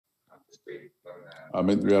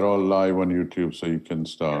Amit, we are all live on YouTube, so you can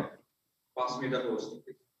start. Pass me the host.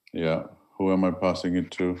 Yeah. Who am I passing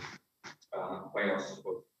it to? BIOS.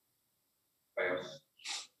 BIOS.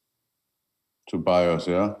 To BIOS,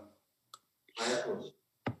 yeah? BIOS.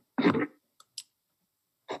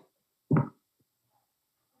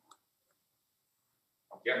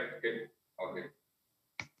 Yeah, okay. Okay.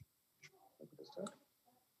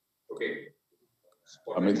 Okay.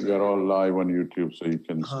 Amit, we are all live on YouTube, so you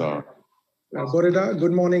can start. Borida,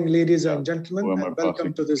 good morning, ladies and gentlemen, Who am I and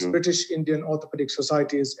welcome to this passing to? British Indian Orthopaedic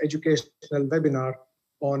Society's educational webinar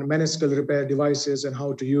on meniscal repair devices and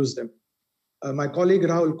how to use them. My colleague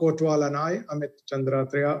Rahul Kotwal and I, Amit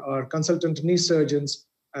Chandratriya, are consultant knee surgeons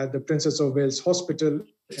at the Princess of Wales Hospital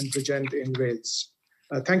in Bridgend in Wales.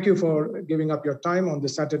 Thank you for giving up your time on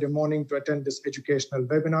this Saturday morning to attend this educational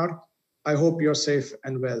webinar. I hope you're safe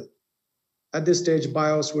and well. At this stage,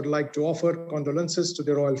 BIOS would like to offer condolences to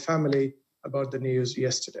the royal family about the news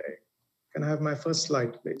yesterday. Can I have my first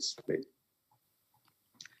slide, please?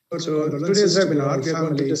 So today's webinar, we are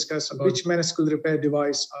going to discuss which meniscal repair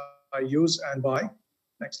device I use and why.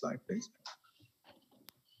 Next slide, please.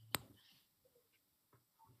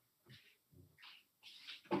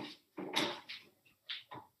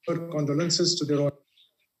 Condolences to the royal.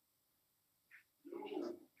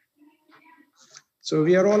 So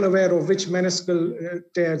we are all aware of which meniscal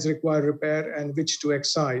tears require repair and which to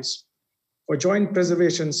excise. For joint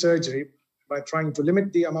preservation surgery, by trying to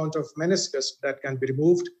limit the amount of meniscus that can be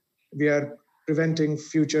removed, we are preventing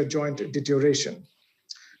future joint deterioration.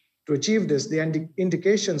 To achieve this, the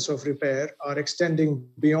indications of repair are extending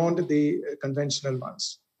beyond the conventional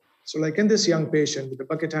ones. So like in this young patient with a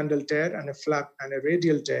bucket handle tear and a flap and a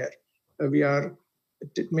radial tear, we are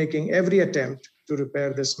making every attempt to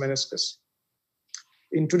repair this meniscus.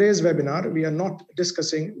 In today's webinar, we are not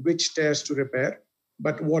discussing which tears to repair,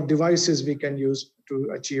 but what devices we can use to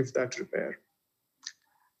achieve that repair.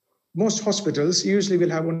 Most hospitals usually will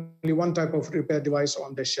have only one type of repair device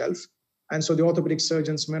on their shelf, and so the orthopedic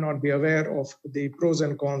surgeons may not be aware of the pros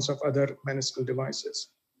and cons of other meniscal devices.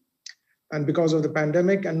 And because of the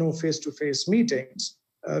pandemic and no face-to-face meetings,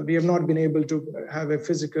 we have not been able to have a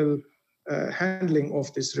physical handling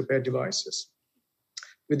of these repair devices.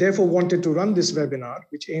 We therefore wanted to run this webinar,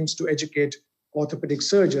 which aims to educate orthopedic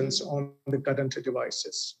surgeons on the current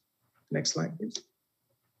devices. Next slide, please.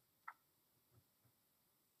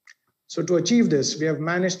 So to achieve this, we have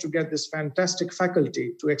managed to get this fantastic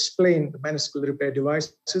faculty to explain the meniscal repair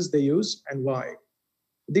devices they use and why.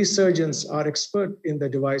 These surgeons are expert in the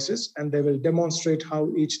devices and they will demonstrate how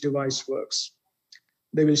each device works.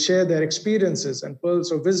 They will share their experiences and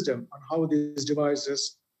pearls of wisdom on how these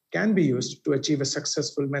devices can be used to achieve a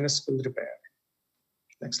successful meniscal repair.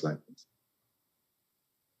 Next slide, please.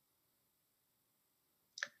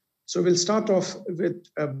 So we'll start off with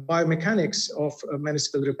biomechanics of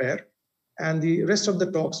meniscal repair, and the rest of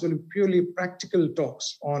the talks will be purely practical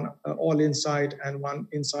talks on all inside and one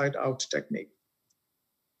inside out technique.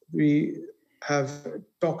 We have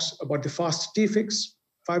talks about the fast T-fix,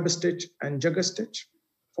 fiber stitch, and jugger stitch.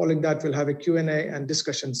 Following that, we'll have a Q&A and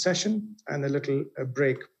discussion session and a little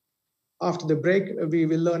break. After the break, we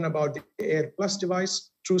will learn about the Air Plus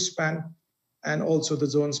device, True Span, and also the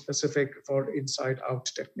zone specific for inside out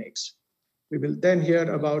techniques. We will then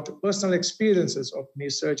hear about personal experiences of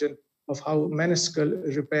knee surgeon of how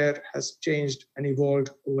meniscal repair has changed and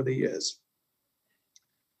evolved over the years.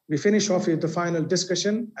 We finish off with the final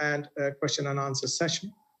discussion and a question and answer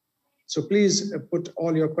session. So please put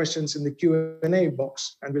all your questions in the Q&A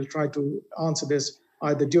box and we'll try to answer this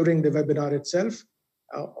either during the webinar itself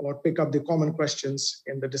or pick up the common questions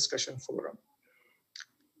in the discussion forum.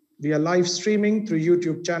 We are live streaming through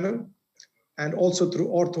YouTube channel and also through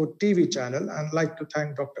OrthoTV channel. And I'd like to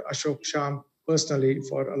thank Dr. Ashok Sham personally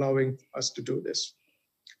for allowing us to do this.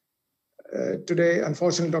 Today,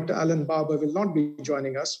 unfortunately, Dr. Alan Barber will not be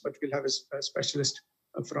joining us, but we'll have a specialist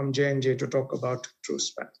from J&J to talk about True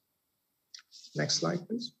Span. Next slide,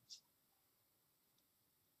 please.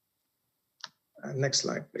 And next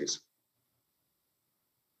slide, please.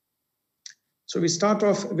 So we start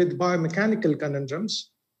off with biomechanical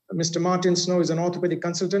conundrums. Mr. Martin Snow is an orthopedic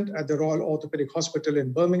consultant at the Royal Orthopaedic Hospital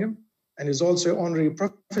in Birmingham and is also honorary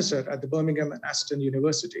professor at the Birmingham and Aston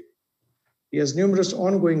University. He has numerous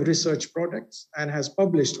ongoing research projects and has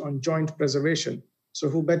published on joint preservation. So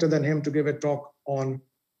who better than him to give a talk on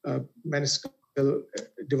meniscal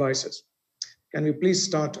devices? Can we please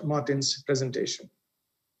start Martin's presentation?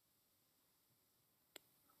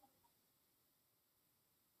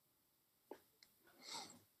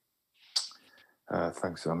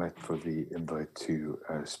 Thanks, Amit, for the invite to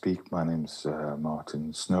speak. My name's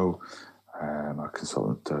Martin Snow. I'm a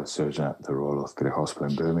consultant surgeon at the Royal Orthopaedic Hospital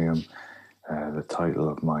in Birmingham. The title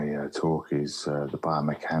of my talk is The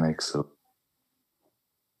Biomechanics of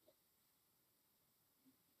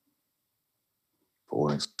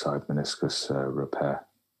All-Inside Meniscus Repair.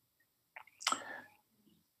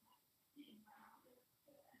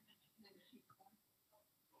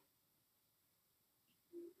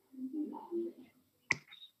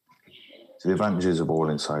 So the advantages of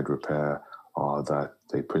all-inside repair are that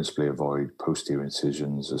they principally avoid posterior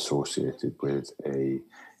incisions associated with a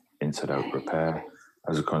inside-out repair.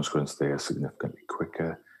 As a consequence, they are significantly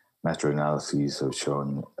quicker. Meta-analyses have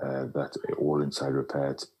shown that all-inside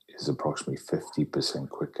repair is approximately 50%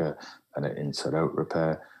 quicker than an inside-out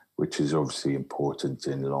repair, which is obviously important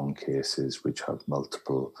in long cases which have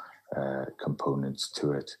multiple components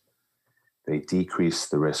to it. They decrease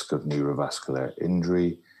the risk of neurovascular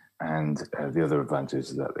injury, and the other advantage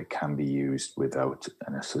is that they can be used without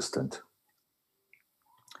an assistant.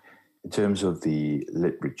 In terms of the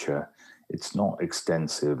literature, it's not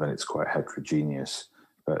extensive and it's quite heterogeneous,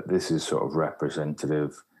 but this is sort of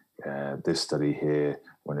representative. This study here,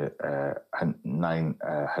 when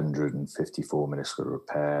 954 meniscal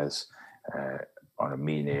repairs on a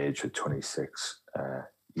mean age of 26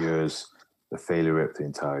 years. The failure rate for the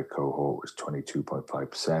entire cohort was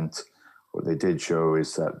 22.5%. What they did show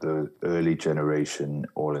is that the early generation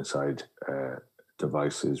all-inside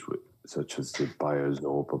devices, such as the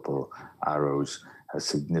bioabsorbable arrows, has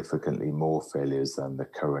significantly more failures than the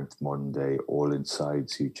current modern-day all-inside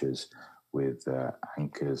sutures with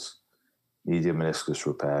anchors. Medial meniscus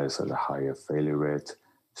repairs had a higher failure rate.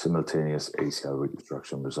 Simultaneous ACL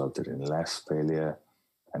reconstruction resulted in less failure,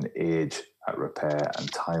 and age at repair and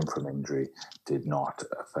time from injury did not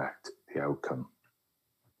affect the outcome.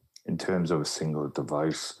 In terms of a single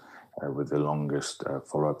device with the longest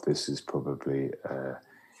follow-up, this is probably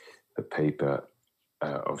the paper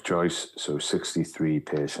of choice. So 63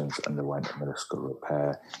 patients underwent a meniscal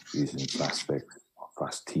repair using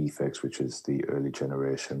Fast T-Fix, which is the early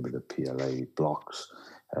generation with the PLA blocks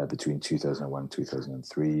between 2001 and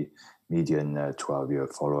 2003. Median 12-year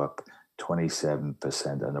follow-up,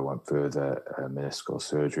 27% underwent further meniscal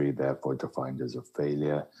surgery, therefore defined as a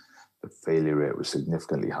failure. The failure rate was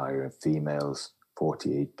significantly higher in females,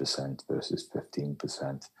 48% versus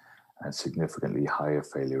 15%, and significantly higher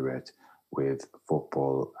failure rate with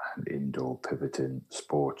football and indoor pivoting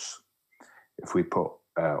sports. If we put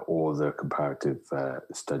all the comparative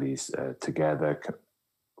studies together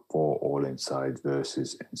for all inside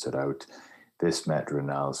versus inside out, this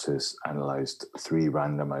meta-analysis analyzed 3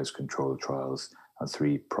 randomized controlled trials and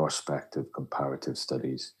 3 prospective comparative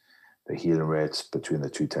studies. The healing rates between the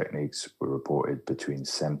 2 techniques were reported between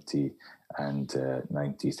 70 and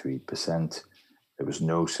 93%. There was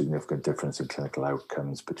no significant difference in clinical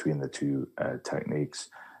outcomes between the 2 techniques.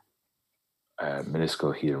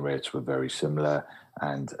 Meniscal healing rates were very similar,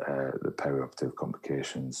 and the perioperative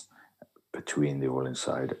complications between the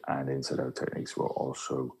all-inside and inside-out techniques were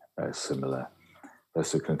also similar.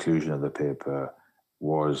 Thus, the conclusion of the paper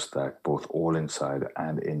was that both all-inside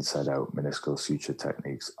and inside-out meniscal suture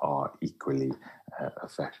techniques are equally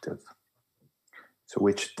effective. So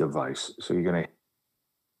which device? So you're going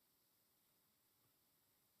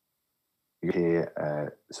to hear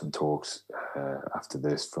some talks after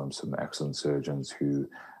this from some excellent surgeons who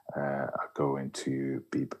are going to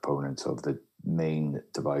be proponents of the main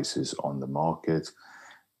devices on the market.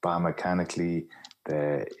 Biomechanically,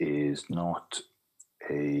 there is not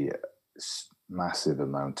a massive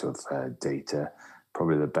amount of data.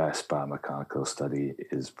 Probably the best biomechanical study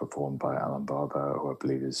is performed by Alan Barber, who I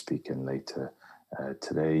believe is speaking later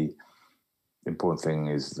today. The important thing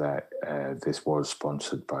is that this was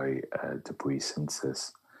sponsored by Debris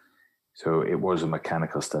Synthesis. So it was a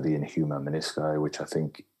mechanical study in human menisci, which I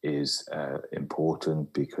think is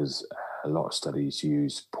important because a lot of studies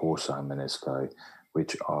use porcine menisci,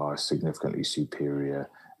 which are significantly superior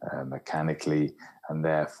mechanically, and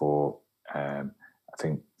therefore I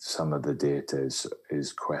think some of the data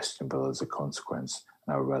is questionable as a consequence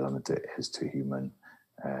and how relevant it is to human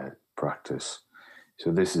practice.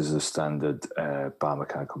 So this is a standard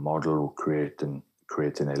biomechanical model creating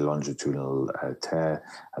a longitudinal tear,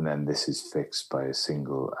 and then this is fixed by a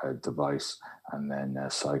single device and then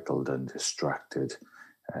cycled and distracted.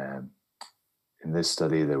 In this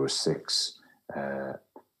study, there were 6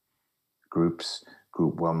 groups.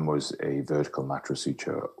 Group 1 was a vertical mattress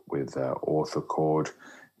suture with orthocord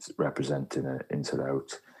representing an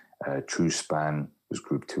inside-out. True span was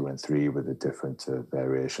group 2 and 3 with the different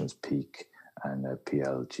variations, PEAK and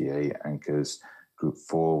PLGA anchors. Group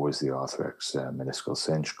 4 was the Arthrex meniscal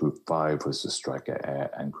cinch. Group 5 was the Striker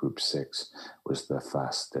Air, and Group 6 was the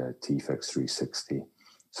fast T-Fix 360.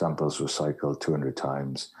 Samples were cycled 200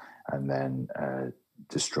 times and then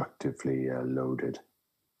destructively loaded.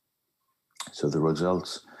 So the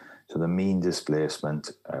results, so the mean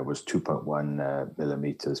displacement was 2.1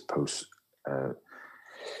 millimeters post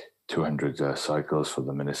 200 cycles for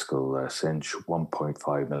the meniscal cinch,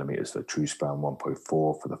 1.5 millimeters for true span, 1.4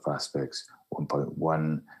 for the fast fix,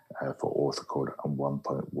 1.1 for OrthoCode, and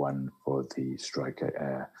 1.1 for the Striker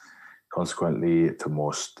Air. Consequently, the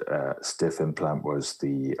most stiff implant was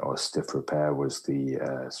or stiff repair was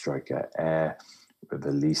the Striker Air.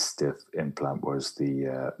 The least stiff implant was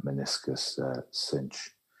the meniscus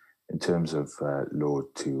cinch. In terms of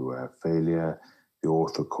load to failure, the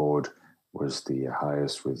OrthoCode was the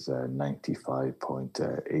highest with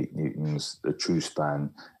 95.8 newtons. The true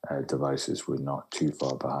span devices were not too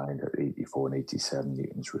far behind at 84 and 87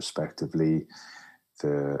 newtons respectively.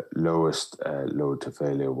 The lowest load to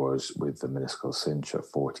failure was with the meniscal cinch at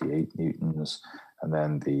 48 newtons, and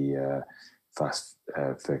then the fast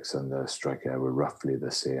fix and the Striker were roughly the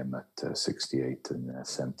same at 68 and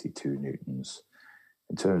 72 newtons.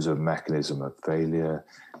 In terms of mechanism of failure,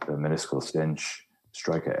 the meniscal cinch,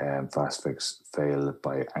 Striker Air, and fast fix failed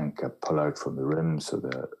by anchor pullout from the rim, so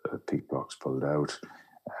the peak blocks pulled out,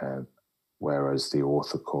 whereas the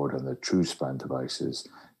OrthoCode and the true span devices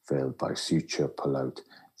failed by suture pullout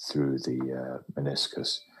through the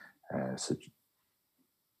meniscus.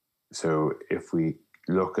 So if we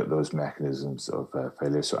look at those mechanisms of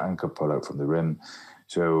failure, so anchor pullout from the rim,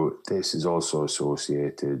 so this is also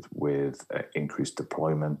associated with increased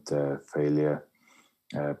deployment failure,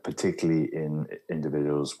 particularly in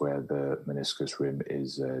individuals where the meniscus rim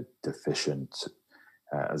is deficient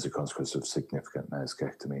as a consequence of significant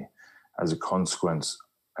meniscectomy. As a consequence,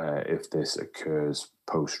 if this occurs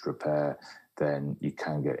post-repair, then you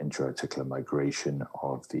can get intra-articular migration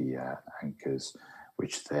of the anchors,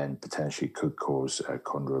 which then potentially could cause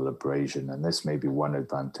chondral abrasion. And this may be one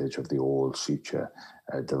advantage of the all suture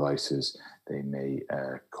devices. They may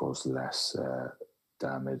cause less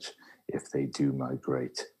damage if they do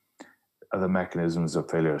migrate. Other mechanisms of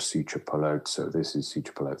failure are suture pullout. So this is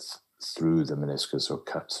suture pullout through the meniscus or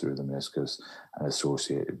cuts through the meniscus and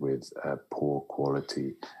associated with poor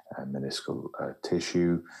quality meniscal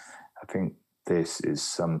tissue. I think this is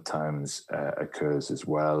sometimes occurs as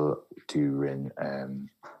well during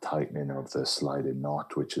tightening of the sliding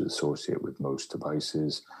knot, which is associated with most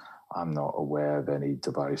devices. I'm not aware of any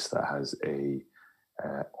device that has a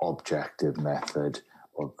objective method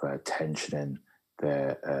of tensioning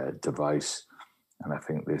their device. And I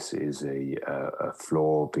think this is a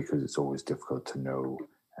flaw because it's always difficult to know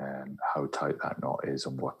how tight that knot is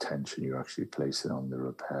and what tension you're actually placing on the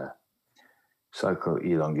repair. Cycle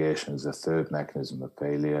elongation is the third mechanism of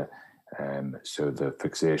failure. So the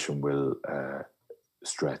fixation will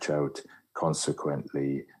stretch out.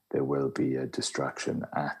 Consequently, there will be a distraction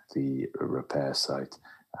at the repair site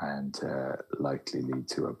and likely lead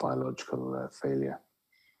to a biological failure.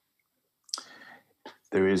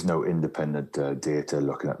 There is no independent data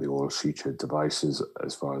looking at the all suture devices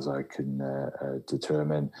as far as I can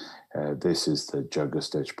determine. This is the Jugular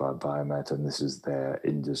Stitch by Biomet, and this is their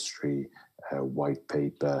industry white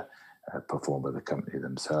paper performed by the company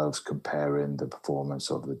themselves, comparing the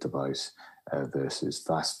performance of the device versus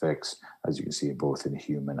fast fix. As you can see, both in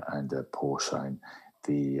human and porcine,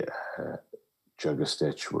 the Jugular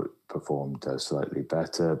Stitch performed slightly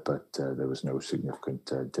better, but there was no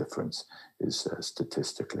significant difference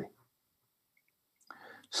statistically.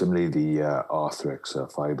 Similarly, the Arthrex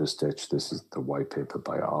fiber stitch, this is the white paper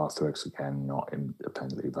by Arthrex, again, not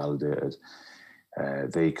independently validated.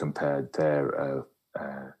 They compared their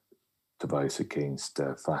device against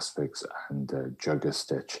fast fix and Jugular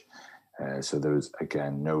Stitch. So there was,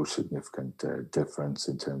 again, no significant difference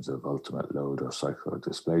in terms of ultimate load or cycle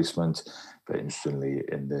displacement. But interestingly,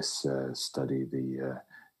 in this study, the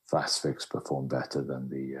fast fix performed better than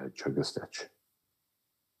the Jugular Stitch.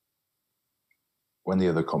 One of the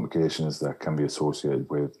other complications that can be associated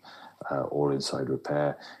with all inside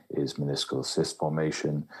repair is meniscal cyst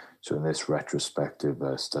formation. So in this retrospective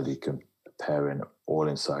study comparing all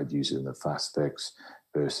inside using the fast fix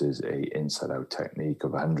versus a inside-out technique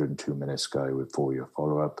of 102 menisci with 4-year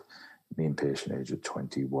follow-up, mean patient age of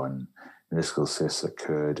 21. Meniscal cysts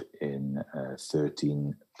occurred in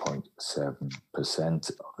 13.7%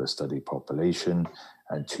 of the study population,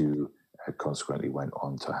 and 2 consequently went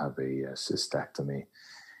on to have a cystectomy.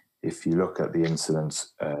 If you look at the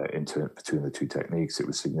incidence between the two techniques, it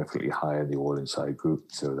was significantly higher in the all-inside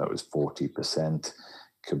group, so that was 40%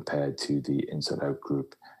 compared to the inside-out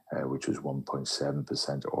group, which was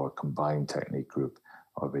 1.7%, or a combined technique group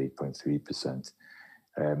of 8.3%.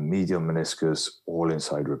 Medial meniscus, all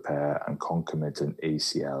inside repair, and concomitant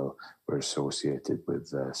ACL were associated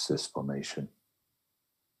with cyst formation.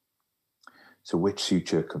 So which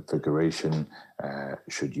suture configuration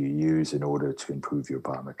should you use in order to improve your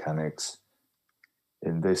biomechanics?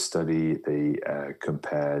 In this study, they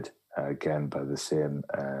compared, again, by the same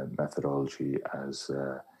methodology as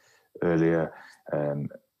earlier,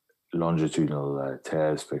 longitudinal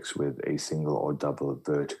tears fixed with a single or double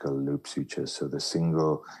vertical loop suture. So the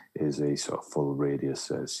single is a sort of full radius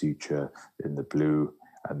suture in the blue,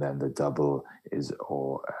 and then the double is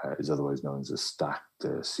otherwise known as a stacked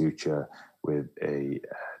suture with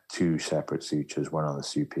two separate sutures, one on the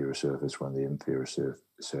superior surface, one on the inferior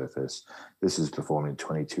surface. This is performed in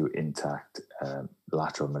 22 intact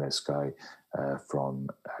lateral menisci from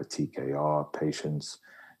TKR patients.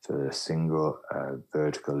 So the single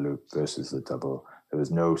vertical loop versus the double. There was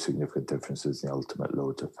no significant differences in the ultimate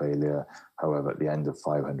load to failure. However, at the end of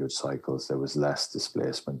 500 cycles, there was less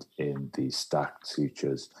displacement in the stacked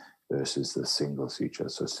sutures versus the single suture.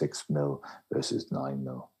 So 6 mil versus 9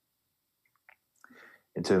 mil.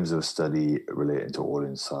 In terms of a study relating to all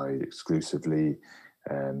inside exclusively,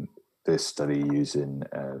 this study using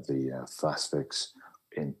the FastFix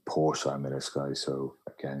in porcine menisci. So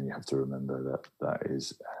again, you have to remember that that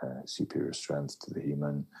is superior strength to the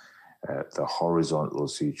human. The horizontal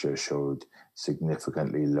suture showed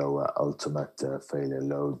significantly lower ultimate failure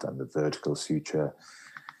load than the vertical suture.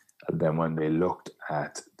 And then when they looked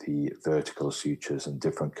at the vertical sutures and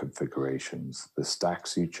different configurations, the stack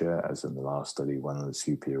suture, as in the last study, one on the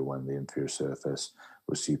superior, one on the inferior surface,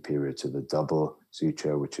 was superior to the double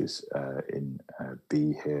suture, which is in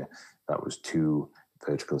B here. That was 2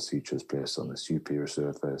 vertical sutures placed on the superior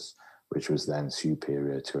surface, which was then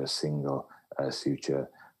superior to a single suture,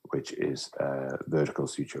 which is a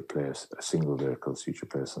single vertical suture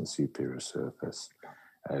placed on the superior surface.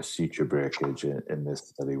 Suture breakage in this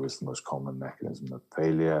study was the most common mechanism of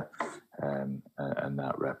failure, and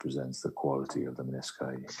that represents the quality of the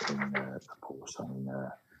menisci in the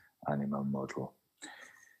porcine animal model.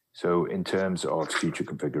 So in terms of suture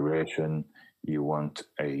configuration, you want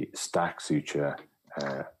a stack suture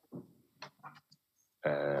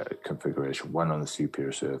configuration, one on the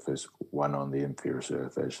superior surface, one on the inferior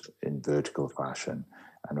surface in vertical fashion,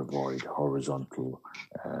 and avoid horizontal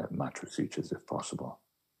mattress sutures if possible.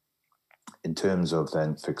 In terms of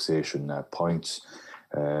then fixation points,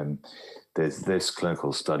 there's this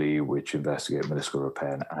clinical study which investigated meniscal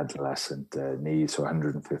repair in adolescent knees. So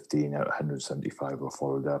 115 out of 175 were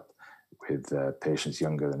followed up with patients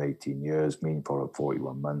younger than 18 years, mean follow-up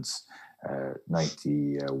 41 months.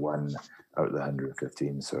 91 out of the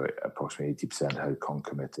 115, so approximately 80% had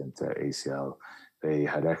concomitant ACL. They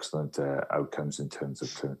had excellent outcomes in terms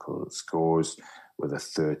of clinical scores, with a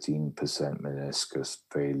 13% meniscus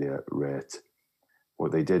failure rate.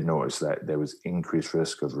 What they did notice that there was increased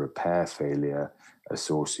risk of repair failure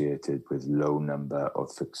associated with low number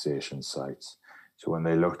of fixation sites. So when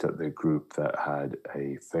they looked at the group that had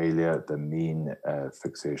a failure, the mean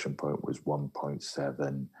fixation point was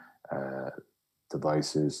 1.7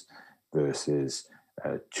 devices versus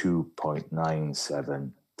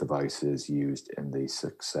 2.97 devices used in the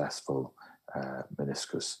successful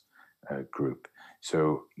meniscus group.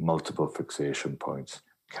 So multiple fixation points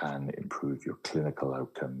can improve your clinical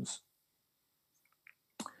outcomes.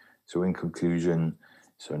 So in conclusion,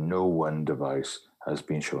 so no one device has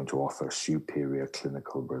been shown to offer superior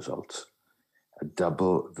clinical results. A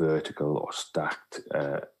double vertical or stacked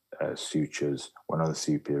sutures, one on the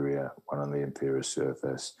superior, one on the inferior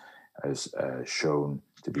surface, has shown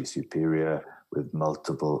to be superior, with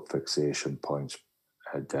multiple fixation points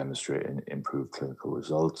demonstrating improved clinical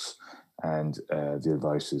results. And the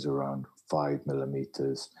advice is around 5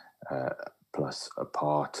 millimeters plus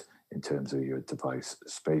apart in terms of your device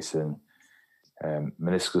spacing.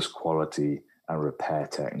 Meniscus quality and repair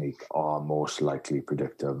technique are most likely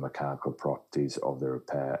predictive of mechanical properties of the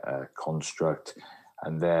repair construct,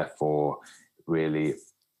 and therefore really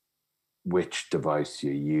which device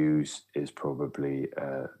you use is probably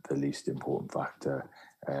the least important factor.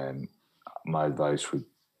 My advice would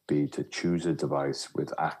be to choose a device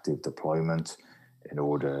with active deployment in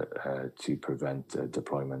order to prevent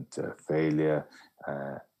deployment failure,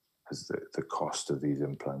 as the cost of these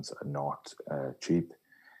implants are not cheap.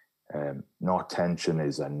 Knot tension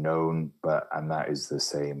is unknown, and that is the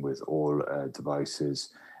same with all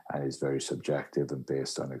devices and is very subjective and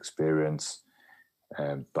based on experience.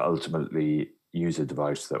 But ultimately, use a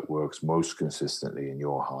device that works most consistently in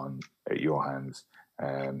your hands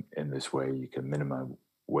In this way, you can minimize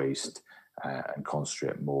waste and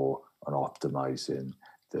concentrate more on optimizing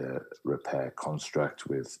the repair construct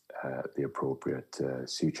with the appropriate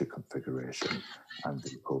suture configuration and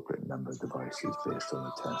the appropriate number of devices based on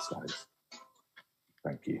the tear size.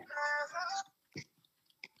 Thank you.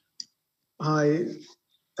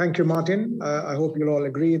 Thank you, Martin. I hope you'll all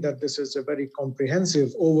agree that this is a very comprehensive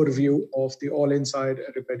overview of the all-inside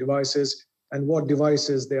repair devices and what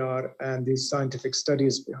devices they are and the scientific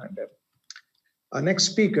studies behind them. Our next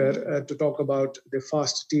speaker to talk about the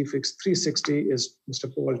Fast T-Fix 360 is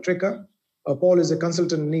Mr. Paul Tricker. Paul is a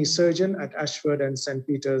consultant knee surgeon at Ashford and St.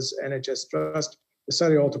 Peter's NHS Trust, the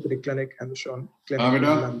Surrey Orthopaedic Clinic and the Sean Clinic in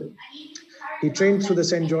London. He trained through the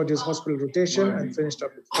St. George's Hospital rotation and finished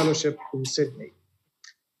up with fellowship in Sydney.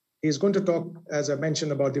 He's going to talk, as I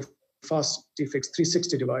mentioned, about the Fast T-Fix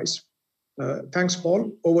 360 device. Thanks,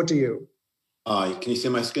 Paul. Over to you. Hi, can you see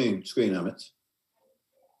my screen, Amit?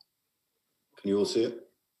 Can you all see it?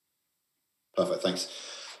 Perfect, thanks.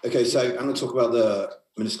 Okay, so I'm going to talk about the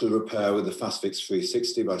meniscal repair with the FastFix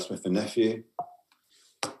 360 by Smith & Nephew.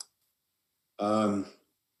 I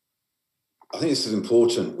think this is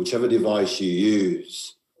important. Whichever device you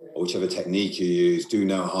use, or whichever technique you use, do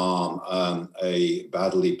no harm. A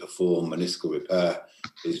badly performed meniscal repair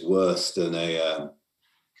is worse than a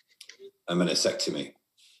meniscectomy.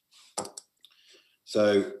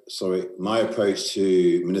 So, my approach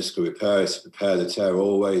to meniscal repair is to prepare the tear,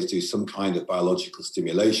 always do some kind of biological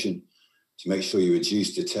stimulation to make sure you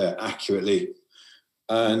reduce the tear accurately.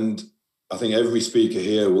 And I think every speaker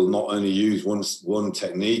here will not only use one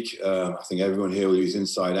technique. I think everyone here will use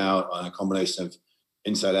inside out, and a combination of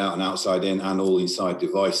inside out and outside in, and all inside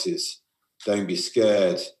devices. Don't be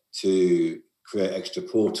scared to create extra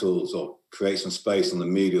portals or create some space on the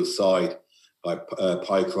medial side by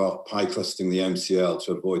pie crusting the MCL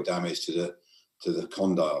to avoid damage to the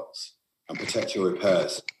condyles and protect your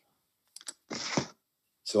repairs.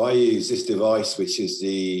 So I use this device, which is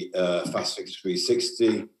the FastFix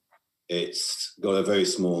 360. It's got a very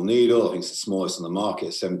small needle. I think it's the smallest on the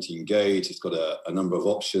market, 17 gauge. It's got a number of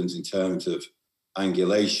options in terms of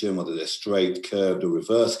angulation, whether they're straight, curved, or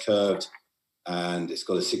reverse curved. And it's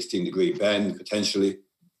got a 16-degree bend, potentially.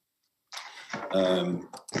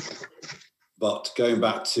 But going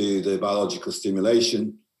back to the biological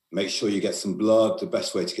stimulation, make sure you get some blood. The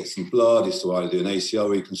best way to get some blood is to either do an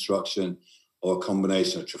ACL reconstruction or a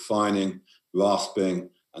combination of trephining,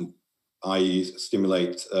 rasping, and I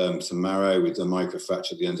stimulate some marrow with a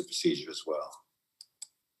microfracture at the end of the procedure as well.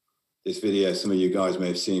 This video, some of you guys may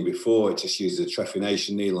have seen before. It just uses a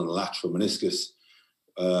trephination needle on the lateral meniscus.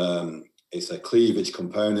 It's a cleavage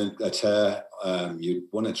component, a tear. You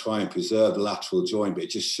want to try and preserve the lateral joint, but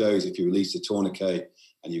it just shows if you release the tourniquet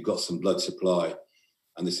and you've got some blood supply,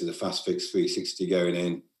 and this is a FastFix 360 going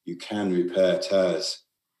in, you can repair tears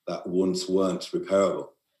that once weren't repairable.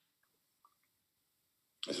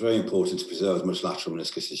 It's very important to preserve as much lateral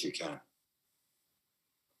meniscus as you can.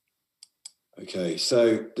 Okay,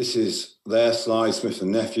 so this is their slide, Smith &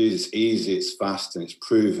 Nephew. It's easy, it's fast, and it's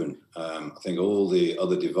proven. I think all the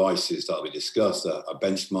other devices that will be discussed are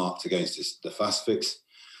benchmarked against the FastFix.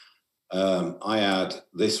 I add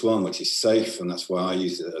this one, which is safe, and that's why I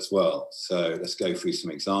use it as well. So let's go through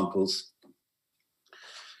some examples.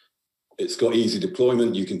 It's got easy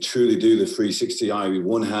deployment. You can truly do the 360 eye with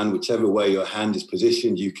one hand. Whichever way your hand is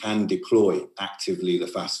positioned, you can deploy actively the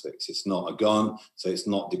FastFix. It's not a gun, so it's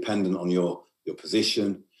not dependent on your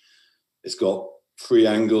position. It's got 3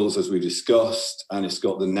 angles, as we discussed, and it's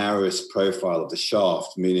got the narrowest profile of the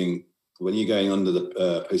shaft, meaning when you're going under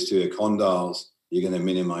the posterior condyles, you're going to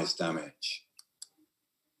minimize damage.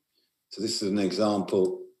 So this is an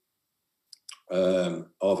example of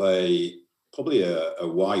probably a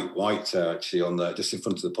white tear actually on just in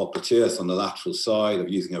front of the popliteus on the lateral side. of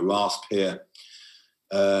using a rasp here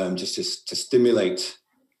just to stimulate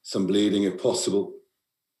some bleeding if possible.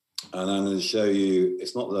 And I'm going to show you,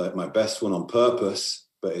 it's not my best one on purpose,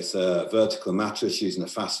 but it's a vertical mattress using a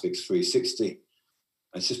FastFix 360. And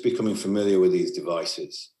it's just becoming familiar with these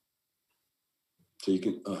devices. So you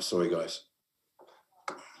can, oh, sorry guys.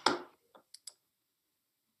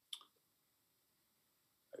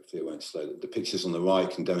 Hopefully it won't slow. The pictures on the right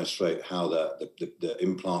can demonstrate how the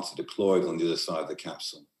implants are deployed on the other side of the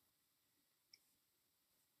capsule.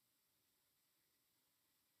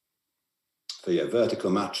 So yeah,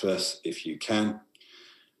 vertical mattress if you can.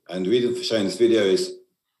 And the reason for showing this video is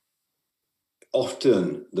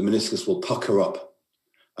often the meniscus will pucker up,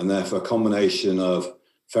 and therefore a combination of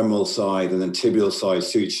femoral side and then tibial side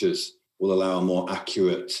sutures will allow a more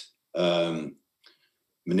accurate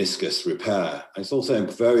meniscus repair. And it's also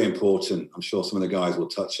very important, I'm sure some of the guys will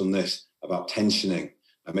touch on this, about tensioning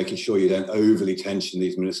and making sure you don't overly tension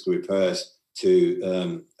these meniscal repairs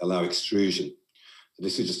to allow extrusion. So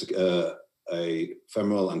this is just a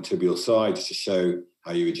femoral and tibial side just to show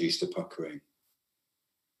how you reduce the puckering.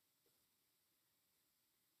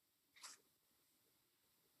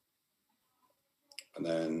 And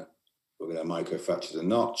then we're going to microfracture the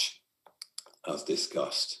notch, as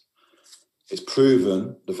discussed. It's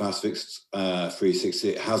proven, the FastFix 360,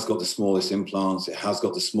 it has got the smallest implants, it has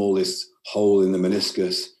got the smallest hole in the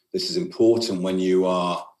meniscus. This is important when you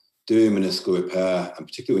are doing meniscal repair, and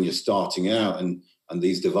particularly when you're starting out and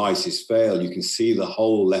these devices fail, you can see the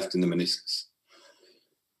hole left in the meniscus.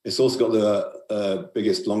 It's also got the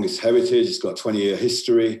biggest, longest heritage. It's got a 20-year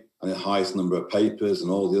history and the highest number of papers,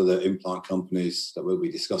 and all the other implant companies that we'll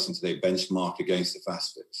be discussing today benchmark against the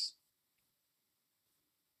FastFix.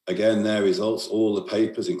 Again, their results, all the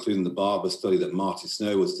papers, including the Barber study that Martin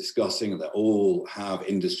Snow was discussing, they all have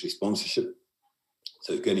industry sponsorship.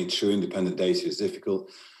 So getting true independent data is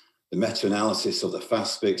difficult. The meta-analysis of the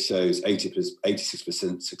FastFix shows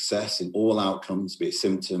 86% success in all outcomes, be it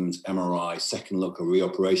symptoms, MRI, second look or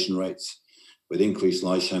reoperation rates, with increased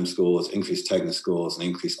Leishman scores, increased Tegner scores, and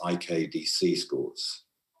increased IKDC scores.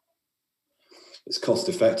 It's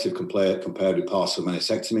cost-effective compared with partial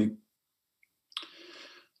meniscectomy.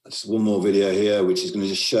 Just one more video here, which is going to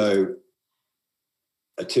just show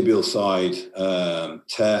a tibial side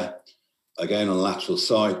tear, again on the lateral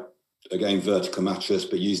side, again vertical mattress,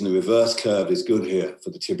 but using the reverse curve is good here for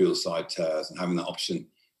the tibial side tears, and having that option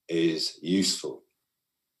is useful.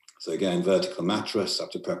 So again, vertical mattress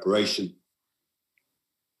after preparation.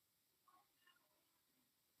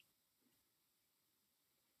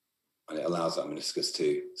 And it allows that meniscus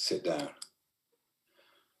to sit down.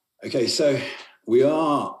 Okay, so we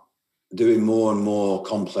are doing more and more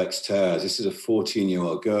complex tears. This is a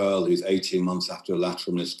 14-year-old girl who's 18 months after a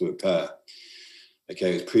lateral meniscal repair.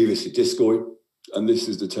 Okay, it was previously discoid, and this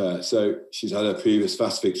is the tear. So she's had a previous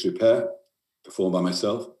FastFix repair performed by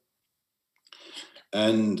myself.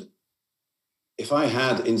 And if I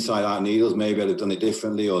had inside-out needles, maybe I'd have done it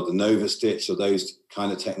differently, or the Nova stitch or those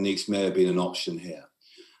kind of techniques may have been an option here.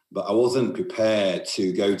 But I wasn't prepared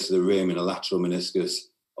to go to the rim in a lateral meniscus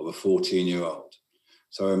of a 14-year-old.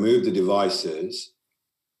 So I removed the devices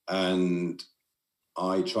and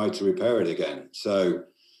I tried to repair it again. So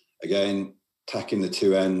again, tacking the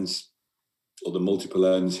two ends or the multiple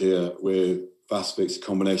ends here with FastFix, a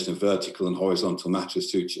combination of vertical and horizontal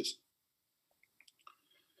mattress sutures.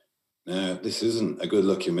 Now, this isn't a good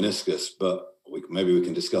looking meniscus, but maybe we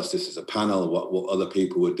can discuss this as a panel, what other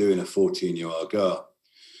people would do in a 14-year-old girl.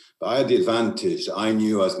 But I had the advantage that I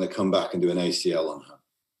knew I was going to come back and do an ACL on her.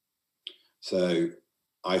 So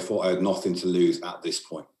I thought I had nothing to lose at this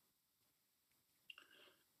point.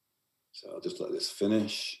 So I'll just let this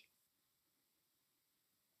finish.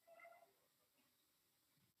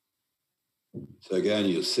 So again,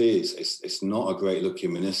 you'll see it's not a great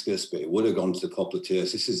looking meniscus, but it would have gone to the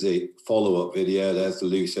popliteus. This is a follow-up video. There's the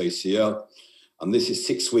loose ACL. And this is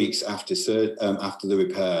 6 weeks after the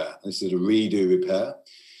repair. This is a redo repair.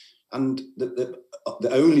 And the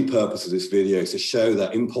only purpose of this video is to show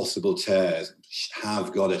that impossible tears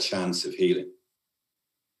have got a chance of healing.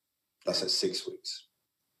 That's at 6 weeks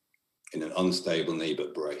in an unstable knee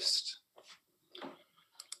but braced.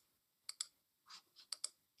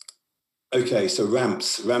 Okay, so ramp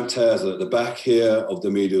tears are at the back here of the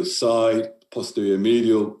medial side, posterior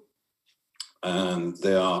medial, and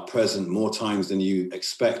they are present more times than you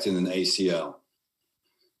expect in an ACL.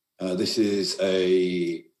 This is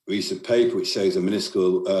a recent paper which shows a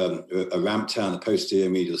meniscal, a ramp tear on the posterior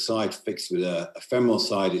medial side fixed with a femoral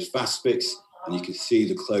side is FastFix, and you can see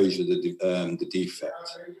the closure of the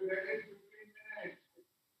defect.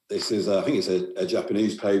 This is, I think it's a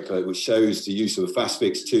Japanese paper which shows the use of a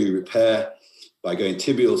FastFix to repair by going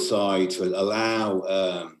tibial side to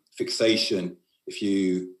allow fixation. If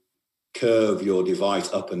you curve your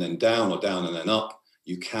device up and then down or down and then up,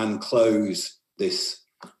 you can close this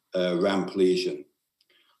ramp lesion.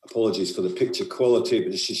 Apologies for the picture quality,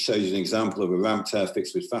 but this just shows you an example of a ramp tear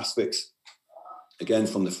fixed with FastFix. Again,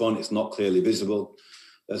 from the front, it's not clearly visible.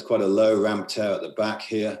 There's quite a low ramp tear at the back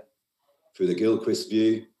here through the Gilchrist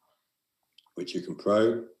view, which you can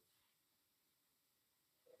probe.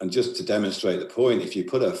 And just to demonstrate the point, if you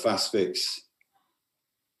put a FastFix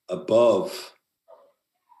above,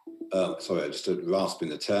 sorry, I just rasping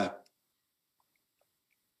the tear.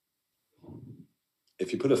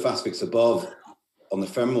 If you put a FastFix above on the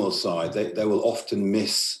femoral side, they will often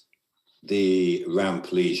miss the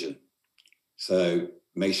ramp lesion. So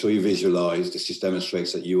make sure you visualize. This just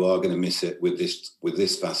demonstrates that you are going to miss it with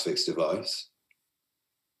this fast fix device.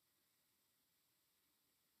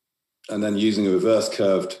 And then using a reverse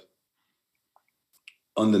curved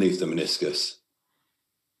underneath the meniscus.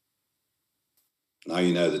 Now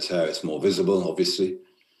you know the tear, it's more visible, obviously.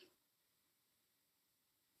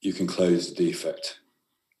 You can close the defect.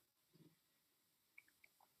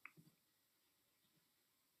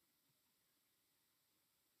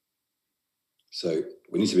 So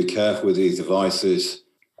we need to be careful with these devices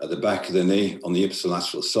at the back of the knee on the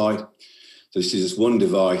ipsilateral side. So this is just one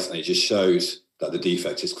device and it just shows that the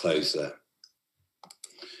defect is closed there.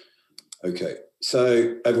 Okay,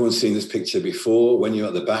 so everyone's seen this picture before. When you're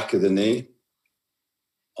at the back of the knee,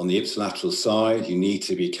 on the ipsilateral side, you need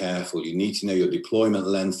to be careful. You need to know your deployment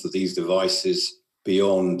length of these devices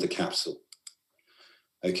beyond the capsule.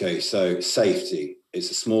 Okay, so safety. It's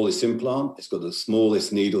the smallest implant. It's got the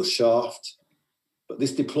smallest needle shaft. But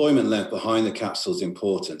this deployment length behind the capsule is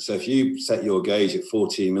important. So if you set your gauge at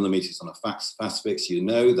 14 millimeters on a fast fix, you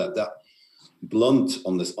know that that blunt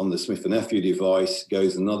on the Smith & Nephew device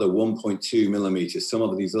goes another 1.2 millimeters. Some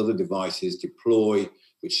of these other devices deploy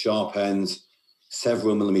with sharp ends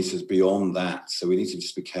several millimeters beyond that. So we need to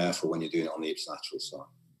just be careful when you're doing it on the ipsilateral side.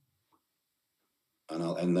 And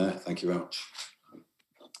I'll end there. Thank you very much.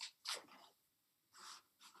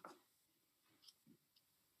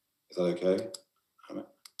 Is that okay?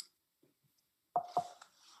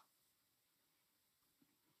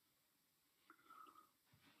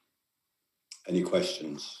 Any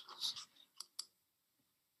questions?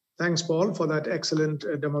 Thanks, Paul, for that excellent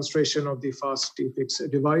demonstration of the fast T-Fix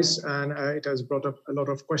device. And it has brought up a lot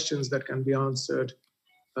of questions that can be answered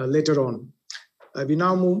later on. We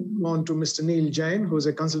now move on to Mr. Neil Jain, who is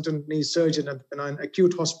a consultant knee surgeon at the Benign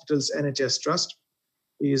Acute Hospitals NHS Trust.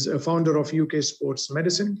 He is a founder of UK Sports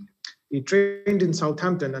Medicine. He trained in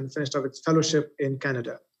Southampton and finished up his fellowship in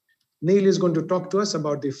Canada. Neil is going to talk to us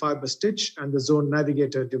about the fiber stitch and the zone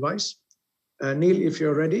navigator device. Neil, if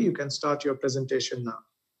you're ready, you can start your presentation now.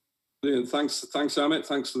 Brilliant. Thanks, Amit.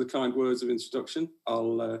 Thanks for the kind words of introduction.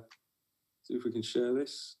 I'll see if we can share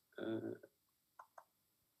this.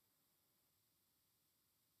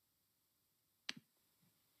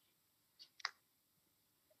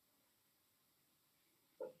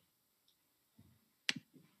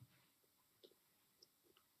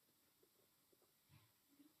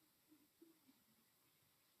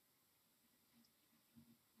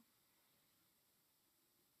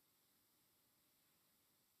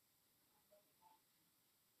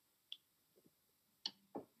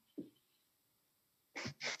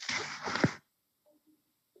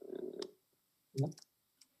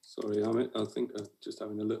 Sorry, Amit. I think I'm just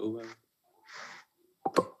having a little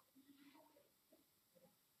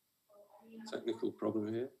technical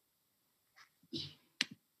problem here.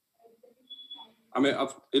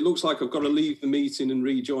 Amit, it looks like I've got to leave the meeting and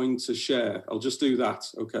rejoin to share. I'll just do that.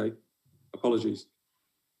 Okay. Apologies.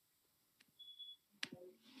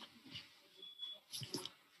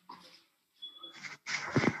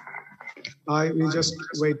 We just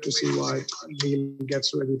wait to see why Neil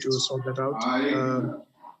gets ready to sort that out.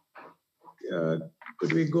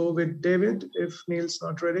 Could we go with David if Neil's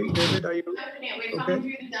not ready? David, are you We're coming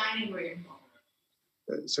through the dining room.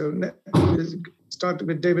 So we'll start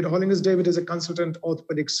with David Hollings. David is a consultant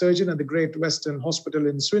orthopedic surgeon at the Great Western Hospital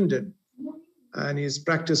in Swindon. And his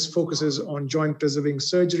practice focuses on joint preserving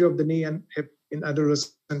surgery of the knee and hip in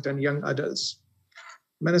adolescent and young adults.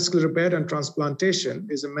 Meniscal repair and transplantation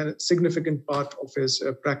is a significant part of his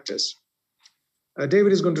practice.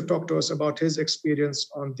 David is going to talk to us about his experience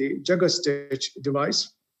on the jugger stitch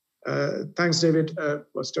device. Thanks, David,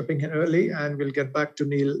 for stepping in early, and we'll get back to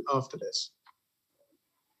Neil after this.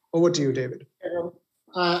 Over to you, David.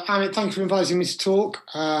 Amit, thank you for inviting me to talk.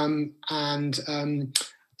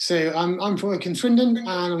 So I'm from work in Swindon, and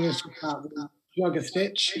I'm going to talk about the jugger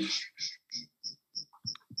stitch.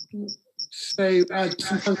 So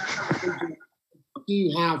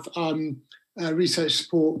you have research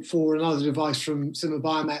support for another device from Zimmer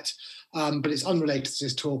Biomet, but it's unrelated to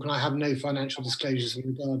this talk, and I have no financial disclosures in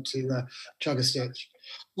regard to jugger stitch.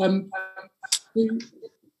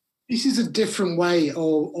 This is a different way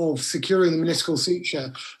of securing the meniscal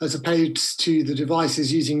suture as opposed to the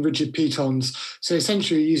devices using rigid pitons. So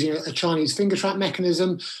essentially using a Chinese finger trap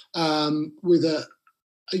mechanism with a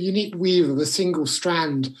unique weave of a single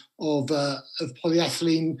strand of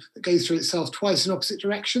polyethylene that goes through itself twice in opposite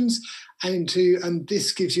directions. And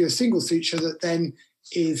this gives you a single suture that then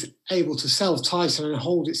is able to self-tighten and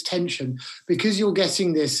hold its tension. Because you're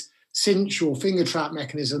getting this cinch or finger trap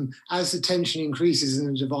mechanism, as the tension increases in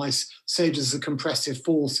the device, so does the compressive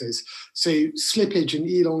forces. So slippage and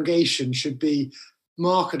elongation should be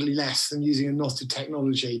markedly less than using a knotted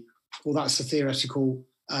technology, or that's the theoretical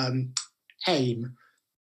aim.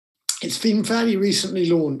 It's been fairly recently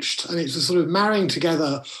launched, and it's a sort of marrying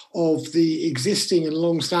together of the existing and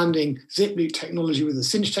long-standing zip loop technology with the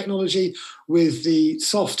cinch technology, with the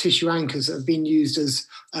soft tissue anchors that have been used as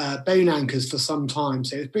bone anchors for some time.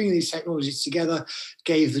 So it's bringing these technologies together,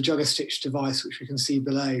 gave the jugger stitch device, which we can see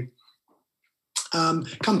below.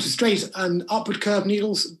 Come to straight and upward curved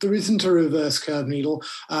needles. There isn't a reverse curved needle,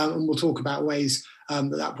 and we'll talk about ways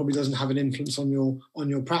that probably doesn't have an influence on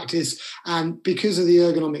your practice. And because of the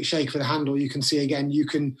ergonomic shape of the handle, you can see again, you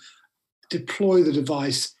can deploy the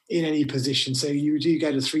device in any position. So you do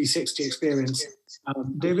get a 360 experience.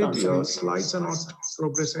 David, your slides are not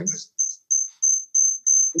progressing.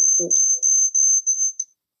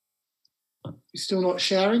 You're still not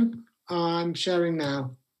sharing? I'm sharing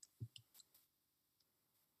now.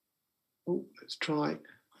 Oh, let's try.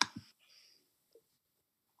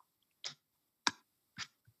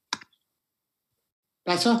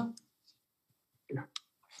 Better? Yeah.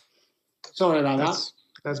 Sorry about that.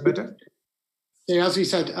 That's better. Yeah, as we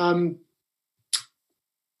said,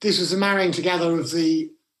 this was the marrying together of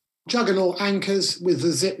the juggernaut anchors with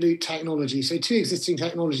the zip loop technology. So two existing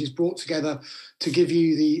technologies brought together to give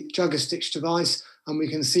you the jugger stitch device. And we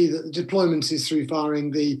can see that the deployment is through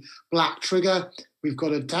firing the black trigger. We've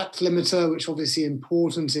got a depth limiter, which obviously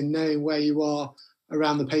important in knowing where you are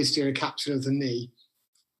around the posterior capsule of the knee.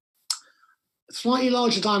 Slightly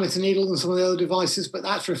larger diameter needle than some of the other devices, but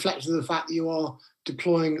that's reflective of the fact that you are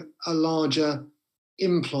deploying a larger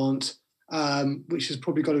implant, which has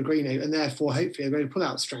probably got a green note and therefore hopefully a greater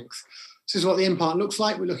pull-out strength. This is what the implant looks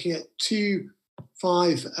like. We're looking at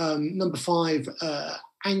number 5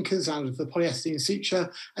 anchors out of the polyethylene suture,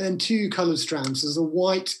 and then 2 coloured strands. There's a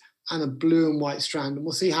white and a blue and white strand, and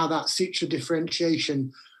we'll see how that suture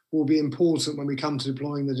differentiation will be important when we come to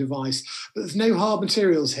deploying the device. But there's no hard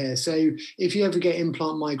materials here. So if you ever get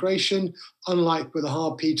implant migration, unlike with a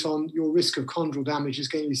hard piton, your risk of chondral damage is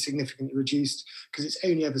going to be significantly reduced because it's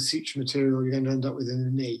only ever suture material you're going to end up with in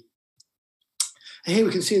the knee. And here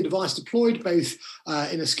we can see a device deployed both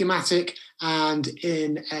in a schematic and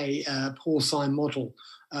in a porcine model.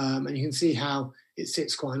 And you can see how it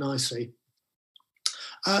sits quite nicely.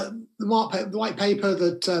 The white paper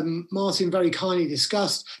that Martin very kindly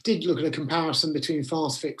discussed did look at a comparison between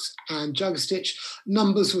FastFix and jugger stitch.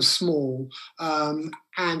 Numbers were small, and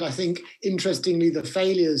I think interestingly the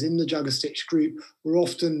failures in the jugger stitch group were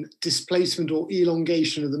often displacement or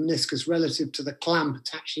elongation of the meniscus relative to the clamp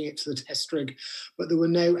attaching it to the test rig, but there were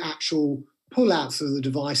no actual pullouts of the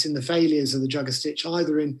device in the failures of the jugger stitch,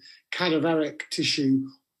 either in cadaveric tissue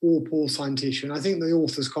or porcine tissue. And I think the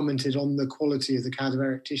authors commented on the quality of the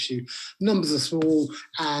cadaveric tissue. Numbers are small,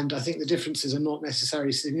 and I think the differences are not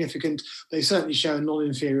necessarily significant. They certainly show a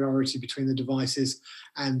non-inferiority between the devices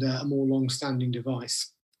and a more long-standing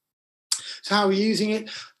device. So how are we using it?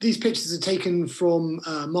 These pictures are taken from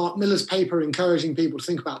Mark Miller's paper encouraging people to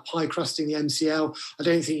think about pie crusting the MCL. I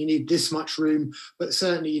don't think you need this much room, but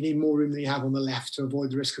certainly you need more room than you have on the left to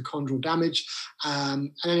avoid the risk of chondral damage.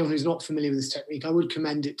 And anyone who's not familiar with this technique, I would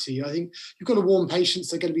commend it to you. I think you've got to warn patients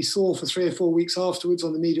they're going to be sore for 3 or 4 weeks afterwards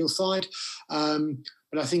on the medial side.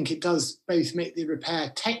 But I think it does both make the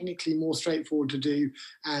repair technically more straightforward to do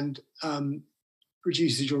and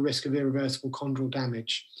reduces your risk of irreversible chondral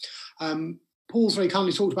damage. Paul's very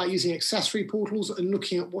kindly talked about using accessory portals and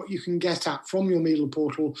looking at what you can get at from your medial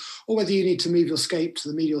portal, or whether you need to move your scape to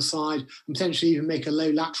the medial side and potentially even make a low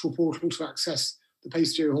lateral portal to access the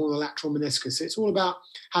posterior horn or lateral meniscus. So it's all about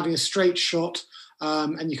having a straight shot,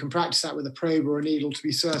 and you can practice that with a probe or a needle to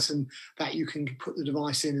be certain that you can put the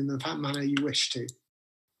device in the manner you wish to.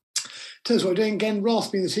 In terms of what we're doing, again,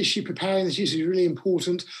 rasping the tissue, preparing the tissue is really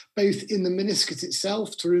important, both in the meniscus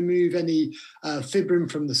itself to remove any fibrin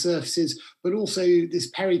from the surfaces, but also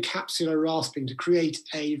this pericapsular rasping to create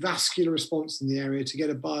a vascular response in the area to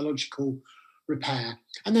get a biological repair.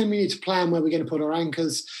 And then we need to plan where we're going to put our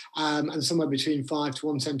anchors, and somewhere between 5 to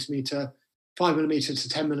 1 centimetre, 5 millimetre to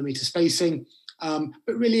 10 millimetre spacing. But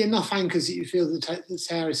really enough anchors that you feel that the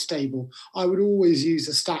tear is stable. I would always use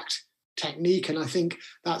a stacked technique, and I think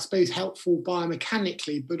that's both helpful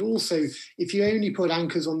biomechanically, but also if you only put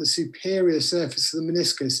anchors on the superior surface of the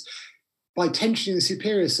meniscus, by tensioning the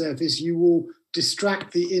superior surface, you will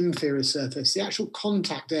distract the inferior surface. The actual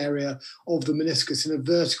contact area of the meniscus in a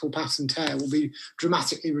vertical pattern tear will be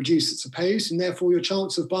dramatically reduced as opposed, and therefore your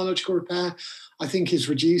chance of biological repair, I think, is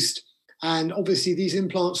reduced. And obviously these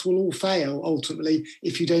implants will all fail ultimately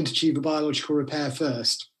if you don't achieve a biological repair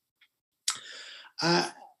first.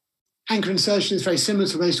 Anchor insertion is very similar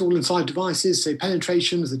to most all-inside devices, so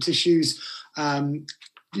penetration of the tissues,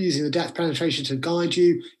 using the depth penetration to guide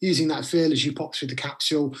you, using that feel as you pop through the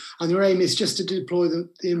capsule. And your aim is just to deploy the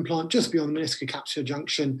implant just beyond the meniscocapsular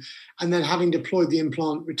junction, and then having deployed the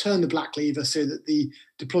implant, return the black lever so that the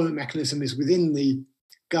deployment mechanism is within the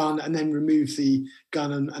gun, and then remove the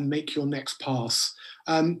gun and make your next pass.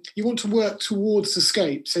 You want to work towards the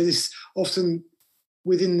scope. So this often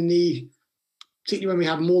within the knee, particularly when we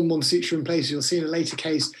have more than one suture in place, you'll see in a later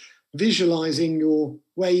case, visualizing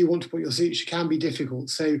where you want to put your suture can be difficult.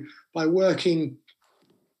 So by working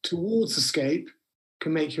towards the scope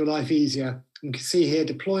can make your life easier. You can see here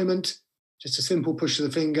deployment, just a simple push of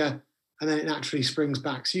the finger, and then it naturally springs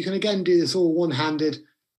back. So you can again do this all one-handed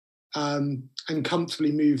and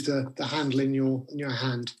comfortably move the handle in your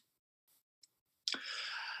hand.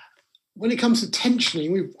 When it comes to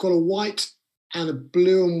tensioning, we've got a white and a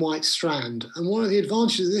blue and white strand. And one of the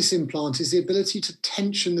advantages of this implant is the ability to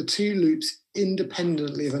tension the two loops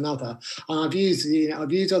independently of another. And I've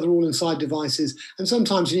used other all-inside devices, and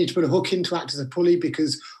sometimes you need to put a hook in to act as a pulley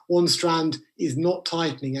because one strand is not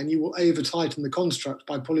tightening, and you will over-tighten the construct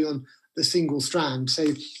by pulling on the single strand. So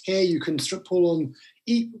here you can pull on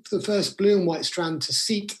the first blue and white strand to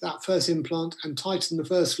seat that first implant and tighten the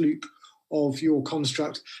first loop of your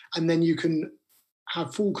construct, and then you can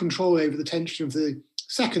have full control over the tension of the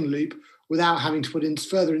second loop without having to put in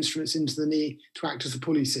further instruments into the knee to act as a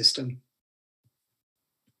pulley system.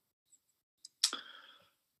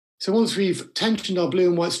 So once we've tensioned our blue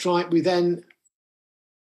and white stripe, we then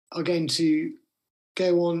are going to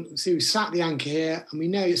go on and see we sat the anchor here, and we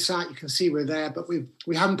know it's sat, you can see we're there, but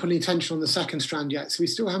we haven't put any tension on the second strand yet, so we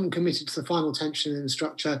still haven't committed to the final tension in the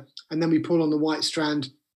structure, and then we pull on the white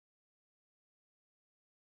strand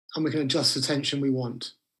and we can adjust the tension we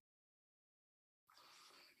want.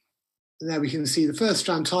 And there we can see the first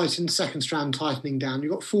strand tightened, second strand tightening down.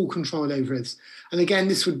 You've got full control over it. And again,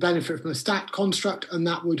 this would benefit from a stacked construct, and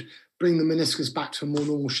that would bring the meniscus back to a more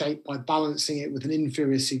normal shape by balancing it with an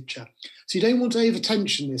inferior suture. So you don't want to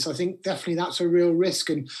over-tension this. I think definitely that's a real risk,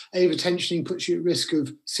 and over-tensioning puts you at risk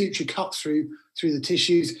of suture cut through the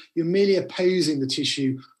tissues. You're merely opposing the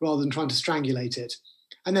tissue rather than trying to strangulate it.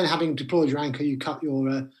 And then having deployed your anchor, you cut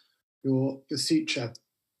your suture.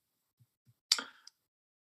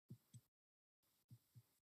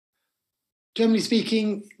 Generally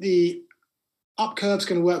speaking, the up curve's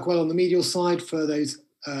going to work well on the medial side for those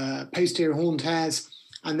posterior horn tears,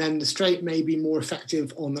 and then the straight may be more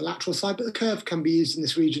effective on the lateral side, but the curve can be used in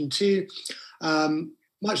this region too.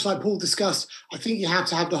 Much like Paul discussed, I think you have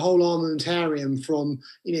to have the whole armamentarium from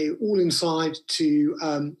all inside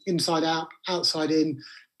to inside out, outside in,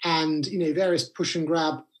 and various push and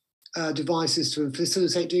grab devices to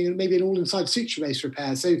facilitate doing maybe an all-inside suture-based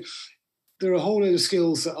repair. So there are a whole load of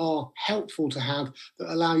skills that are helpful to have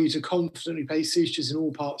that allow you to confidently place sutures in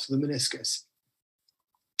all parts of the meniscus.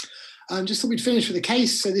 Just thought we'd finish with a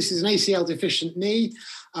case. So this is an ACL deficient knee.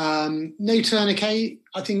 No tourniquet.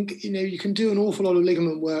 I think you can do an awful lot of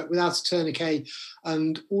ligament work without a tourniquet.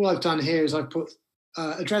 And all I've done here is I've put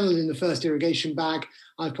adrenaline in the first irrigation bag.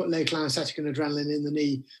 I've put local anaesthetic and adrenaline in the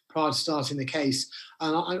knee prior to starting the case.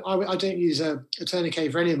 And I don't use a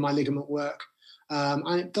tourniquet for any of my ligament work.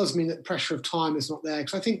 And it does mean that the pressure of time is not there,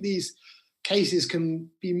 because I think these cases can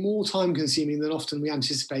be more time consuming than often we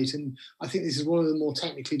anticipate. And I think this is one of the more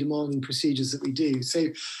technically demanding procedures that we do. So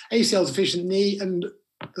ACL deficient knee, and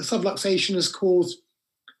the subluxation has caused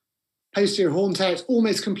posterior horn tear. It's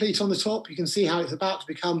almost complete on the top. You can see how it's about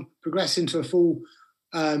to progress into a full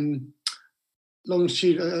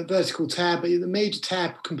longitudinal vertical tear, but the major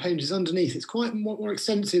tear component is underneath. It's quite more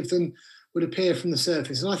extensive than would appear from the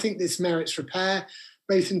surface. And I think this merits repair,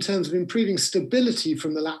 both in terms of improving stability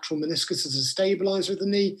from the lateral meniscus as a stabilizer of the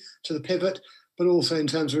knee to the pivot, but also in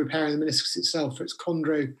terms of repairing the meniscus itself for its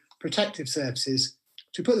chondroprotective surfaces.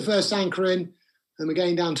 So we put the first anchor in, and we're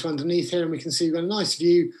going down to underneath here, and we can see we've got a nice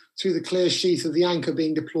view through the clear sheath of the anchor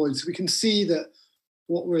being deployed. So we can see that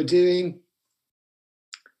what we're doing.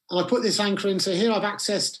 And I put this anchor in, so here I've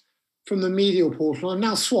accessed from the medial portion. I've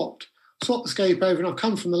now swapped the scope over, and I've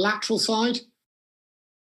come from the lateral side.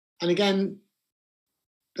 And again,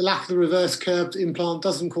 the lack of the reverse curved implant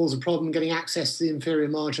doesn't cause a problem getting access to the inferior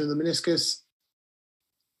margin of the meniscus.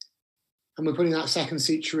 And we're putting that second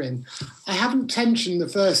suture in. I haven't tensioned the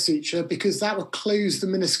first suture because that will close the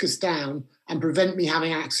meniscus down and prevent me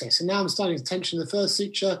having access. And now I'm starting to tension the first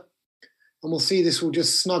suture, and we'll see this will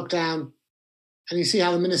just snug down. And you see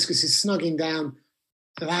how the meniscus is snugging down.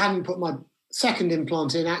 If I hadn't put my second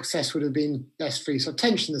implant in, access would have been less free. So I've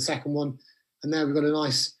tensioned the second one, and there we've got a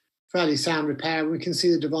nice, fairly sound repair. We can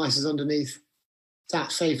see the devices underneath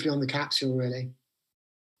sat safely on the capsule, really.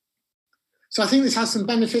 So I think this has some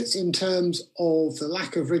benefits in terms of the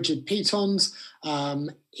lack of rigid pitons,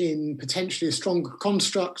 in potentially a stronger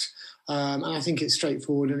construct, and I think it's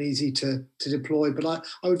straightforward and easy to deploy. But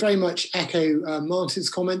I would very much echo Martin's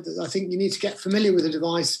comment that I think you need to get familiar with the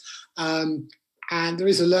device, and there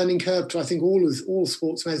is a learning curve to, I think, all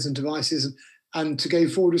sports medicine devices, and to go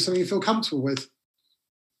forward with something you feel comfortable with.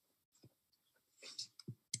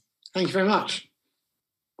 Thank you very much.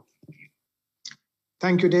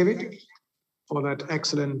 Thank you, David, for that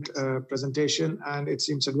excellent presentation. And it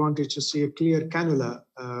seems advantage to see a clear cannula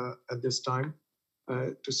at this time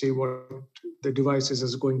to see what the devices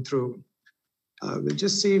is going through. We'll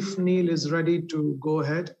just see if Neil is ready to go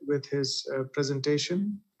ahead with his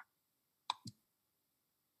presentation.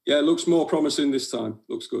 Yeah, it looks more promising this time.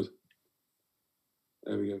 Looks good.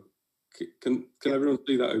 There we go. Can everyone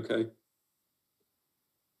see that okay?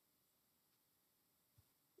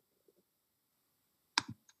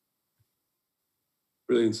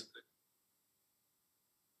 Brilliant.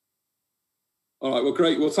 All right, well,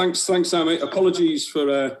 great. Well, thanks, Amit. Apologies for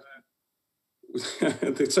the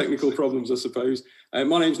technical problems, I suppose.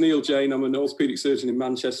 My name's Neil Jane. I'm an orthopaedic surgeon in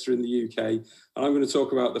Manchester in the UK, and I'm going to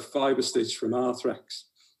talk about the fibre stitch from Arthrex.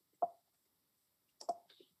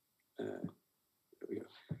 There we go.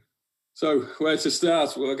 So where to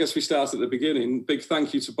start? Well, I guess we start at the beginning. Big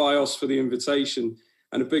thank you to BIOS for the invitation,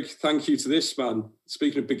 and a big thank you to this man.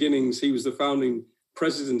 Speaking of beginnings, he was the founding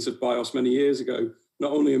president of BIOS many years ago,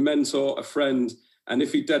 not only a mentor, a friend, and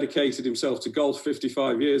if he dedicated himself to golf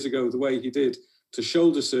 55 years ago the way he did to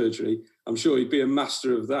shoulder surgery, I'm sure he'd be a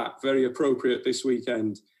master of that. Very appropriate this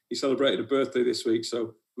weekend. He celebrated a birthday this week,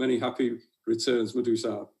 so many happy returns, Madhu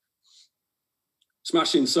Saab.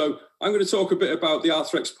 Smashing. So I'm going to talk a bit about the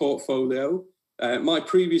Arthrex portfolio, my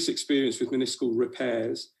previous experience with meniscal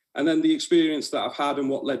repairs, and then the experience that I've had and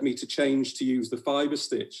what led me to change to use the fibre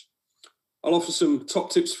stitch. I'll offer some top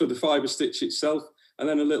tips for the fibre stitch itself, and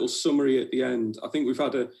then a little summary at the end. I think we've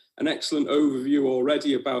had an excellent overview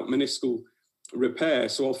already about meniscal repair,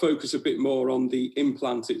 so I'll focus a bit more on the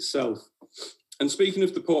implant itself. And speaking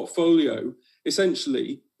of the portfolio,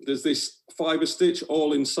 essentially, there's this fibre stitch,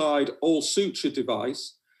 all inside, all suture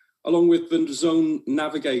device, along with the zone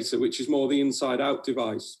navigator, which is more the inside out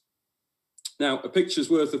device. Now, a picture's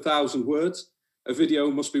worth 1,000 words. A video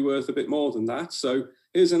must be worth a bit more than that. So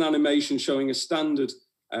here's an animation showing a standard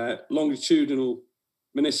longitudinal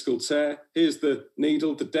meniscal tear. Here's the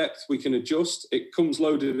needle, the depth we can adjust. It comes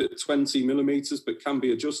loaded at 20 millimeters, but can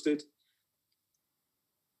be adjusted.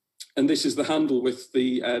 And this is the handle with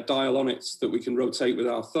the dial on it that we can rotate with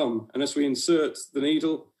our thumb. And as we insert the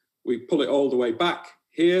needle, we pull it all the way back,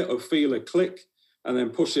 hear or feel a click, and then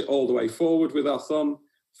push it all the way forward with our thumb,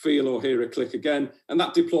 feel or hear a click again, and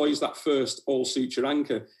that deploys that first all suture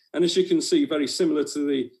anchor. And as you can see, very similar to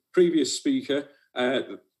the previous speaker,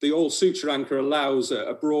 the all suture anchor allows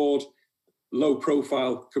a broad, low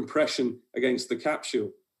profile compression against the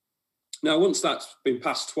capsule. Now, once that's been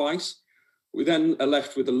passed twice, we then are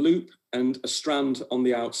left with a loop and a strand on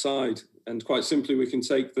the outside. And quite simply, we can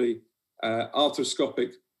take the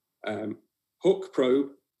arthroscopic hook probe,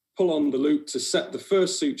 pull on the loop to set the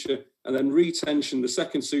first suture, and then retension the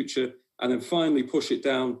second suture, and then finally push it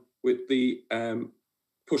down with the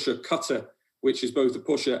pusher cutter, which is both a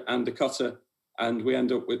pusher and a cutter. And we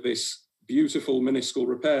end up with this beautiful meniscal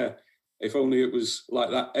repair. If only it was like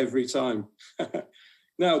that every time.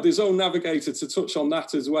 Now, the zone navigator, to touch on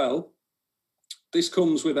that as well, this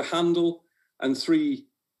comes with a handle and 3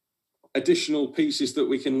 additional pieces that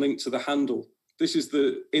we can link to the handle. This is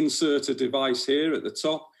the inserter device here at the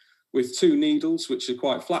top with 2 needles, which are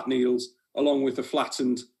quite flat needles, along with a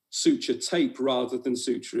flattened suture tape rather than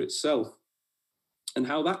suture itself. And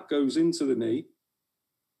how that goes into the knee.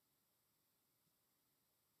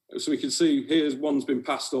 So we can see here's one's been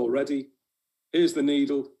passed already. Here's the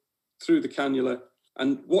needle through the cannula.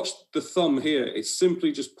 And watch the thumb here. It's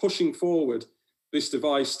simply just pushing forward this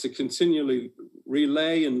device to continually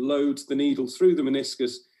relay and load the needle through the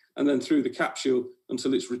meniscus and then through the capsule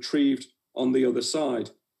until it's retrieved on the other side.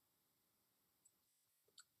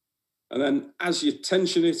 And then as you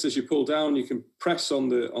tension it, as you pull down, you can press on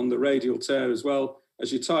the radial tear as well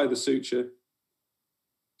as you tie the suture.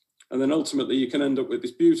 And then ultimately you can end up with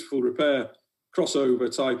this beautiful repair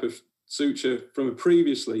crossover type of suture from a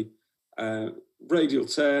previously radial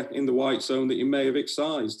tear in the white zone that you may have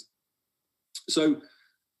excised. So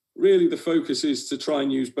really the focus is to try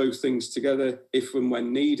and use both things together if and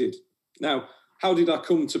when needed. Now, how did I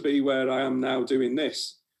come to be where I am now doing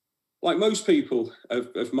this? Like most people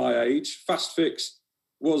of my age, Fast Fix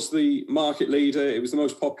was the market leader. It was the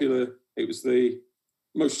most popular. It was the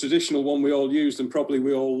most traditional one we all used and probably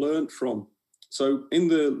we all learned from. So in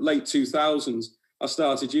the late 2000s, I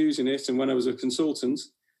started using it. And when I was a consultant,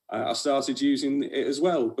 I started using it as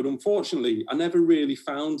well. But unfortunately, I never really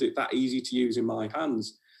found it that easy to use in my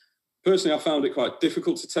hands. Personally, I found it quite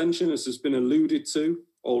difficult to tension, as has been alluded to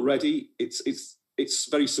already. It's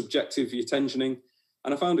very subjective, your tensioning.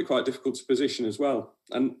 And I found it quite difficult to position as well.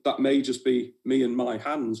 And that may just be me and my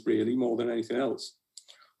hands, really, more than anything else.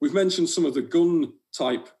 We've mentioned some of the gun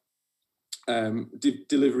type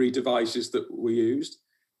delivery devices that we used.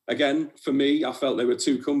 Again, for me, I felt they were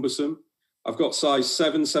too cumbersome. I've got size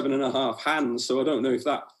 7.5 hands, so I don't know if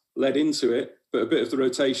that led into it, but a bit of the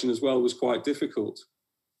rotation as well was quite difficult.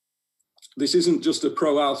 This isn't just a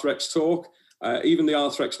pro Arthrex talk. Even the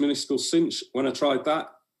Arthrex Meniscal cinch, when I tried that,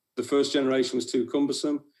 the first generation was too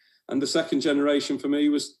cumbersome. And the second generation for me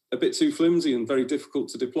was a bit too flimsy and very difficult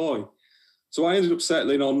to deploy. So I ended up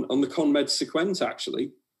settling on the ConMed Sequent,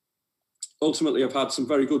 actually. Ultimately, I've had some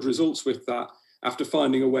very good results with that after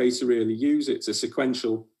finding a way to really use it. It's a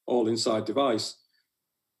sequential all-inside device.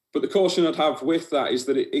 But the caution I'd have with that is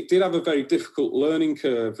that it did have a very difficult learning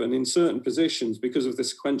curve, and in certain positions, because of the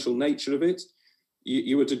sequential nature of it,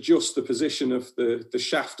 you would adjust the position of the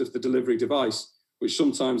shaft of the delivery device, which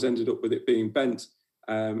sometimes ended up with it being bent,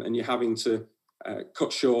 and you're having to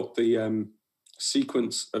cut short the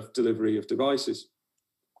sequence of delivery of devices.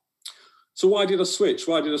 So why did I switch?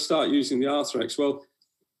 Why did I start using the Arthrex? Well,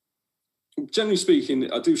 generally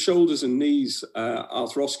speaking, I do shoulders and knees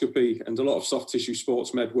arthroscopy and a lot of soft tissue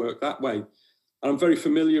sports med work that way. And I'm very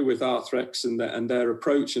familiar with Arthrex and their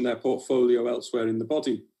approach and their portfolio elsewhere in the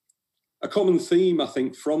body. A common theme, I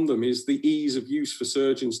think, from them is the ease of use for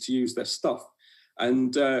surgeons to use their stuff.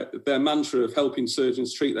 And their mantra of helping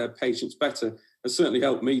surgeons treat their patients better has certainly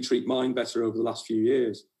helped me treat mine better over the last few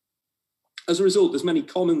years. As a result, there's many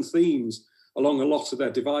common themes along a lot of their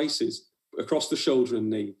devices across the shoulder and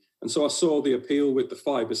knee. And so I saw the appeal with the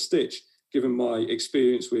fibre stitch, given my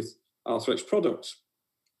experience with Arthrex products.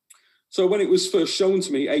 So when it was first shown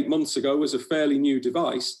to me 8 months ago as a fairly new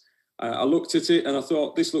device, I looked at it and I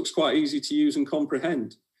thought, this looks quite easy to use and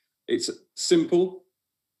comprehend. It's simple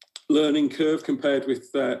learning curve compared with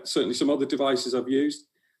certainly some other devices I've used.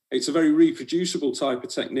 It's a very reproducible type of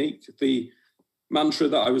technique. The mantra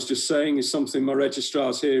that I was just saying is something my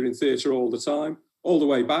registrars hear in theatre all the time. All the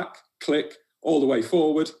way back, click, all the way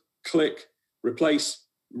forward, click, replace,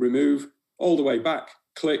 remove, all the way back,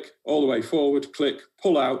 click, all the way forward, click,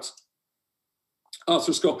 pull out,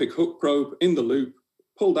 arthroscopic hook probe in the loop,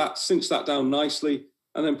 pull that, cinch that down nicely,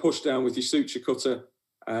 and then push down with your suture cutter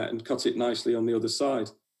and cut it nicely on the other side.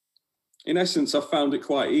 In essence, I've found it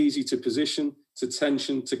quite easy to position, to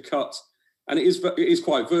tension, to cut, and it is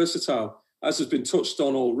quite versatile. As has been touched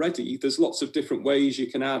on already, there's lots of different ways you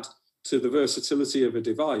can add to the versatility of a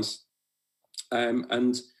device.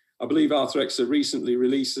 And I believe Arthrex have recently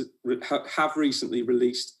released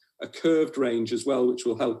a curved range as well, which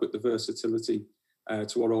will help with the versatility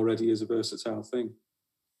to what already is a versatile thing.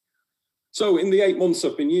 So in the 8 months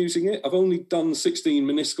I've been using it, I've only done 16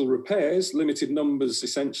 meniscal repairs, limited numbers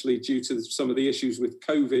essentially due to some of the issues with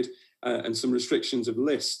COVID and some restrictions of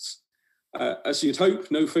lists. As you'd hope,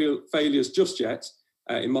 no failures just yet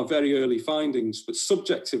in my very early findings, but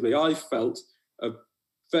subjectively I felt a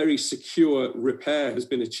very secure repair has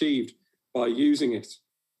been achieved by using it.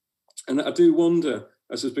 And I do wonder,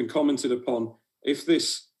 as has been commented upon, if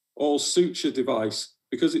this all suture device,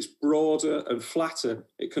 because it's broader and flatter,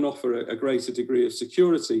 it can offer a greater degree of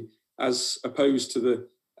security as opposed to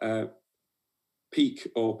the PEEK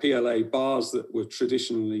or PLA bars that were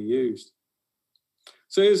traditionally used.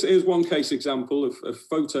 So here's one case example of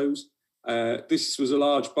photos. This was a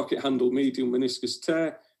large bucket handle medial meniscus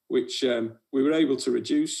tear, which we were able to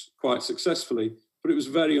reduce quite successfully, but it was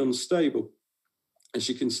very unstable, as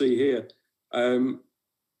you can see here.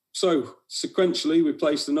 So sequentially, we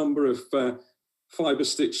placed a number of fibre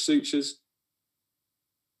stitch sutures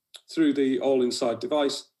through the all-inside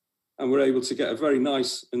device, and we're able to get a very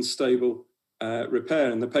nice and stable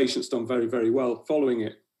repair, and the patient's done very, very well following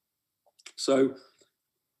it. So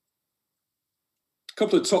a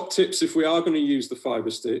couple of top tips if we are going to use the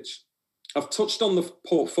fibre stitch. I've touched on the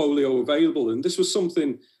portfolio available, and this was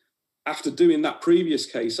something after doing that previous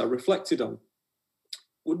case I reflected on.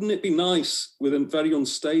 Wouldn't it be nice with a very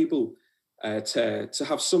unstable tear to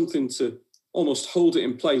have something to almost hold it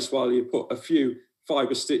in place while you put a few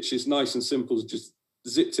fibre stitches, nice and simple, just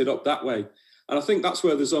zipped it up that way. And I think that's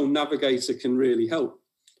where the Zone Navigator can really help.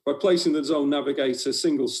 By placing the Zone Navigator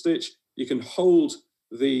single stitch, you can hold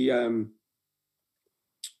the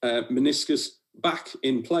meniscus back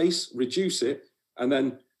in place, reduce it, and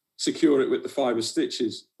then secure it with the fibre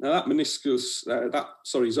stitches. Now that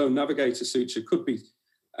meniscus, Zone Navigator suture could be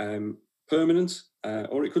permanent,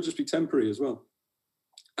 or it could just be temporary as well.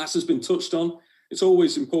 As has been touched on, it's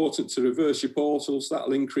always important to reverse your portals.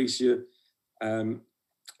 That'll increase your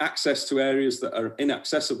access to areas that are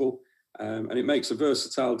inaccessible, and it makes a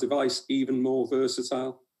versatile device even more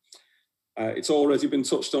versatile. It's already been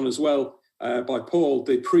touched on as well by Paul,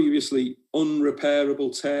 the previously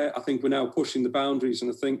unrepairable tear. I think we're now pushing the boundaries,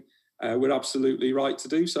 and I think we're absolutely right to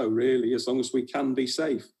do so, really, as long as we can be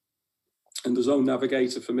safe. And the Zone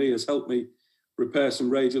Navigator for me has helped me repair some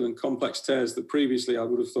radial and complex tears that previously I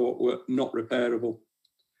would have thought were not repairable.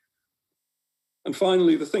 And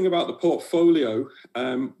finally, the thing about the portfolio,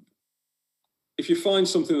 if you find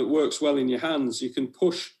something that works well in your hands, you can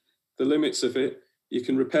push the limits of it. You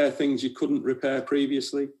can repair things you couldn't repair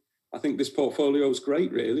previously. I think this portfolio is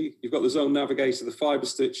great, really. You've got the Zone Navigator, the fibre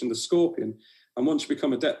stitch and the Scorpion. And once you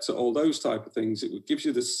become adept at all those type of things, it gives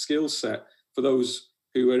you the skill set for those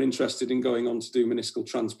who are interested in going on to do meniscal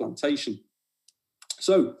transplantation.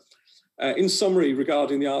 So in summary,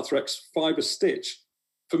 regarding the Arthrex fibre stitch,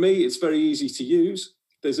 for me, it's very easy to use.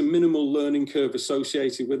 There's a minimal learning curve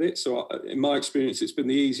associated with it. So in my experience, it's been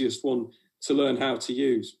the easiest one to learn how to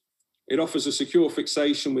use. It offers a secure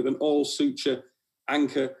fixation with an all suture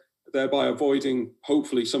anchor, thereby avoiding,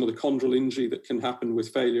 hopefully, some of the chondral injury that can happen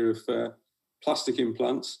with failure of plastic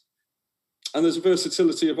implants. And there's a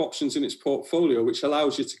versatility of options in its portfolio, which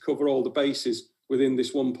allows you to cover all the bases within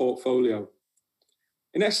this one portfolio.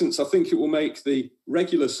 In essence, I think it will make the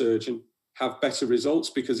regular surgeon have better results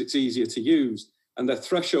because it's easier to use, and their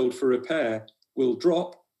threshold for repair will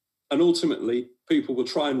drop, and ultimately people will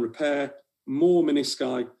try and repair more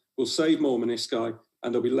menisci, will save more menisci,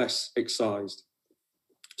 and they'll be less excised.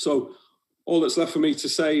 So all that's left for me to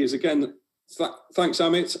say is, again, thanks,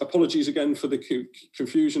 Amit. Apologies again for the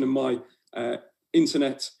confusion and my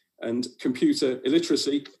internet and computer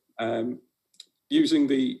illiteracy. Using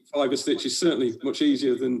the fibre stitch is certainly much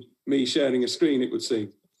easier than me sharing a screen, it would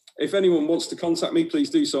seem. If anyone wants to contact me, please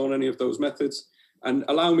do so on any of those methods, and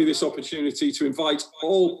allow me this opportunity to invite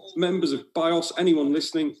all members of BIOS, anyone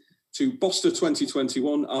listening, to Boster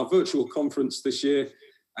 2021, our virtual conference this year.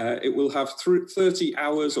 It will have 30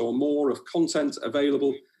 hours or more of content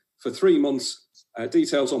available for 3 months.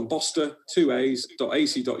 Details on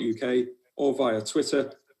boster2as.ac.uk or via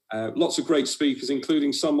Twitter. Lots of great speakers,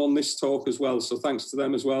 including some on this talk as well. So thanks to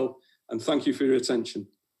them as well. And thank you for your attention.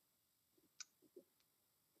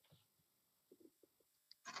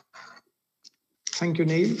 Thank you,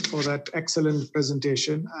 Neil, for that excellent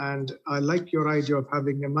presentation. And I like your idea of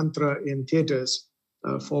having a mantra in theaters,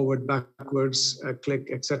 forward, backwards, click,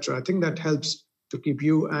 etc. I think that helps to keep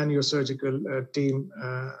you and your surgical team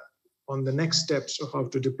on the next steps of how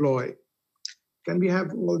to deploy. Can we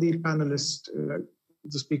have all the panelists,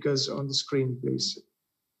 the speakers on the screen, please?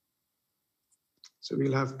 So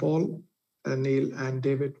we'll have Paul, Neil, and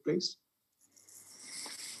David, please.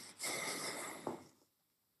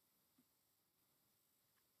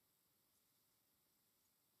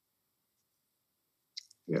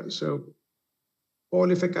 Yeah, so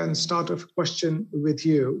Paul, if I can start a question with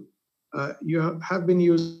you. You have been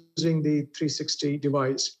using the 360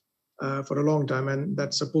 device for a long time, and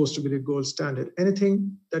that's supposed to be the gold standard.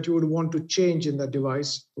 Anything that you would want to change in that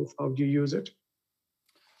device of how you use it?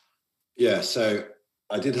 Yeah, so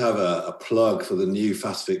I did have a plug for the new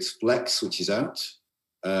FastFix Flex, which is out.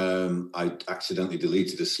 I accidentally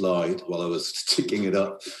deleted a slide while I was sticking it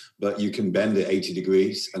up, but you can bend it 80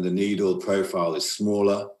 degrees and the needle profile is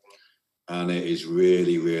smaller and it is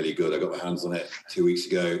really, really good. I got my hands on it 2 weeks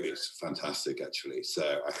ago. It's fantastic, actually.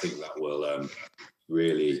 So I think that will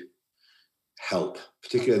really help,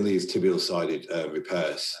 particularly in these tibial-sided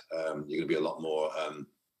repairs. You're going to be a lot more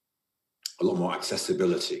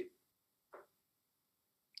accessibility.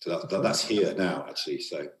 So that's here now, actually.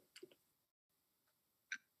 So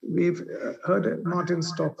we've heard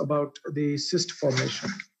Martin's talk about the cyst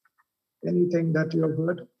formation. Anything that you have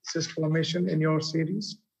heard, cyst formation in your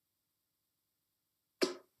series?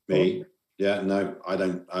 Me? Yeah, no, I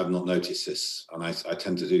don't. I've not noticed this, and I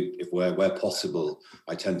tend to do, if where possible,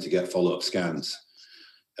 I tend to get follow-up scans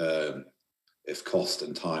if cost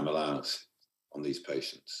and time allows on these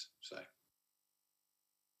patients. So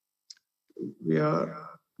we are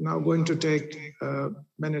now going to take a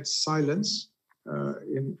minute's silence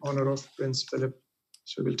in honor of Prince Philip.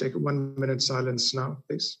 So we'll take a 1 minute silence now,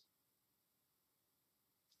 please.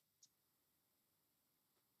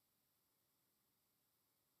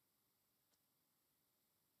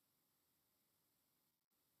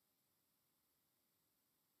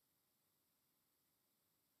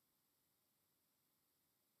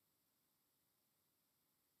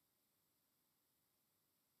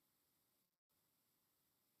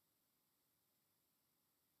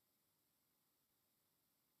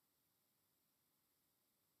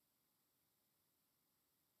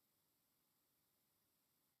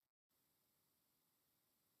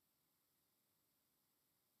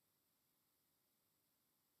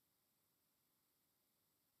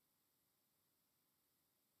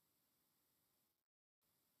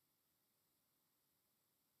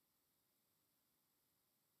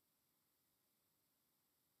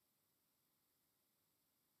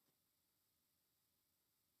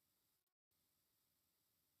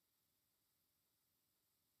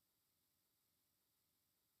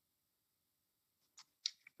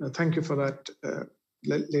 Thank you for that,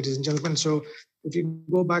 ladies and gentlemen. So if you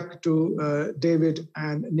go back to David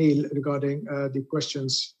and Neil regarding the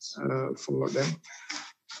questions for them.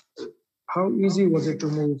 How easy was it to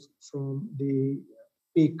move from the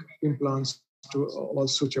PEEK implants to all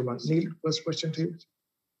suture one? Neil, first question to you.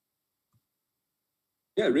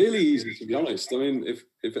 Yeah, really easy, to be honest. I mean,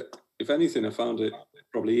 if anything, I found it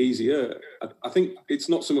probably easier. I think it's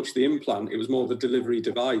not so much the implant, it was more the delivery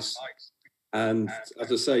device. And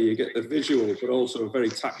as I say, you get the visual, but also a very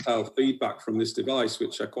tactile feedback from this device,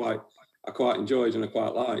 which I quite enjoyed and I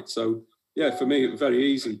quite liked. So yeah, for me, it was very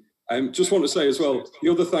easy. Just want to say as well, the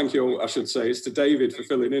other thank you I should say is to David for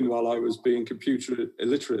filling in while I was being computer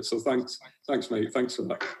illiterate. So thanks mate, thanks for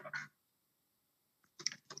that.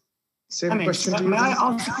 Same question to you. May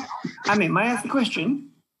I ask a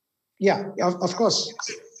question? Yeah, of course.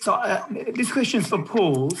 So this question is for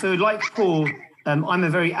Paul. So like Paul, I'm a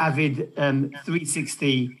very avid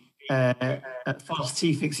 360 fast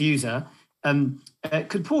T-fix user.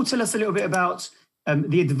 Could Paul tell us a little bit about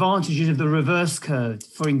the advantages of the reverse curve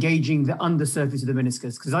for engaging the undersurface of the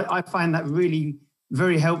meniscus? Because I find that really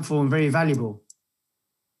very helpful and very valuable.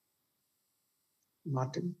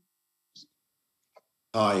 Martin.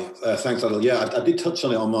 Hi, thanks, Adil. Yeah, I did touch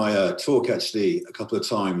on it on my talk actually a couple of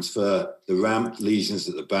times for the ramp lesions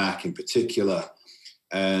at the back in particular,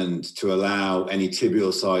 and to allow any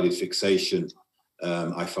tibial sided fixation.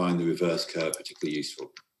 I find the reverse curve particularly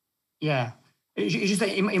useful. Yeah, it's just that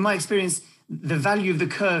in my experience, the value of the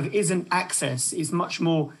curve isn't access. It's much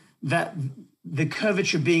more that the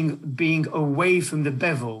curvature being away from the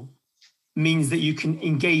bevel means that you can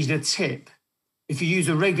engage the tip. If you use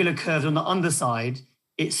a regular curve on the underside,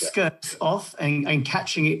 it skirts off and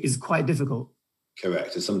catching it is quite difficult.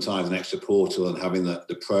 Correct. And sometimes an extra portal and having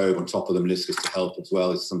the probe on top of the meniscus to help as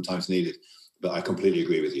well is sometimes needed. But I completely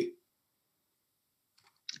agree with you.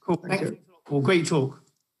 Cool. Thank you. Well, great talk.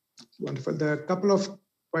 Wonderful. There are a couple of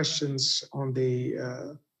questions on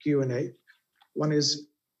the Q&A. One is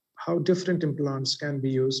how different implants can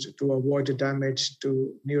be used to avoid damage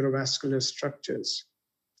to neurovascular structures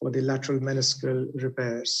for the lateral meniscal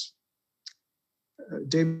repairs.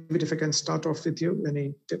 David, if I can start off with you,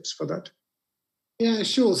 any tips for that? Yeah,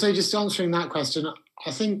 sure. So just answering that question,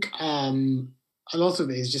 I think a lot of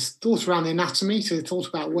it is just thought around the anatomy. So thought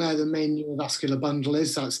about where the main neurovascular bundle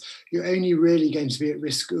is. That's you're only really going to be at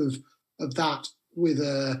risk of that with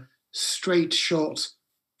a straight shot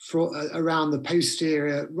around the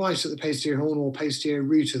posterior, right at the posterior horn or posterior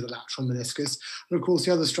root of the lateral meniscus. And of course,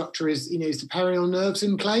 the other structure is the peroneal nerves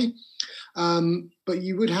in play. But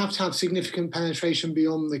you would have to have significant penetration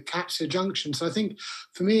beyond the capsular junction. So I think,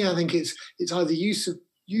 for me, it's either use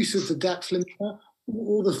of the depth limiter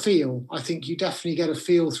or the feel. I think you definitely get a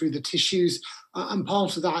feel through the tissues, and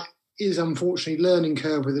part of that is unfortunately learning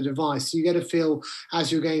curve with the device. You get a feel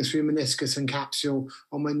as you're going through meniscus and capsule,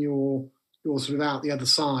 and when you're sort of out the other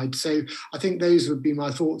side. So I think those would be my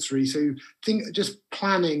thoughts really. So think just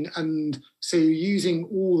planning, and so using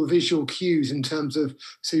all the visual cues in terms of,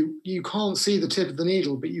 so you can't see the tip of the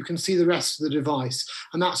needle, but you can see the rest of the device.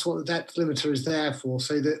 And that's what the depth limiter is there for,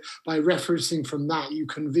 so that by referencing from that, you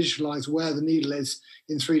can visualize where the needle is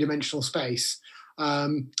in three-dimensional space.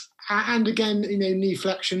 And again, knee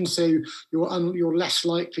flexion. So you're less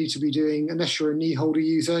likely to be doing, unless you're a knee holder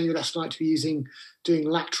user, you're less likely to be doing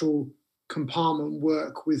lateral compartment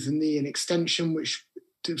work with the knee and extension, which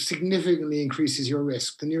significantly increases your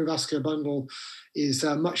risk. The neurovascular bundle is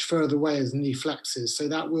much further away as the knee flexes, so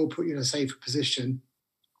that will put you in a safer position.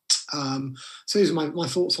 So those are my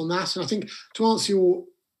thoughts on that. And I think to answer your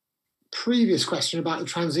previous question about the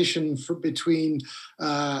transition between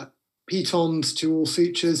pitons to all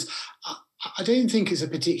sutures, I don't think it's a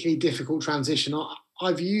particularly difficult transition.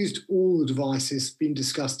 I've used all the devices being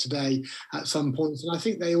discussed today at some points, and I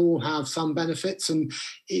think they all have some benefits, and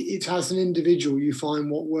it's as an individual you find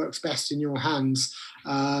what works best in your hands.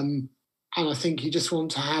 And I think you just want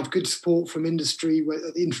to have good support from industry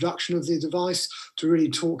at the introduction of the device to really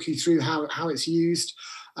talk you through how it's used.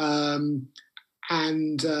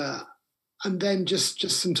 And then just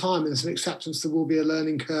some time and some acceptance there will be a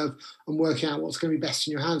learning curve and working out what's going to be best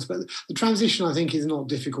in your hands. But the transition, I think, is not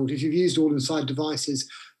difficult. If you've used all inside devices,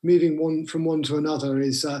 moving one from one to another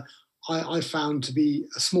is, I found to be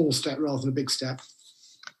a small step rather than a big step.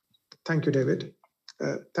 Thank you, David.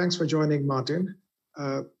 Thanks for joining, Martin.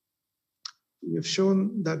 You've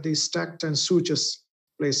shown that the stacked and sutures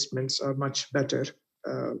placements are much better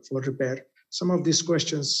for repair. Some of these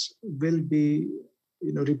questions will be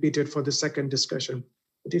repeated for the second discussion.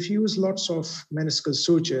 But if you use lots of meniscal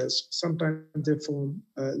sutures, sometimes they form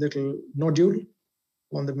a little nodule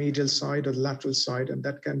on the medial side or the lateral side, and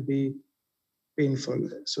that can be painful.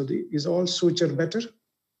 So is all suture better?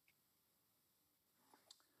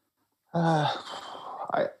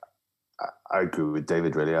 I agree with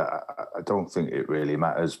David, really. I don't think it really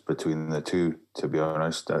matters between the two, to be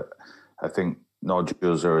honest. I think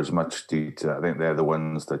nodules are as much due to, I think they're the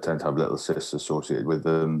ones that tend to have little cysts associated with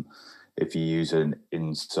them. If you use an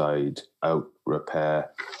inside-out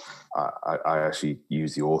repair, I actually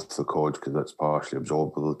use the orthocord because that's partially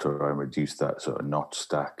absorbable to try and reduce that sort of knot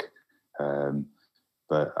stack.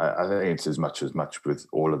 But I think it's as much with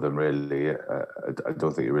all of them, really. I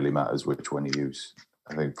don't think it really matters which one you use.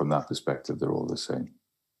 I think from that perspective, they're all the same.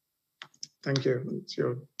 Thank you.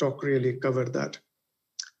 Your talk really covered that.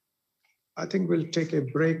 I think we'll take a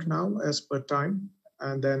break now as per time,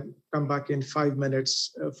 and then come back in 5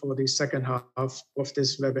 minutes for the second half of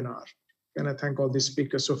this webinar. Can I thank all the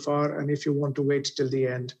speakers so far? And if you want to wait till the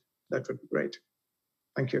end, that would be great.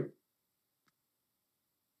 Thank you.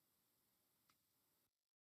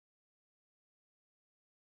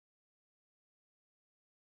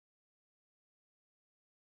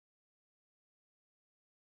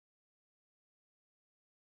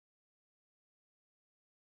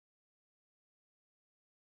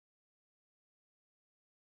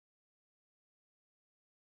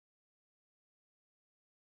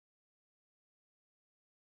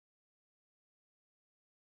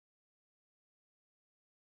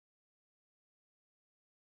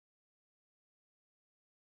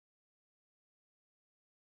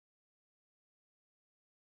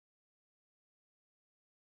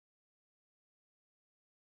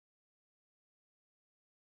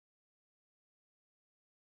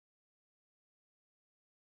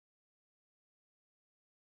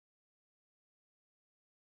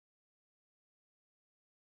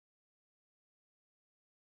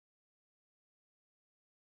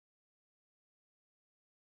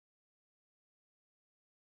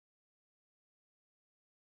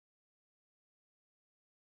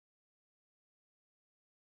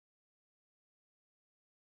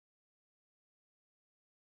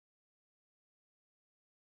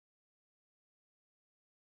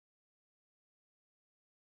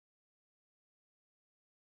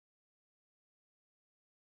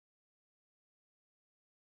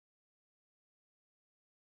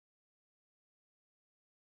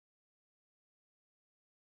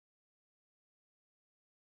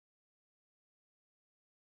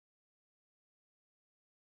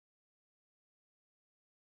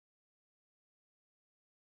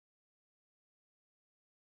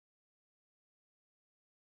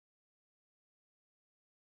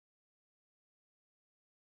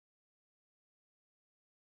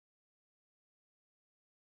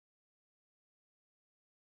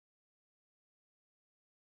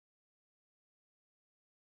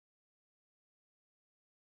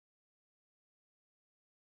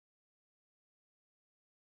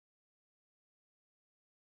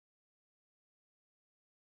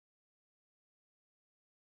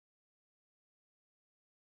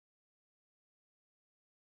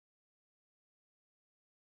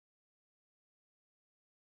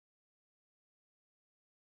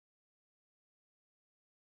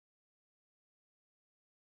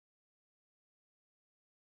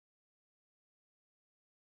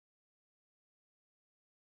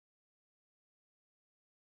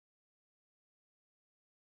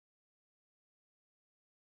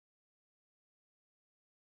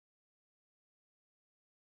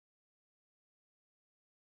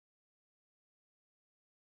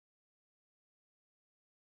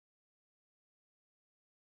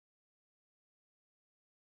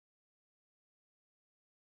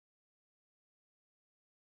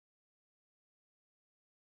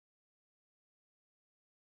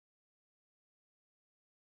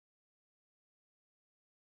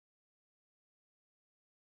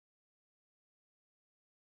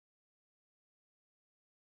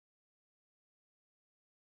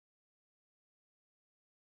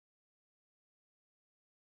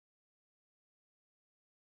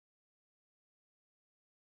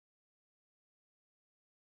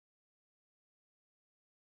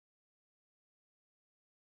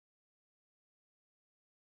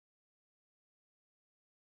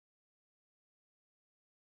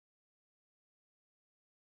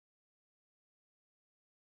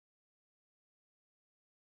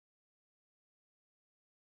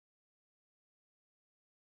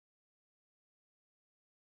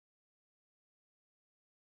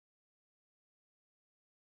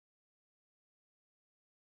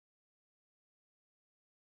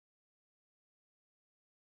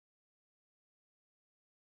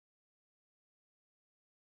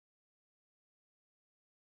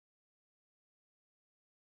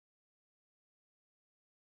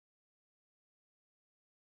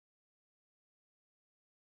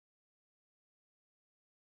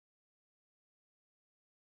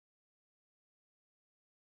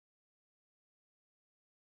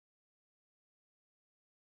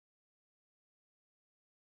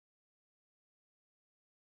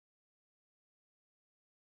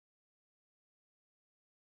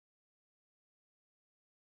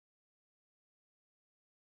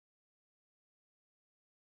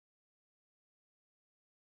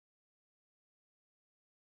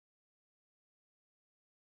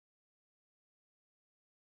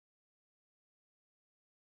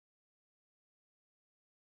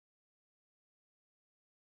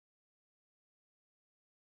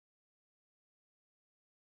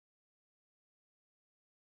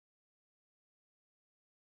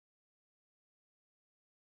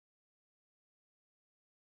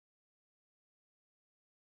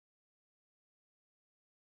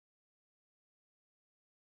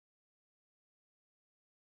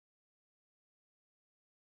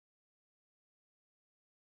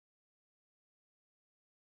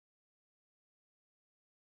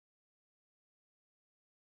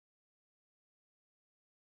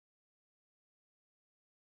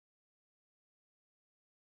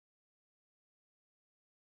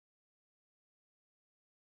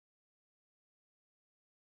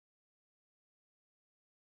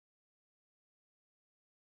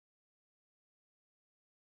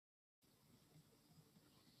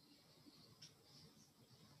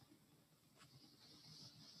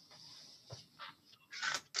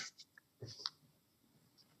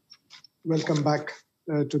 Welcome back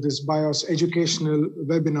to this BIOS educational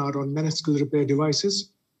webinar on meniscal repair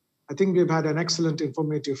devices. I think we've had an excellent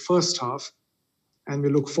informative first half, and we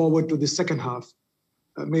look forward to the second half.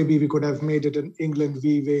 Maybe we could have made it an England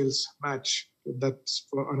v Wales match. That's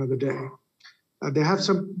for another day. There have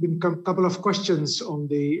been a couple of questions on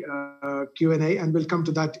the Q&A, and we'll come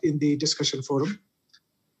to that in the discussion forum.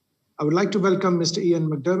 I would like to welcome Mr. Ian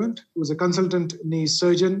McDermott, who is a consultant knee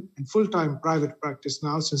surgeon in full-time private practice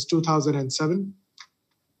now since 2007.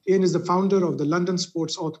 Ian is the founder of the London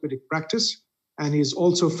Sports Orthopaedic Practice, and he is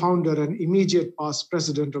also founder and immediate past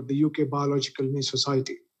president of the UK Biological Knee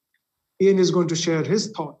Society. Ian is going to share his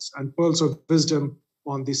thoughts and pearls of wisdom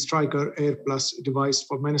on the Striker Air Plus device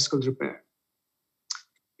for meniscal repair.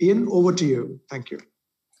 Ian, over to you. Thank you.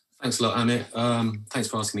 Thanks a lot, Amit. Thanks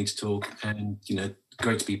for asking me to talk, and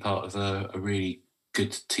great to be part of a really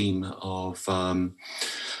good team of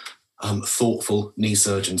thoughtful knee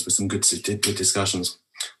surgeons with some good discussions.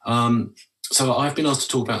 So I've been asked to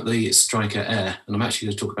talk about the Striker Air, and I'm actually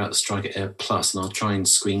going to talk about the Striker Air Plus, and I'll try and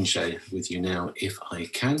screen share with you now if I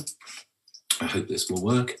can. I hope this will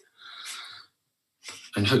work,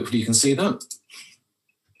 and hopefully you can see that.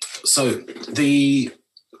 So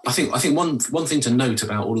I think one thing to note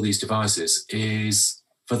about all of these devices is,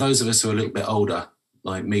 for those of us who are a little bit older,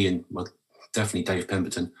 like me and definitely Dave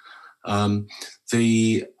Pemberton, what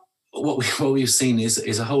we've seen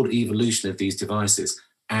is a whole evolution of these devices.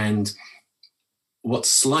 And what's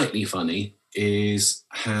slightly funny is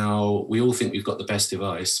how we all think we've got the best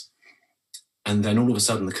device, and then all of a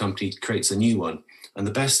sudden the company creates a new one. And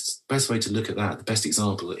the best way to look at that, the best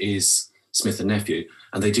example, is Smith & Nephew,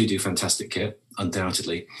 and they do fantastic kit,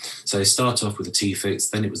 undoubtedly. So they start off with the T-Fix,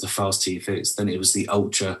 then it was the Fast T-Fix, then it was the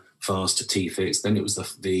Ultra Fast T-Fix, then it was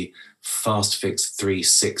the Fast Fix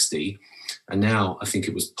 360, and now I think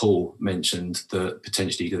it was Paul mentioned that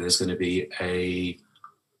potentially there's going to be a,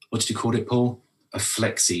 what did you call it, Paul? A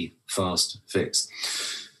Flexi Fast Fix.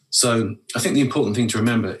 So I think the important thing to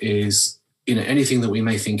remember is, anything that we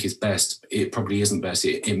may think is best, it probably isn't best.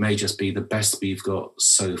 It may just be the best we've got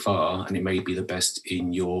so far, and it may be the best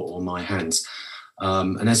in your or my hands.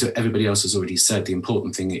 And as everybody else has already said, the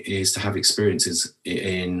important thing is to have experiences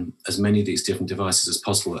in as many of these different devices as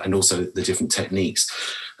possible, and also the different techniques.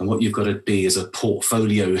 And what you've got to be is a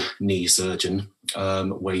portfolio knee surgeon,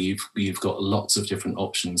 where you've got lots of different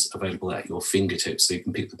options available at your fingertips, so you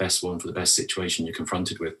can pick the best one for the best situation you're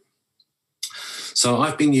confronted with. So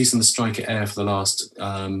I've been using the Striker Air for the last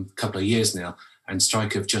couple of years now, and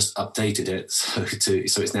Striker have just updated it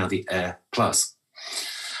so it's now the Air Plus.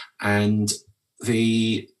 And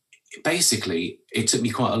basically, it took me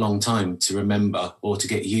quite a long time to remember, or to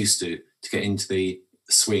get used to get into the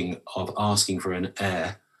swing of asking for an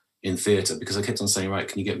Air in theatre, because I kept on saying, right,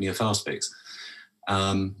 can you get me a Fast Fix?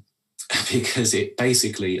 Because it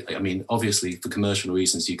basically, obviously for commercial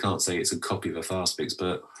reasons, you can't say it's a copy of a Fast Fix,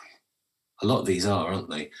 but a lot of these are, aren't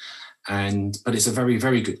they? But it's a very,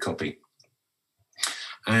 very good copy.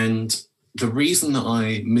 And the reason that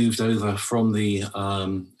I moved over from the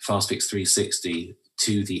FastFix 360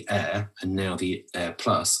 to the Air, and now the Air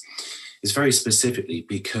Plus, is very specifically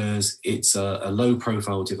because it's a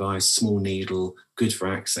low-profile device, small needle, good for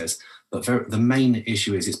access, but the main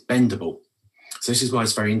issue is it's bendable. So this is why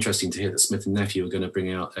it's very interesting to hear that Smith & Nephew are going to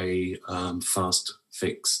bring out a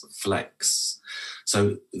FastFix Flex.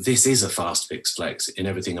 So this is a FastFix Flex in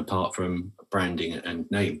everything apart from branding and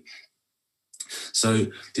name. So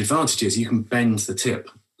the advantage is you can bend the tip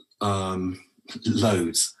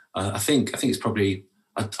loads. I think it's probably,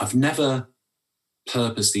 I've never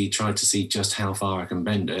purposely tried to see just how far I can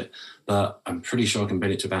bend it, but I'm pretty sure I can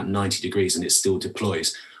bend it to about 90 degrees and it still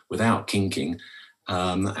deploys without kinking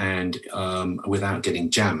and without getting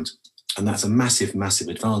jammed. And that's a massive, massive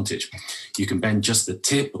advantage. You can bend just the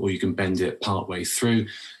tip, or you can bend it part way through.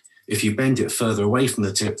 If you bend it further away from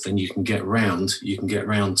the tip, then you can get round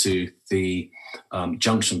to the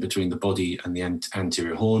junction between the body and the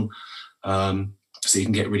anterior horn. So you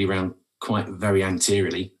can get really round quite very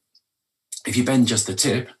anteriorly. If you bend just the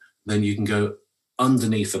tip, then you can go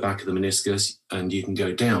underneath the back of the meniscus and you can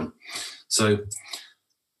go down. So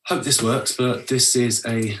hope this works, but this is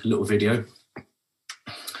a little video.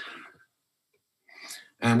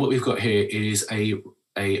 And what we've got here is a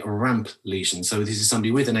ramp lesion. So this is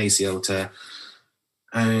somebody with an ACL tear.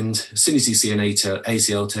 And as soon as you see an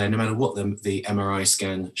ACL tear, no matter what the MRI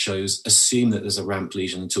scan shows, assume that there's a ramp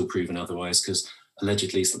lesion until proven otherwise, because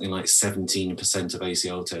allegedly something like 17% of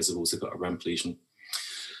ACL tears have also got a ramp lesion.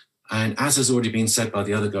 And as has already been said by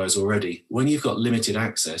the other guys already, when you've got limited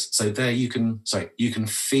access, so there you can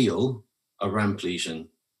feel a ramp lesion,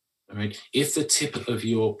 All right. If the tip of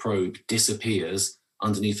your probe disappears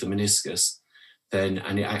underneath the meniscus, then,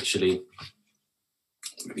 and it actually,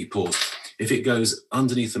 let me pause. If it goes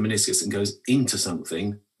underneath the meniscus and goes into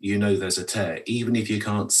something, you know there's a tear. Even if you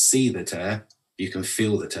can't see the tear, you can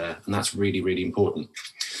feel the tear, and that's really, really important.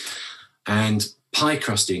 And pie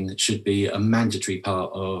crusting should be a mandatory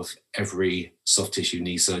part of every soft tissue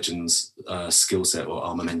knee surgeon's skill set or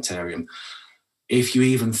armamentarium. If you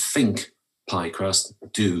even think pie crust,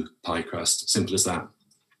 do pie crust, simple as that.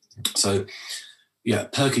 So yeah,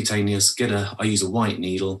 percutaneous, I use a white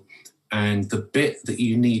needle, and the bit that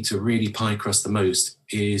you need to really pie crust the most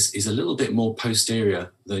is a little bit more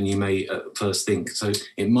posterior than you may at first think. So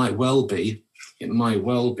it might well be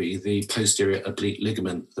the posterior oblique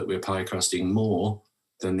ligament that we're pie crusting more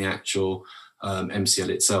than the actual MCL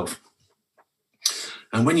itself.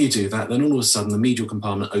 And when you do that, then all of a sudden the medial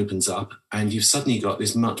compartment opens up and you've suddenly got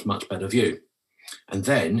this much, much better view. And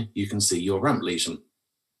then you can see your ramp lesion.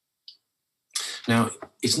 Now,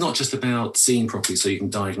 it's not just about seeing properly so you can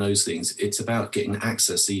diagnose things, it's about getting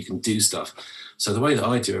access so you can do stuff. So the way that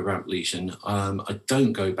I do a ramp lesion, I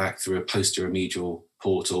don't go back through a posterior medial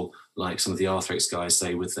portal like some of the Arthrex guys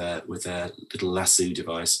say with their little lasso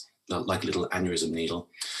device, like a little aneurysm needle.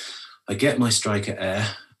 I get my striker air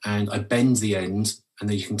and I bend the end, and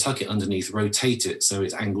then you can tuck it underneath, rotate it so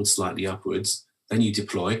it's angled slightly upwards. Then you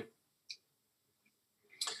deploy.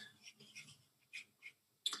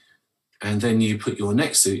 And then you put your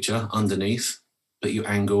next suture underneath, but you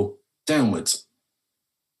angle downwards.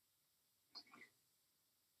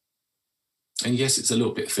 And yes, it's a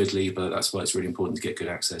little bit fiddly, but that's why it's really important to get good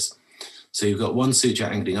access. So you've got one suture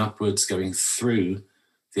angling upwards, going through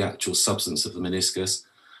the actual substance of the meniscus,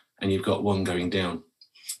 and you've got one going down.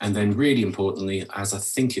 And then really importantly, as I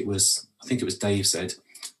think it was Dave said,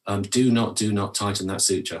 do not tighten that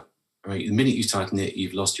suture. All right? The minute you tighten it,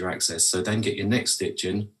 you've lost your access. So then get your next stitch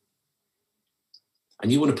in.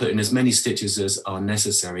 And you want to put in as many stitches as are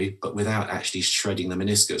necessary, but without actually shredding the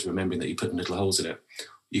meniscus, remembering that you're putting little holes in it.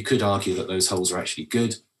 You could argue that those holes are actually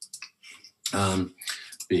good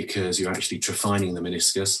because you're actually trephining the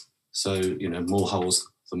meniscus. So, you know, more holes,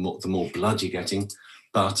 the more blood you're getting.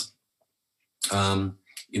 But,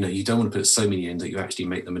 you know, you don't want to put so many in that you actually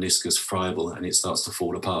make the meniscus friable and it starts to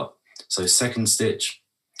fall apart. So second stitch,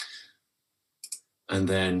 and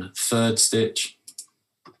then third stitch.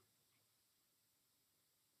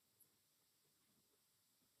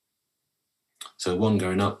 So one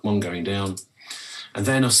going up, one going down. And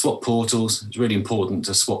then I've swapped portals. It's really important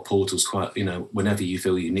to swap portals quite, you know, whenever you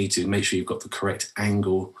feel you need to. Make sure you've got the correct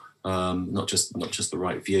angle, not just the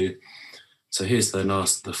right view. So here's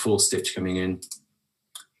the fourth stitch coming in,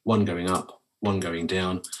 one going up, one going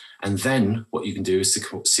down. And then what you can do is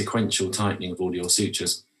sequential tightening of all your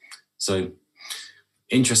sutures. So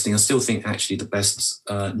interesting, I still think actually the best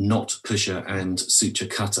knot pusher and suture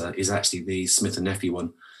cutter is actually the Smith & Nephew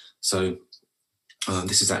one. So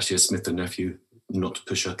this is actually a Smith & Nephew knot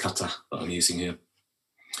pusher cutter that I'm using here.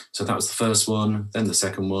 So that was the first one, then the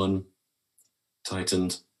second one,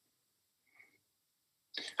 tightened.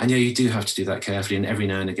 And yeah, you do have to do that carefully, and every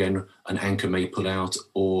now and again an anchor may pull out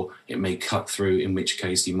or it may cut through, in which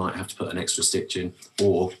case you might have to put an extra stitch in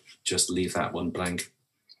or just leave that one blank.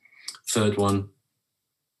 Third one,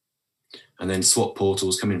 and then swap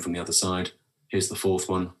portals, come in from the other side. Here's the fourth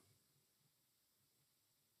one.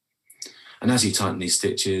 And as you tighten these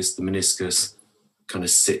stitches, the meniscus kind of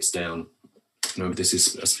sits down. Remember, this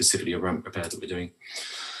is specifically a ramp repair that we're doing.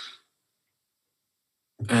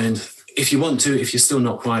 And if you want to, if you're still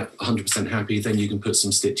not quite 100% happy, then you can put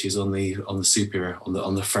some stitches on the superior,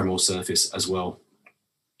 on the femoral surface as well.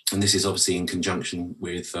 And this is obviously in conjunction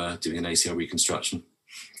with doing an ACL reconstruction.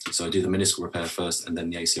 So I do the meniscal repair first and then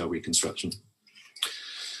the ACL reconstruction.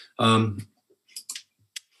 Let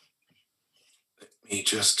me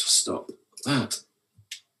just stop that.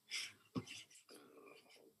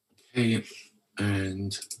 Okay,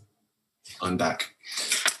 and I'm back.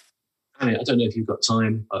 And I don't know if you've got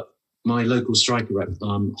time, but my local striker rep,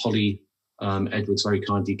 Holly Edwards, very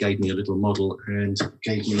kindly gave me a little model and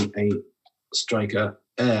gave me a striker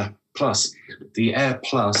Air Plus. The Air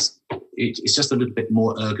Plus, it's just a little bit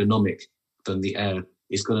more ergonomic than the Air.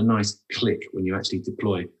 It's got a nice click when you actually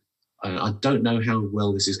deploy. I don't know how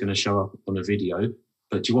well this is going to show up on a video,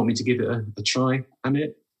 but do you want me to give it a try,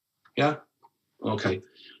 Amit? Yeah? Okay.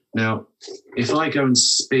 Now, if I go and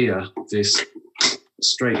spear this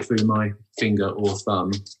straight through my finger or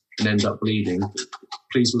thumb and end up bleeding,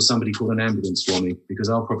 please will somebody call an ambulance for me, because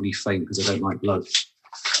I'll probably faint because I don't like blood.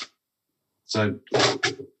 So,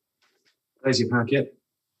 there's your packet.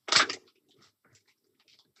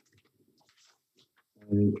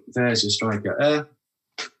 And there's your striker.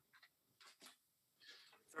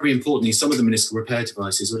 Very importantly, some of the meniscal repair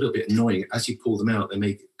devices are a little bit annoying. As you pull them out, they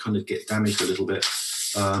may kind of get damaged a little bit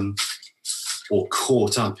or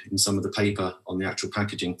caught up in some of the paper on the actual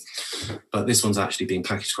packaging. But this one's actually being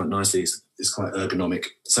packaged quite nicely. It's quite ergonomic.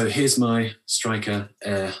 So here's my Striker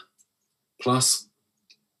Air Plus.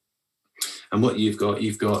 And what you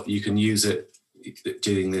can use it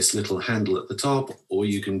doing this little handle at the top, or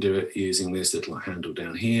you can do it using this little handle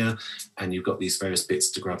down here. And you've got these various bits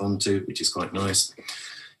to grab onto, which is quite nice.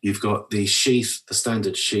 You've got the sheath, the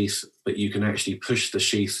standard sheath, but you can actually push the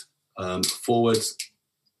sheath forwards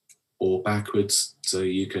or backwards, so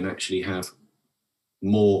you can actually have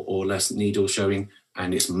more or less needle showing,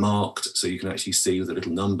 and it's marked, so you can actually see the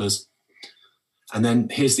little numbers. And then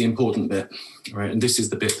here's the important bit, right? And this is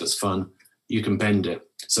the bit that's fun. You can bend it.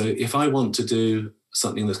 So if I want to do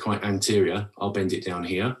something that's quite anterior, I'll bend it down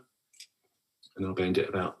here, and I'll bend it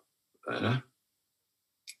about there.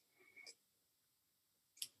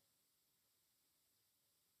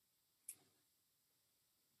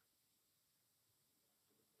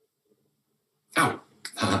 Ow.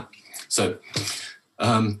 So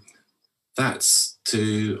that's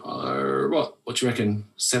to what do you reckon,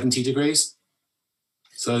 70 degrees?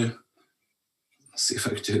 So let's see if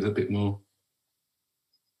I could do it a bit more.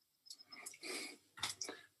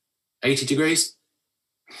 80 degrees.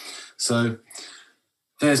 So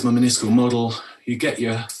there's my meniscal model. You get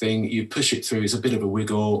your thing, you push it through, it's a bit of a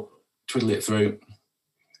wiggle, twiddle it through.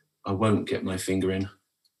 I won't get my finger in.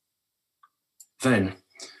 Then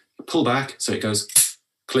pull back, so it goes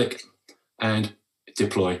click and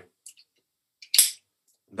deploy.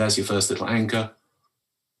 There's your first little anchor.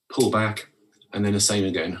 Pull back, and then the same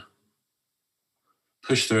again.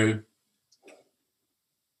 Push through.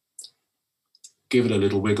 Give it a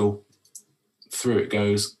little wiggle. Through it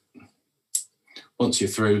goes. Once you're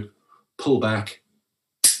through, pull back,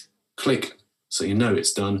 click, so you know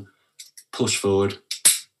it's done. Push forward,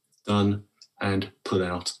 done, and pull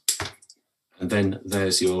out. And then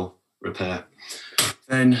there's your repair.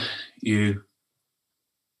 Then you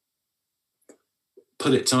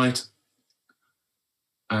put it tight.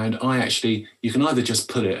 And you can either just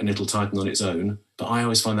put it and it'll tighten on its own, but I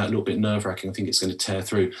always find that a little bit nerve-wracking. I think it's going to tear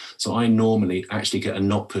through. So I normally actually get a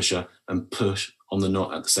knot pusher and push on the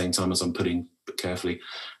knot at the same time as I'm putting, but carefully.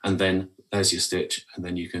 And then there's your stitch, and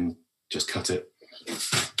then you can just cut it.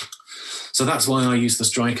 So that's why I use the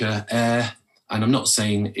Striker Air. And I'm not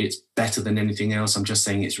saying it's better than anything else. I'm just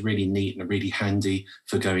saying it's really neat and really handy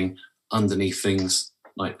for going underneath things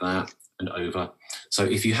like that and over. So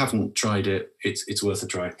if you haven't tried it, it's worth a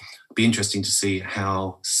try. It'd be interesting to see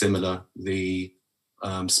how similar the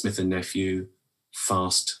Smith & Nephew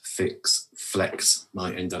Fast Fix Flex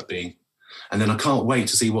might end up being. And then I can't wait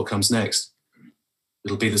to see what comes next.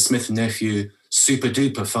 It'll be the Smith & Nephew Super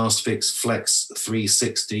Duper Fast Fix Flex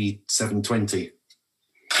 360 720.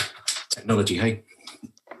 Technology, hey?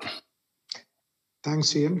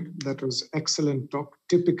 Thanks, Ian. That was excellent talk.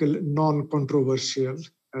 Typical non-controversial,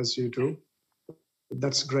 as you do.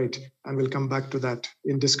 That's great. And we'll come back to that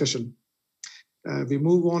in discussion. We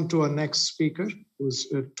move on to our next speaker,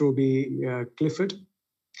 who's Toby Clifford.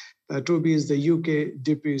 Toby is the UK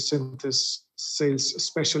DP Synthesis sales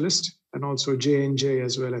specialist and also J&J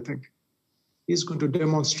as well, I think. He's going to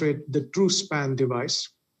demonstrate the TrueSpan device.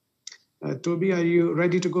 Toby, are you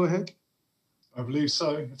ready to go ahead? I believe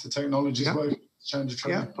so. If the technology is working, change the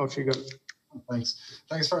track. Yeah, off you go. Thanks.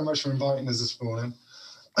 Thanks very much for inviting us this morning.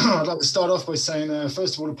 I'd like to start off by saying,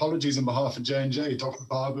 first of all, apologies on behalf of J&J. Dr.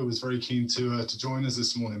 Barber was very keen to join us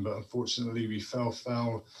this morning, but unfortunately we fell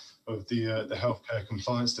foul of the healthcare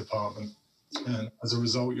compliance department. And as a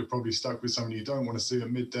result, you're probably stuck with someone you don't want to see at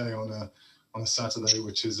midday on a Saturday,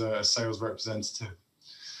 which is a sales representative.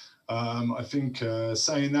 I think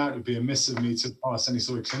saying that would be amiss of me to pass any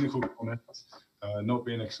sort of clinical comment, not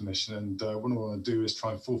being a clinician. And what I want to do is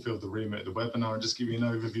try and fulfill the remit of the webinar and just give you an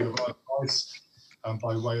overview of our advice.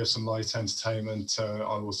 By way of some light entertainment,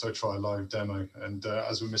 I'll also try a live demo. And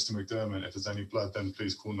as with Mr. McDermott, if there's any blood, then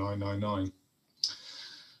please call 999.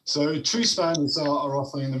 So TrueSpan is our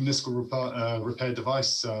offering in the meniscal repair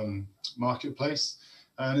device marketplace.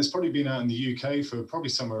 And it's probably been out in the UK for probably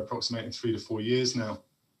somewhere approximating 3 to 4 years now.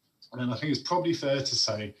 And I think it's probably fair to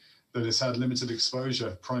say that it's had limited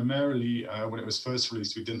exposure. Primarily, when it was first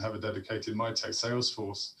released, we didn't have a dedicated MyTech sales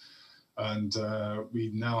force. And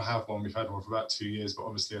we now have one. We've had one for about 2 years, but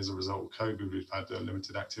obviously as a result of COVID, we've had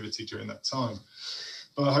limited activity during that time.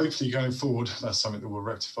 But hopefully going forward, that's something that we'll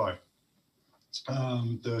rectify.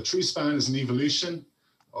 The TrueSpan is an evolution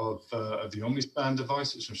of the OmniSpan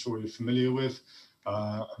device, which I'm sure you're familiar with.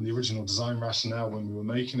 And the original design rationale when we were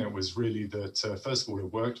making it was really that, first of all,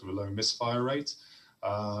 it worked with a low misfire rate.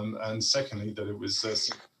 And secondly, that it was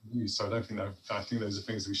used. So I think those are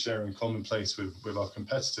things we share in common place with our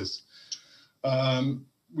competitors.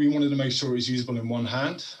 We wanted to make sure it was usable in one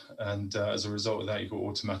hand. And as a result of that, you got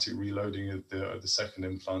automatic reloading of the second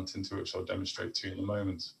implant, into which I'll demonstrate to you in a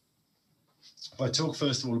moment. If I talk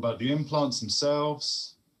first of all about the implants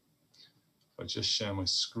themselves, if I just share my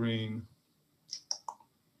screen.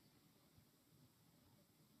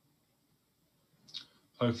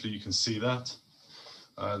 Hopefully you can see that.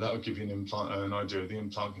 That will give you an idea of the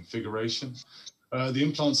implant configuration. The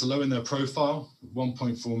implants are low in their profile,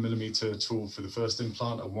 1.4 millimeter tool for the first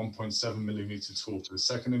implant, a 1.7 millimeter tool for the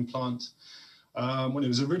second implant. When it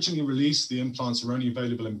was originally released, the implants were only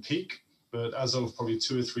available in PEEK, but as of probably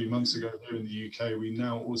 2 or 3 months ago here in the UK, we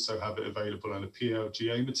now also have it available in a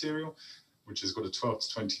PLGA material, which has got a 12 to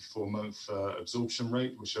 24 month absorption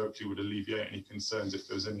rate, which hopefully would alleviate any concerns if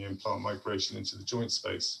there was any implant migration into the joint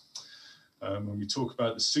space. When we talk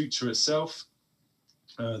about the suture itself,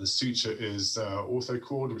 the suture is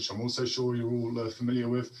OrthoCord, which I'm also sure you're all familiar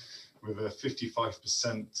with a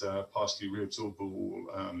 55% partially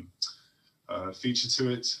reabsorbable feature to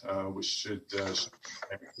it, which should take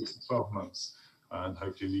 12 months and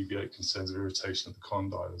hopefully alleviate concerns of irritation of the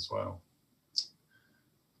condyle as well.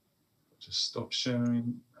 Just stop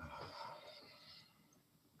sharing.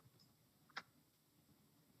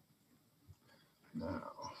 Now,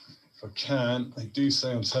 if I can, I do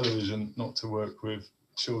say on television not to work with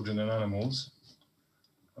children and animals,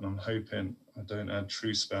 and I'm hoping I don't add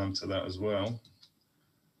true spam to that as well.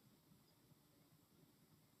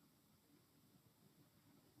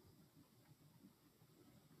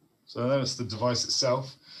 So that's the device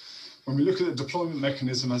itself. When we look at the deployment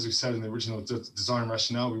mechanism, as we said in the original design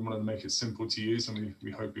rationale, we wanted to make it simple to use, and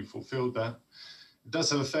we hope we fulfilled that. It does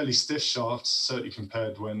have a fairly stiff shaft, certainly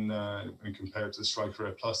compared when compared to the Striker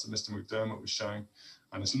Air Plus that Mr. McDermott was showing,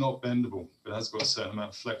 and it's not bendable, but it has got a certain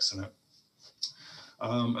amount of flex in it.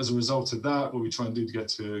 As a result of that, what we try and do to get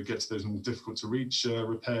to those more difficult to reach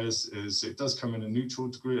repairs is it does come in a neutral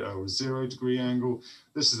degree or a 0 degree angle.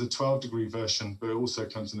 This is a 12-degree version, but it also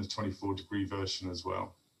comes in a 24-degree version as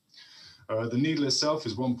well. The needle itself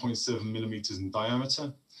is 1.7 millimeters in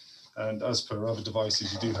diameter, and as per other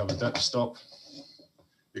devices, you do have a depth stop.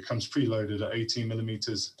 It comes preloaded at 18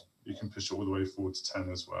 millimeters. You can push it all the way forward to 10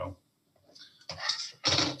 as well.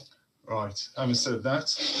 Right, having said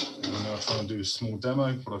that, I'm now trying to do a small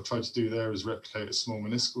demo. What I've tried to do there is replicate a small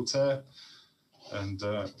meniscal tear, and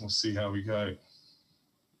we'll see how we go.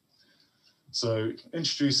 So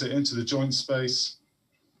introduce it into the joint space.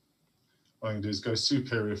 What I'm going to do is go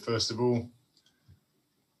superior first of all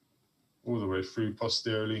the way through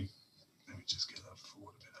posteriorly. Let me just get that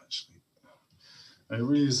forward a bit actually. And it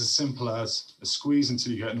really is as simple as a squeeze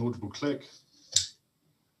until you get an audible click,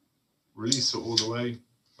 release it all the way,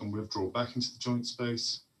 and withdraw back into the joint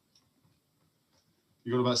space.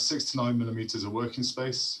 You've got about 6 to 9 millimeters of working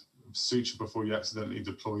space. Suture before you accidentally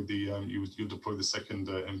deploy the, you'll deploy the second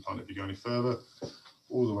implant if you go any further.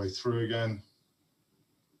 All the way through again.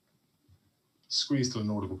 Squeeze till an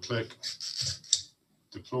audible click.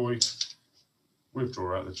 Deploy.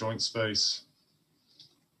 Withdraw out the joint space.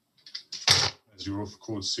 There's your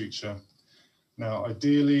OrthoCord suture. Now,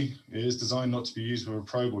 ideally, it is designed not to be used with a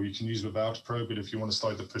probe, or you can use without a probe, but if you want to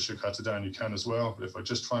slide the pusher cutter down, you can as well. But if I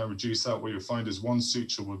just try and reduce that, what you'll find is one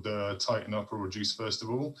suture would tighten up or reduce first of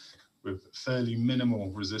all, with fairly minimal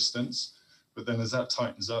resistance. But then as that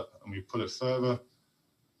tightens up and we pull it further,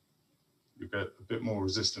 you get a bit more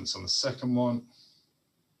resistance on the second one.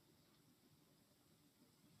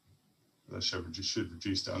 That should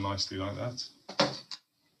reduce down nicely like that.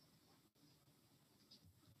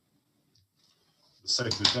 For the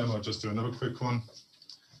sake of the demo, I'll just do another quick one.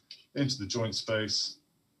 Into the joint space,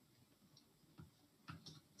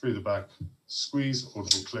 through the back, squeeze,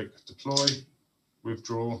 audible click, deploy,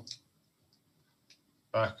 withdraw,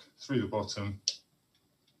 back, through the bottom,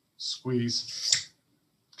 squeeze,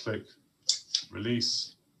 click,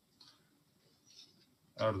 release,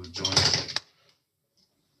 out of the joint,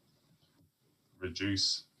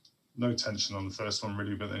 reduce. No tension on the first one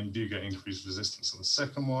really, but then you do get increased resistance on the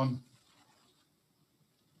second one.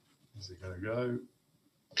 Is it going to go?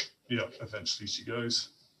 Yeah, eventually she goes.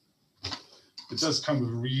 It does come with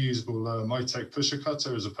a reusable Mytech pusher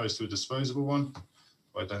cutter as opposed to a disposable one.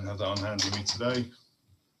 I don't have that on hand with me today.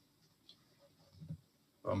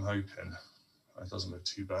 But I'm hoping it doesn't look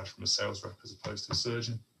too bad from a sales rep as opposed to a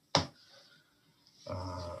surgeon.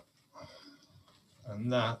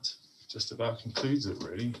 And that just about concludes it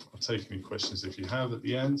really. I'll take any questions if you have at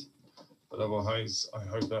the end. But otherwise, I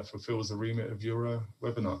hope that fulfills the remit of your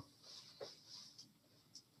webinar.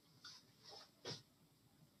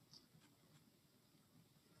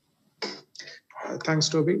 Thanks,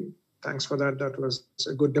 Toby. Thanks for that. That was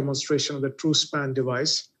a good demonstration of the TrueSpan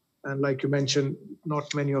device. And like you mentioned,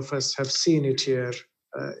 not many of us have seen it here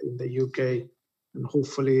in the UK. And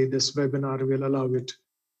hopefully this webinar will allow it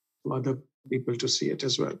to other people to see it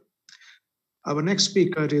as well. Our next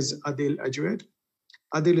speaker is Adil Ajwad.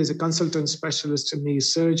 Adil is a consultant specialist knee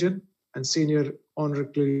surgeon and senior honorary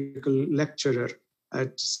clinical lecturer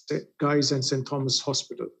at Guy's and St. Thomas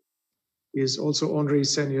Hospital. He is also honorary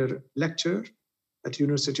senior lecturer at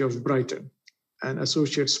University of Brighton and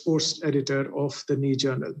associate sports editor of the Knee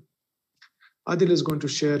Journal. Adil is going to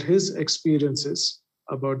share his experiences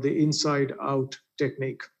about the inside-out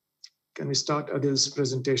technique. Can we start Adil's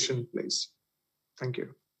presentation, please? Thank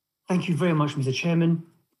you. Thank you very much, Mr. Chairman.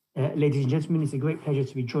 Ladies and gentlemen, it's a great pleasure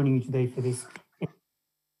to be joining you today for this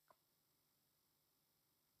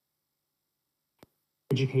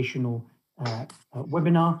educational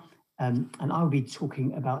webinar. And I'll be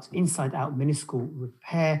talking about inside-out meniscal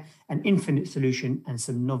repair, an infinite solution, and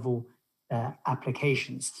some novel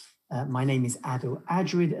applications. My name is Adil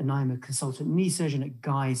Ajwad, and I'm a consultant knee surgeon at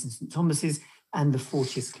Guy's and St. Thomas's and the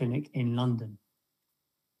Fortius Clinic in London.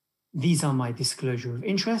 These are my disclosure of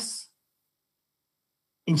interests.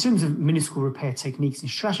 In terms of meniscal repair techniques and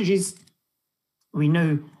strategies, we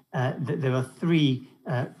know that there are three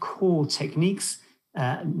core techniques,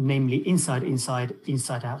 namely inside, inside,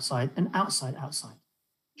 inside, outside, and outside, outside.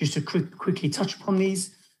 Just to quickly touch upon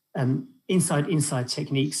these, inside, inside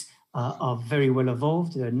techniques are very well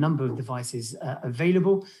evolved. There are a number of devices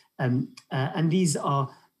available, and these are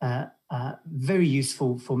very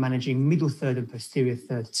useful for managing middle third and posterior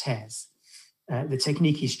third tears. The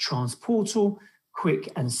technique is transportal, quick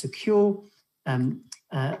and secure,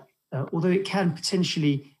 although it can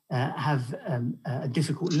potentially have a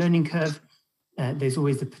difficult learning curve. There's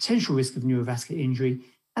always the potential risk of neurovascular injury,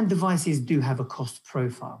 and devices do have a cost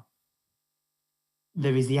profile.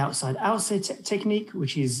 There is the outside-outside technique,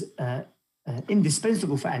 which is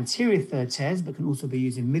indispensable for anterior third tears, but can also be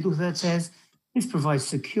used in middle third tears. This provides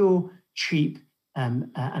secure, cheap,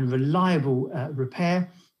 and reliable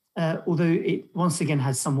repair, although it once again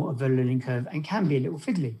has somewhat of a learning curve and can be a little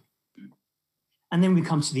fiddly. And then we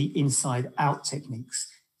come to the inside-out techniques.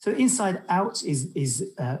 So inside-out is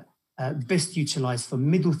best utilized for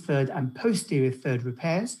middle third and posterior third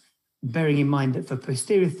repairs, bearing in mind that for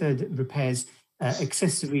posterior third repairs,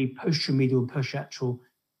 accessory posteromedial and posterolateral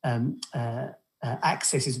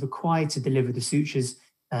access is required to deliver the sutures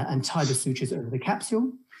and tie the sutures over the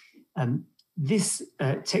capsule. This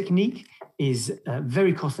technique is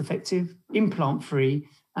very cost effective, implant free,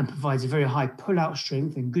 and provides a very high pull-out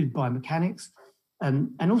strength and good biomechanics,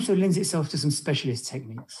 and also lends itself to some specialist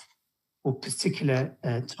techniques or particular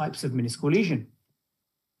types of meniscal lesion.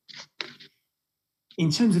 In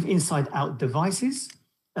terms of inside-out devices,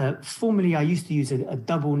 formerly I used to use a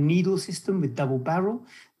double needle system with double barrel,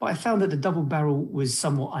 but I found that the double barrel was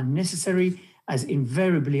somewhat unnecessary, as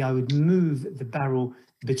invariably I would move the barrel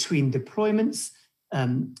between deployments.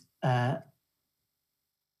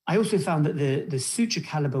 I also found that the suture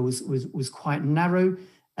caliber was quite narrow,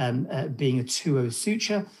 being a 2-0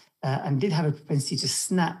 suture, and did have a propensity to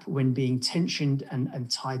snap when being tensioned and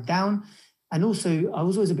tied down. And also, I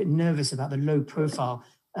was always a bit nervous about the low profile,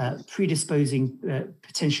 predisposing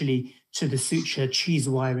potentially to the suture cheese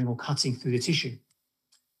wiring or cutting through the tissue.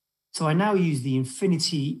 So I now use the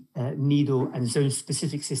Infinity needle and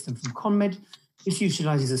zone-specific system from ConMed. This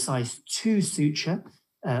utilizes a size 2 suture,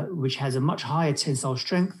 which has a much higher tensile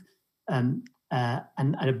strength and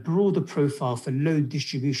a broader profile for load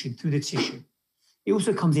distribution through the tissue. It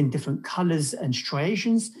also comes in different colors and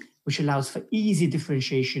striations, which allows for easy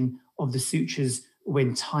differentiation of the sutures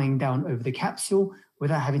when tying down over the capsule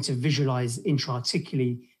without having to visualize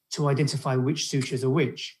intra-articularly to identify which sutures are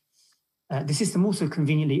which. The system also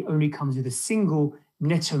conveniently only comes with a single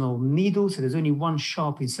Netonol needle, so there's only one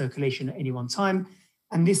sharp in circulation at any one time,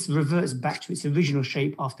 and this reverts back to its original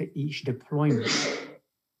shape after each deployment.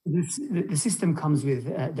 The system comes with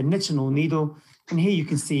the Netonol needle, and here you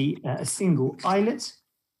can see a single eyelet.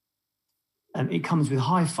 It comes with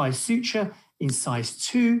hi-fi suture in size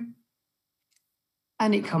 2,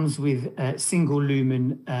 and it comes with single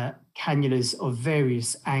lumen cannulas of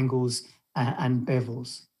various angles and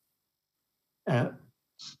bevels.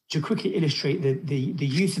 To quickly illustrate the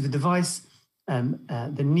use of the device,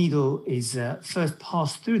 the needle is first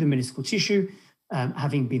passed through the meniscal tissue,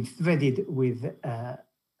 having been threaded with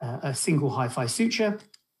a single hi-fi suture.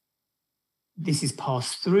 This is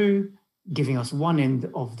passed through, giving us one end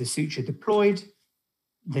of the suture deployed.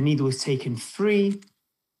 The needle is taken free,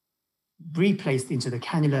 replaced into the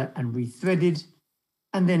cannula and rethreaded,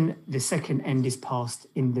 and then the second end is passed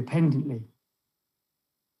independently.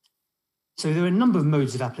 So there are a number of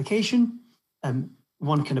modes of application.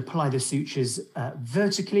 One can apply the sutures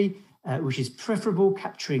vertically, which is preferable,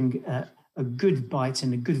 capturing a good bite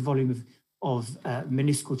and a good volume of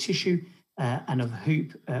meniscal tissue and of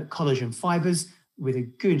hoop collagen fibers with a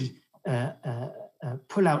good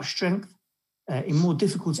pull-out strength. In more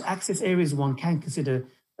difficult to access areas, one can consider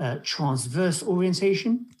transverse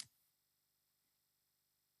orientation.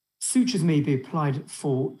 Sutures may be applied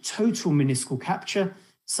for total meniscal capture,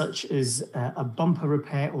 such as a bumper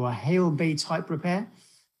repair or a hail bay type repair,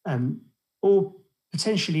 or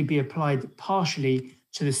potentially be applied partially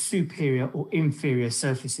to the superior or inferior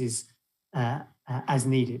surfaces as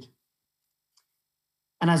needed.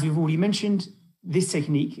 And as we've already mentioned, this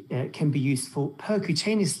technique can be used for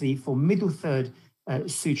percutaneously for middle third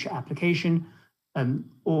suture application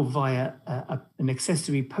or via an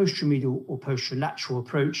accessory posteromedial or posterolateral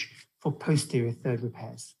approach for posterior third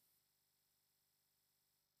repairs.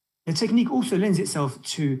 The technique also lends itself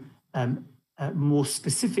to more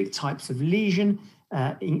specific types of lesion,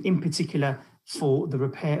 in particular for the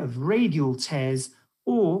repair of radial tears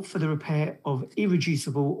or for the repair of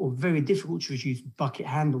irreducible or very difficult to reduce bucket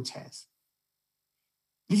handle tears.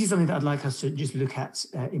 This is something that I'd like us to just look at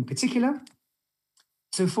in particular.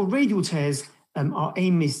 So for radial tears, our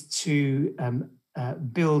aim is to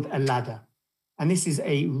build a ladder. And this is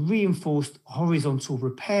a reinforced horizontal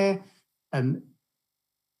repair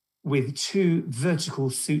with two vertical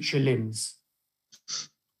suture limbs.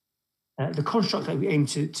 The construct that we aim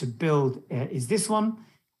to build is this one.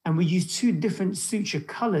 And we use two different suture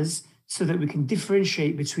colors so that we can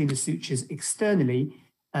differentiate between the sutures externally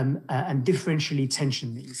and differentially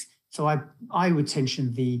tension these. So I would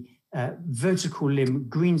tension the vertical limb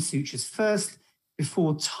green sutures first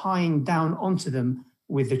before tying down onto them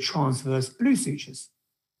with the transverse blue sutures.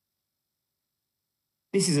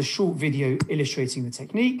 This is a short video illustrating the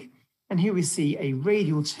technique. And here we see a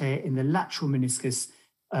radial tear in the lateral meniscus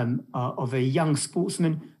of a young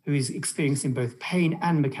sportsman who is experiencing both pain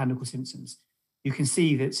and mechanical symptoms. You can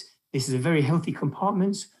see that this is a very healthy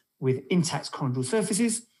compartment with intact chondral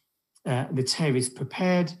surfaces. The tear is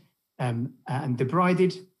prepared and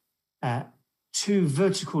debrided. Two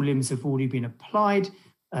vertical limbs have already been applied.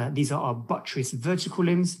 These are our buttress vertical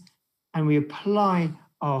limbs. And we apply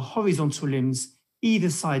our horizontal limbs either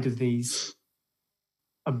side of these,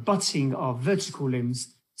 abutting our vertical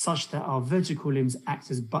limbs such that our vertical limbs act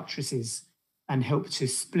as buttresses and help to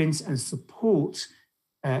splint and support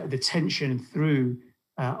the tension through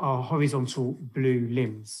our horizontal blue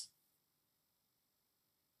limbs.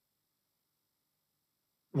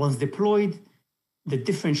 Once deployed, the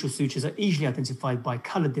differential sutures are easily identified by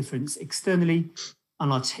color difference externally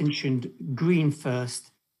and are tensioned green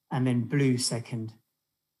first and then blue second.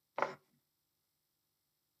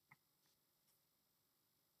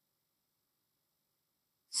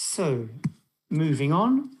 So, moving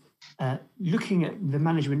on, looking at the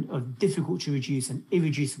management of difficult to reduce and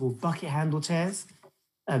irreducible bucket handle tears,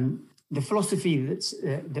 the philosophy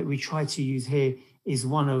that we try to use here is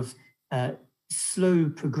one of slow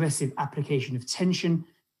progressive application of tension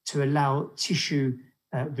to allow tissue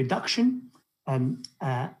reduction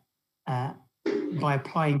by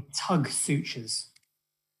applying tug sutures.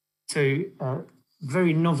 So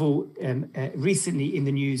very novel recently in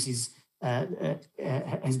the news is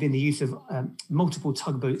has been the use of multiple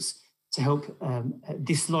tugboats to help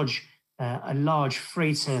dislodge a large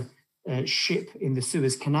freighter ship in the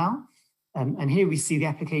Suez Canal. And here we see the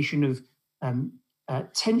application of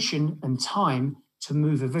tension and time to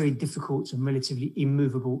move a very difficult and relatively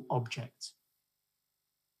immovable object.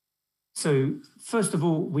 So first of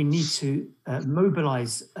all, we need to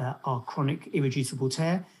mobilize our chronic irreducible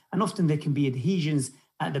tear. And often there can be adhesions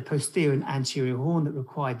at the posterior and anterior horn that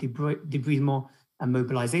require debridement and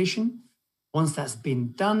mobilization. Once that's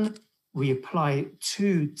been done, we apply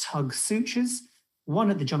two tug sutures,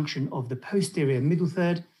 one at the junction of the posterior middle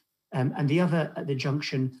third and the other at the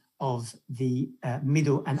junction of the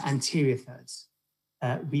middle and anterior thirds.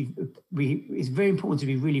 It's very important to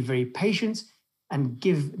be really very patient and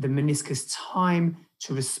give the meniscus time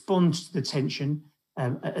to respond to the tension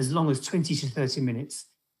as long as 20 to 30 minutes.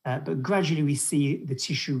 But gradually we see the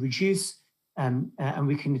tissue reduce and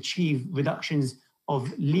we can achieve reductions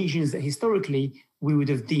of lesions that historically we would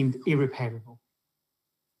have deemed irreparable.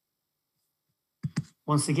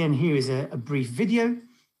 Once again, here is a brief video,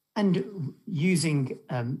 and using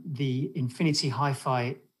the Infinity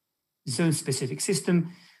Hi-Fi zone-specific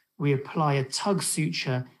system, we apply a tug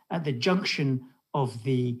suture at the junction of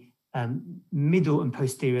the middle and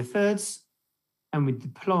posterior thirds, and we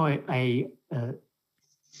deploy a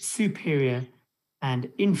superior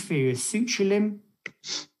and inferior suture limb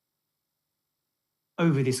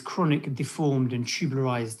over this chronic, deformed and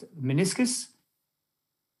tubularized meniscus.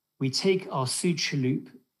 We take our suture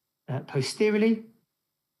loop posteriorly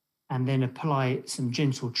and then apply some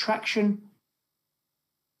gentle traction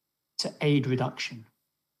to aid reduction.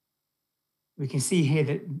 We can see here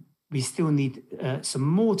that we still need some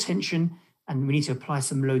more tension, and we need to apply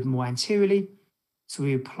some load more anteriorly. So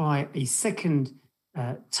we apply a second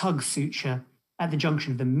tug suture at the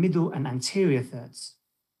junction of the middle and anterior thirds,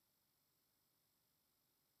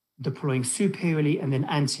 deploying superiorly and then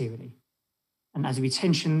anteriorly. And as we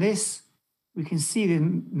tension this, we can see the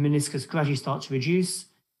meniscus gradually start to reduce.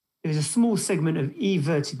 There's a small segment of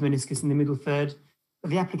everted meniscus in the middle third,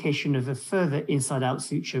 but the application of a further inside-out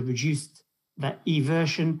suture reduced that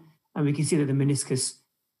eversion, and we can see that the meniscus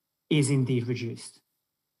is indeed reduced.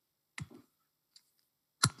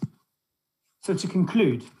 So to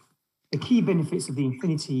conclude, the key benefits of the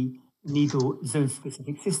Infinity needle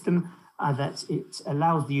zone-specific system are that it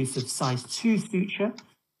allows the use of size 2 suture,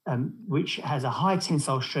 which has a high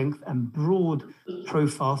tensile strength and broad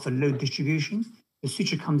profile for load distribution. The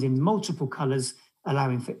suture comes in multiple colors,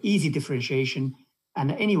 allowing for easy differentiation,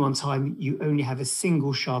 and at any one time, you only have a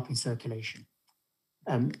single sharp in circulation.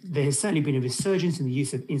 There has certainly been a resurgence in the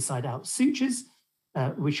use of inside-out sutures,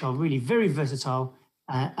 which are really very versatile,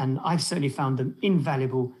 and I've certainly found them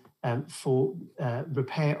invaluable for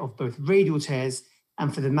repair of both radial tears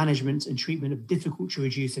and for the management and treatment of difficult to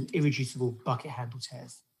reduce and irreducible bucket handle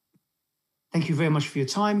tears. Thank you very much for your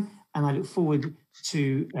time, and I look forward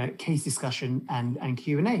to case discussion and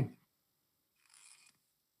Q&A.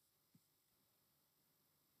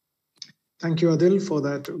 Thank you, Adil, for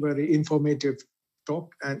that very informative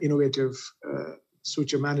talk and innovative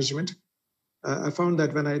suture management. I found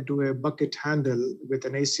that when I do a bucket handle with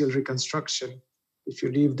an ACL reconstruction, if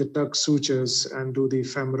you leave the tuck sutures and do the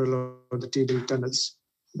femoral or the tibial tunnels,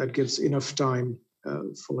 that gives enough time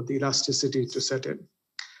for the elasticity to set in.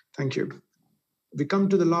 Thank you. We come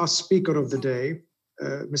to the last speaker of the day,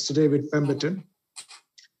 Mr. David Pemberton.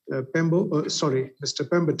 Mr.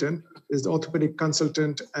 Pemberton is the orthopedic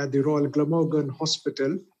consultant at the Royal Glamorgan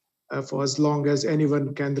Hospital for as long as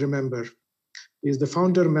anyone can remember. He is the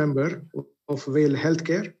founder member of Vale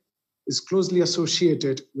Healthcare, is closely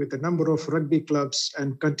associated with a number of rugby clubs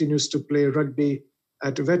and continues to play rugby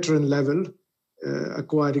at veteran level,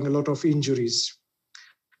 acquiring a lot of injuries.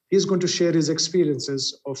 He is going to share his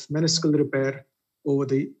experiences of meniscal repair over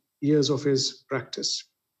the years of his practice.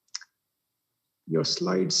 Your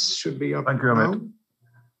slides should be up. Thank you, Amit. Now.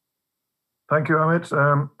 Thank you,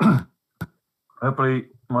 Amit. Hopefully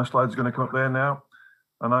my slides are going to come up there now,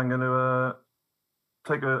 and I'm going to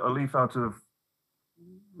take a leaf out of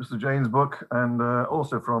Mr. Jane's book and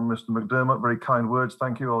also from Mr. McDermott. Very kind words.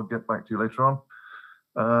 Thank you. I'll get back to you later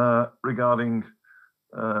on regarding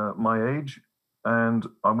my age, and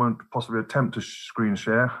I won't possibly attempt to screen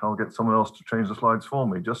share. I'll get someone else to change the slides for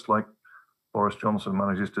me, just like Boris Johnson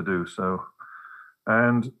manages to do. So,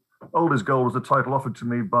 and Old is Gold was the title offered to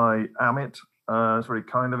me by Amit. It's very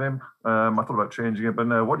kind of him. I thought about changing it, but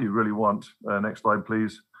no, what do you really want? Next slide,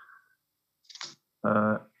 please.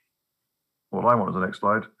 What I want as the next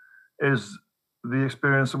slide is the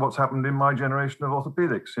experience of what's happened in my generation of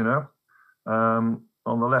orthopedics, you know.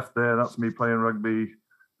 On the left there, that's me playing rugby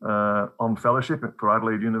on fellowship for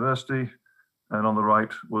Adelaide University. And on the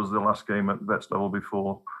right was the last game at vets level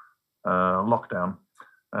before lockdown.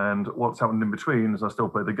 And what's happened in between is I still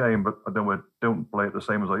play the game, but I don't play it the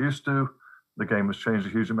same as I used to. The game has changed a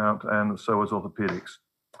huge amount, and so has orthopedics.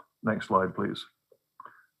 Next slide, please.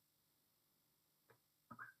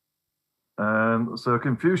 And so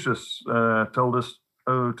Confucius told us,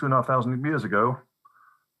 2,500 years ago,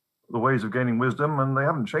 the ways of gaining wisdom, and they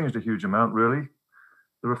haven't changed a huge amount, really.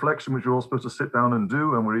 The reflection, which we're all supposed to sit down and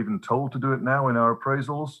do, and we're even told to do it now in our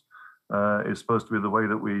appraisals, is supposed to be the way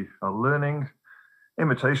that we are learning.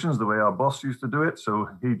 Imitations, the way our boss used to do it, so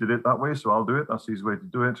he did it that way, so I'll do it. That's his way to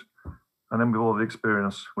do it. And then with all the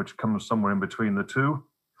experience, which comes somewhere in between the two.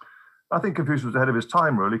 I think Confucius was ahead of his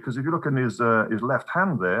time, really, because if you look in his left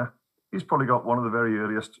hand there, he's probably got one of the very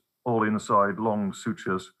earliest all-inside long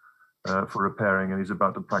sutures for repairing, and he's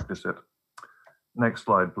about to practice it. Next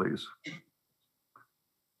slide, please.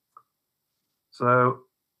 So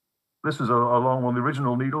this is along one of the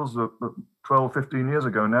original needles, 12, 15 years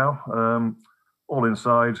ago now, all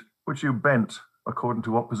inside, which you bent according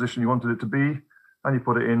to what position you wanted it to be, and you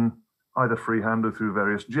put it in either freehand or through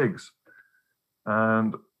various jigs.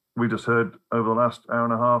 And we just heard over the last hour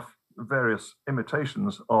and a half various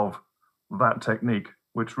imitations of that technique,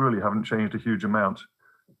 which really haven't changed a huge amount,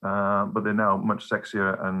 but they're now much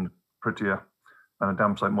sexier and prettier and a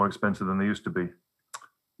damn sight more expensive than they used to be.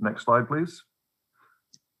 Next slide, please.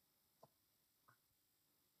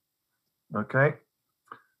 Okay,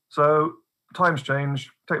 so times change,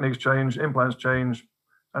 techniques change, implants change,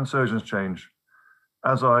 and surgeons change.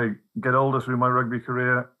 As I get older through my rugby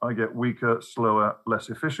career, I get weaker, slower, less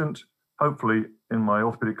efficient. Hopefully in my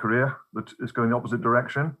orthopedic career, that is going the opposite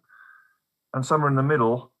direction. And somewhere in the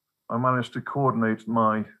middle, I managed to coordinate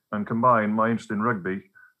and combine my interest in rugby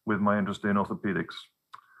with my interest in orthopedics.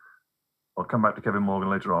 I'll come back to Kevin Morgan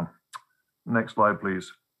later on. Next slide,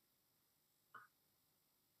 please.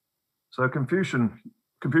 So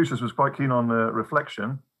Confucius was quite keen on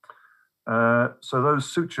reflection. So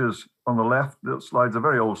those sutures on the left, that slide's a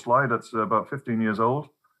very old slide, it's about 15 years old.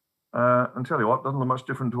 And tell you what, doesn't look much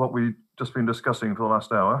different to what we've just been discussing for the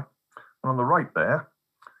last hour. And on the right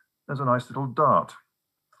there's a nice little dart,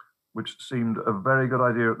 which seemed a very good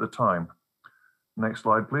idea at the time. Next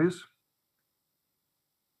slide, please.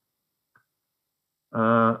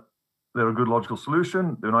 They're a good logical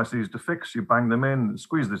solution. They're nice and easy to fix. You bang them in,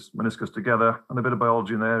 squeeze this meniscus together, and a bit of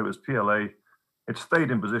biology in there. It was PLA. It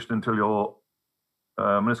stayed in position until your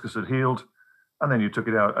meniscus had healed, and then you took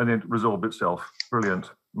it out and it resolved itself.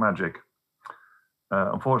 Brilliant, magic.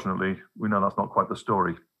 Unfortunately, we know that's not quite the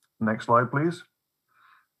story. Next slide, please.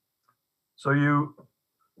 So you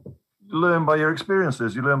learn by your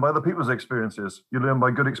experiences. You learn by other people's experiences. You learn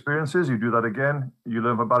by good experiences. You do that again. You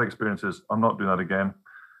learn by bad experiences. I'm not doing that again.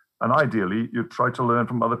 And ideally, you try to learn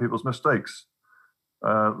from other people's mistakes,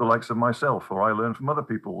 the likes of myself, or I learn from other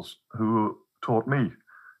people's who taught me.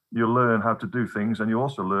 You learn how to do things, and you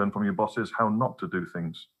also learn from your bosses how not to do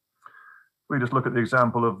things. We just look at the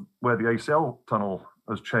example of where the ACL tunnel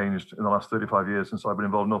has changed in the last 35 years since I've been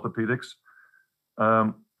involved in orthopedics.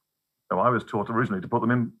 I was taught originally to put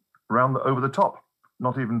them in over the top,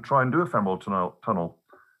 not even try and do a femoral tunnel.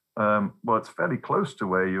 Well, it's fairly close to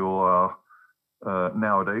where you are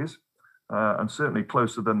nowadays, and certainly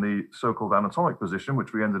closer than the so-called anatomic position,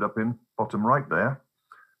 which we ended up in bottom right there,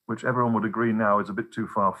 which everyone would agree now is a bit too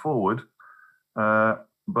far forward.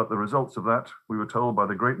 But the results of that, we were told by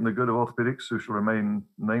the great and the good of orthopedics, who shall remain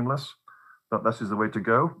nameless, that this is the way to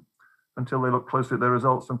go, until they looked closely at their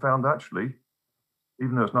results and found actually,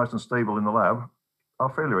 even though it's nice and stable in the lab, our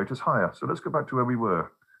failure rate is higher. So let's go back to where we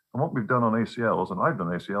were. And what we've done on ACLs, and I've done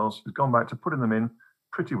ACLs, is gone back to putting them in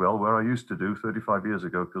pretty well where I used to do 35 years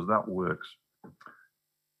ago, because that works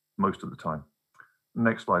most of the time.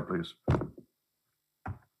 Next slide, please.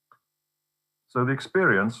 So the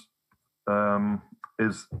experience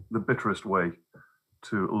is the bitterest way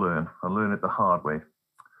to learn. I learn it the hard way.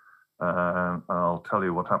 And I'll tell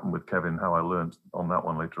you what happened with Kevin, how I learned on that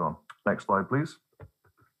one later on. Next slide, please.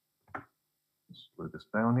 Slow this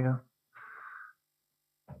down here.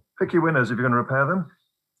 Pick your winners if you're going to repair them.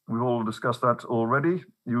 We've all discussed that already.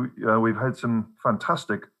 We've had some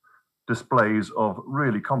fantastic displays of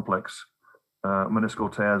really complex meniscal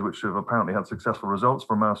tears, which have apparently had successful results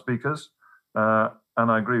from our speakers. And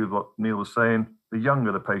I agree with what Neil was saying. The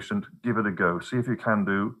younger the patient, give it a go. See if you can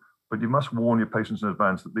do, but you must warn your patients in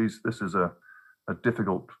advance that this is a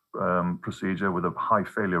difficult procedure with a high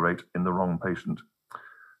failure rate in the wrong patient.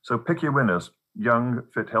 So pick your winners, young,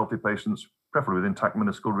 fit, healthy patients, preferably with intact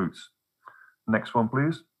meniscal roots. Next one,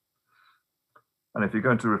 please. And if you're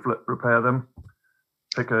going to repair them,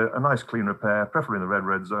 pick a nice clean repair, preferably in the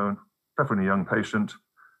red zone, preferably in a young patient,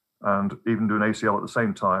 and even do an ACL at the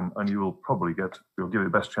same time, and you will probably you'll give you the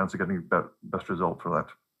best chance of getting the best result for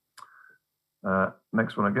that.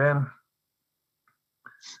 Next one again.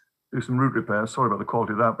 Do some root repairs. Sorry about the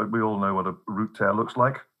quality of that, but we all know what a root tear looks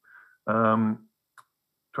like.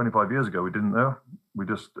 25 years ago, we didn't know. We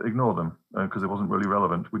just ignored them because it wasn't really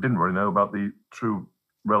relevant. We didn't really know about the true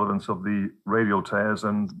relevance of the radial tears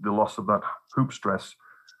and the loss of that hoop stress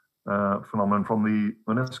phenomenon from the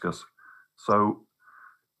meniscus. So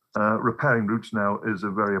repairing roots now is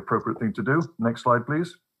a very appropriate thing to do. Next slide,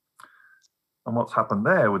 please. And what's happened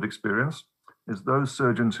there with experience is those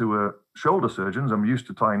surgeons who were shoulder surgeons and used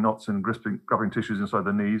to tying knots and grabbing tissues inside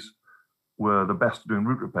the knees were the best at doing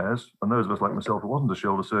root repairs. And those of us like myself who wasn't a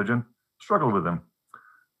shoulder surgeon struggled with them.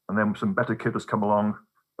 And then some better kit has come along.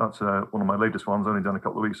 That's one of my latest ones, only done a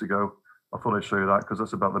couple of weeks ago. I thought I'd show you that because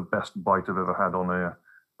that's about the best bite I've ever had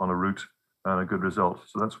on a root and a good result.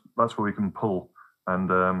 So that's where we can pull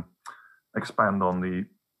and expand on the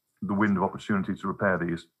window of opportunity to repair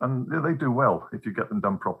these. And they do well if you get them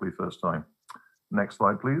done properly first time. Next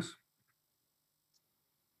slide, please.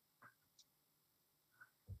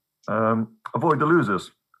 Avoid the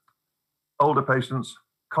losers. Older patients,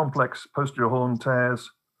 complex posterior horn tears,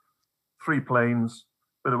 3 planes,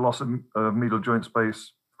 bit of loss of medial joint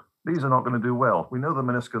space. These are not going to do well. We know the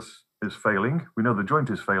meniscus is failing. We know the joint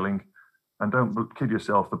is failing. And don't kid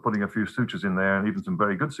yourself that putting a few sutures in there, and even some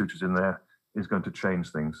very good sutures in there, is going to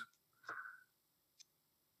change things.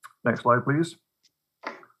 Next slide, please.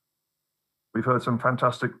 We've heard some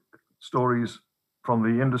fantastic stories from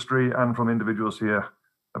the industry and from individuals here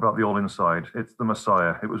about the all-inside. It's the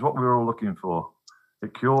Messiah. It was what we were all looking for.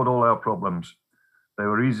 It cured all our problems. They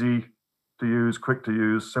were easy to use, quick to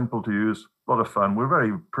use, simple to use, a lot of fun. We're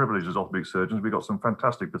very privileged as orthopedic surgeons. We've got some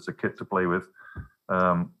fantastic bits of kit to play with.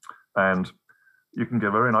 And you can get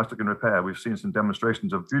a very nice looking repair. We've seen some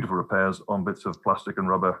demonstrations of beautiful repairs on bits of plastic and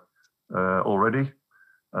rubber already.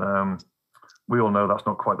 We all know that's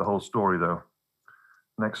not quite the whole story though.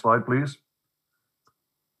 Next slide, please.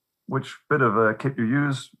 Which bit of kit you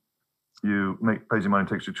use, you pays your money,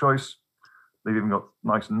 takes your choice. They've even got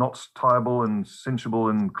nice knots tieable and cinchable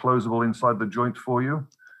and closable inside the joint for you.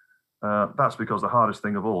 That's because the hardest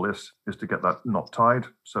thing of all this is to get that knot tied.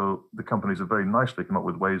 So the companies have very nicely come up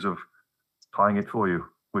with ways of tying it for you,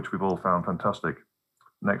 which we've all found fantastic.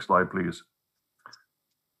 Next slide, please.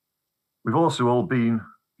 We've also all been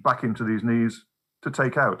back into these knees to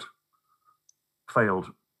take out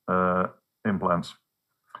failed implants.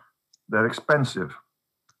 They're expensive.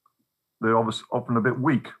 They're often a bit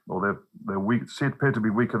weak, or they're weak, appear to be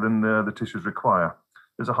weaker than the tissues require.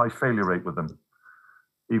 There's a high failure rate with them.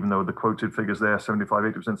 Even though the quoted figures there, 75,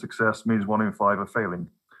 80% success, means 1 in 5 are failing.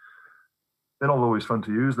 They're not always fun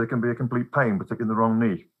to use. They can be a complete pain, particularly in the wrong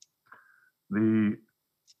knee.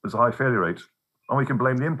 There's a high failure rate. And we can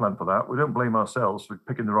blame the implant for that. We don't blame ourselves for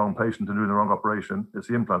picking the wrong patient and doing the wrong operation. It's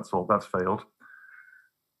the implant's fault, that's failed.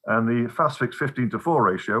 And the fast-fix 15:4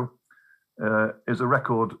 ratio is a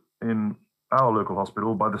record in our local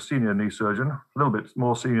hospital by the senior knee surgeon, a little bit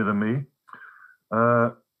more senior than me,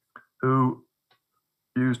 who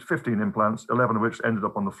used 15 implants, 11 of which ended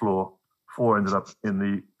up on the floor, 4 ended up in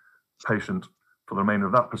the patient for the remainder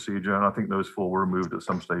of that procedure, and I think those 4 were removed at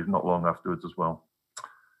some stage not long afterwards as well.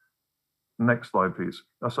 Next slide, please.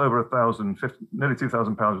 That's over 1,000, nearly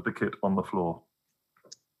 2,000 pounds of the kit on the floor.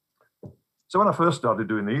 So when I first started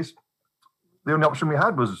doing these, the only option we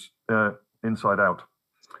had was inside out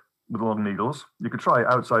with long needles. You could try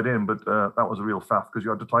outside in, but that was a real faff because you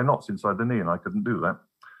had to tie knots inside the knee, and I couldn't do that.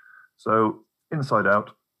 So inside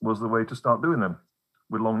out was the way to start doing them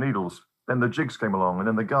with long needles. Then the jigs came along, and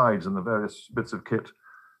then the guides and the various bits of kit,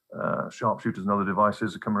 sharpshooters and other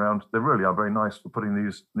devices that come around. They really are very nice for putting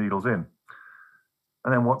these needles in.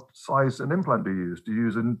 And then what size an implant do you use? Do you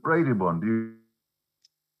use a braided one? Do you,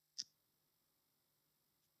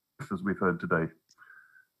 as we've heard today?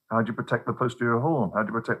 How do you protect the posterior horn? How do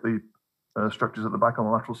you protect the structures at the back on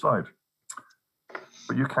the lateral side?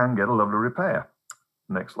 But you can get a lovely repair.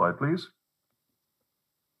 Next slide, please.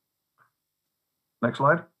 Next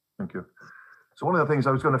slide. Thank you. So one of the things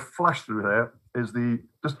I was going to flash through there is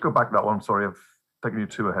just go back that one. Sorry, I've taken you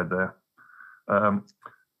 2 ahead there.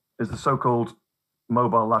 Is the so-called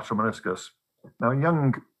mobile lateral meniscus. Now, in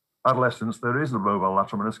young adolescents, there is the mobile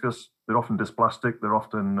lateral meniscus. They're often dysplastic. They're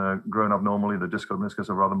often grown abnormally. The discal meniscus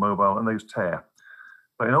are rather mobile, and they tear.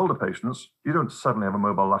 But in older patients, you don't suddenly have a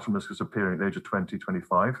mobile lateral meniscus appearing at the age of 20,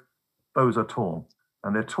 25. Those are torn,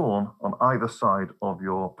 and they're torn on either side of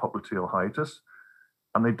your popliteal hiatus,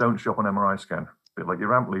 and they don't show up on MRI scan. A bit like your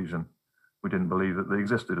ramp lesion. We didn't believe that they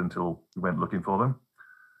existed until we went looking for them.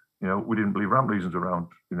 You know, we didn't believe ramp lesions around.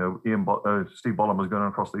 You know, Steve Bollum was going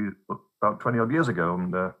across these about 20 odd years ago,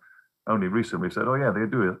 and only recently said, oh yeah, they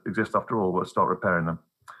do exist after all, let's start repairing them.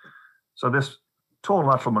 So this torn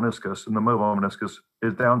lateral meniscus and the mobile meniscus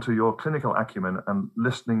is down to your clinical acumen and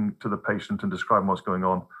listening to the patient and describing what's going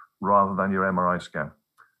on rather than your MRI scan.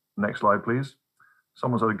 Next slide, please.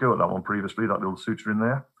 Someone's had a go at that one previously, that little suture in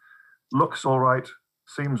there. Looks all right,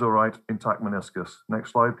 seems all right, intact meniscus.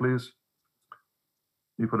 Next slide, please.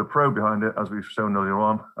 You put a probe behind it, as we've shown earlier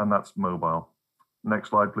on, and that's mobile. Next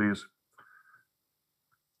slide, please.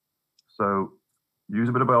 So use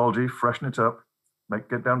a bit of biology, freshen it up,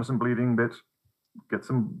 get down to some bleeding bit, get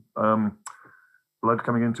some blood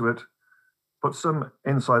coming into it, put some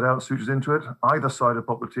inside out sutures into it, either side of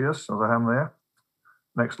popliteus, as I am there.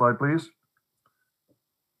 Next slide, please.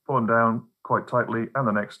 Pull them down quite tightly, and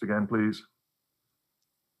the next again, please.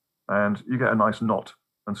 And you get a nice knot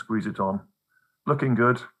and squeeze it on. Looking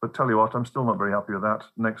good, but tell you what, I'm still not very happy with that.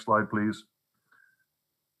 Next slide, please.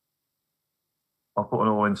 I'll put an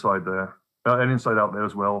all inside there, and inside out there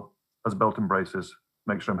as well, as belt and braces.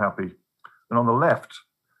 Make sure I'm happy. And on the left,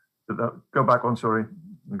 go back one, sorry.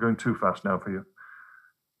 I'm going too fast now for you.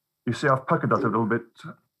 You see, I've puckered that a little bit,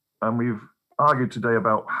 and we've argued today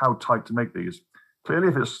about how tight to make these. Clearly,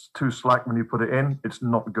 if it's too slack when you put it in, it's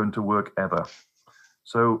not going to work ever.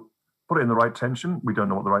 So put it in the right tension. We don't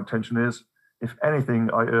know what the right tension is. If anything,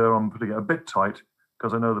 I err on putting it a bit tight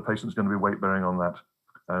because I know the patient's going to be weight bearing on that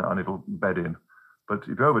and it'll bed in. But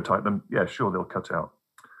if you over tighten them, yeah, sure, they'll cut out.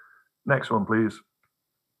 Next one, please.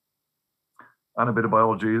 And a bit of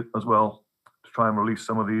biology as well to try and release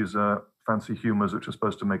some of these fancy humors which are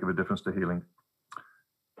supposed to make a difference to healing.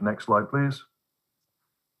 Next slide, please.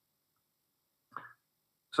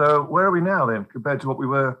 So where are we now then compared to what we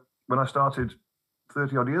were when I started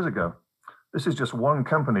 30 odd years ago? This is just one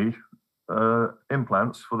company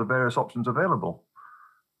implants for the various options available.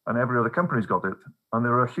 And every other company's got it. And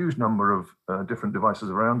there are a huge number of different devices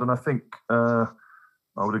around. And I think I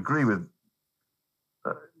would agree with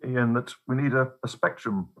Ian that we need a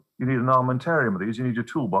spectrum. You need an armamentarium of these. You need your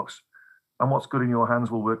toolbox. And what's good in your hands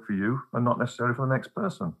will work for you and not necessarily for the next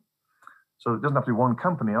person. So it doesn't have to be one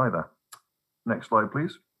company either. Next slide,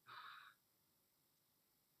 please.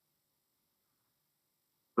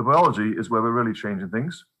 The biology is where we're really changing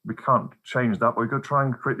things. We can't change that, but we've got to try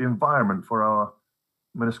and create the environment for our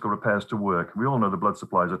meniscal repairs to work. We all know the blood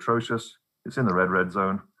supply is atrocious. It's in the red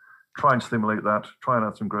zone. Try and stimulate that. Try and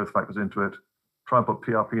add some growth factors into it. Try and put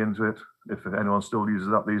PRP into it. If anyone still uses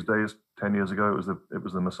that these days, 10 years ago, it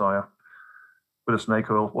was the Messiah. Bit of snake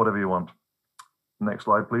oil, whatever you want. Next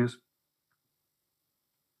slide, please.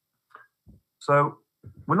 So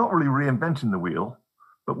we're not really reinventing the wheel,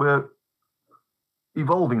 but we're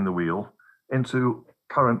evolving the wheel into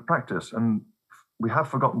current practice. And we have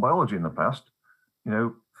forgotten biology in the past.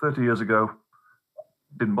 30 years ago,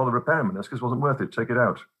 didn't bother repairing meniscus, wasn't worth it, take it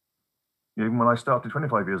out. Even when I started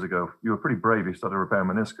 25 years ago, you were pretty brave, you started repairing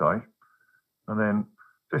menisci. And then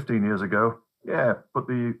 15 years ago, yeah, put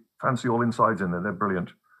the fancy all insides in there, they're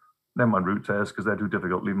brilliant. Never mind root tears, because they're too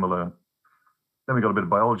difficult, leave them alone. Then we got a bit of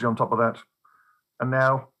biology on top of that. And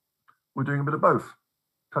now we're doing a bit of both.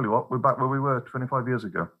 Tell you what, we're back where we were 25 years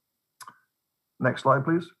ago. Next slide,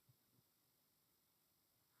 please.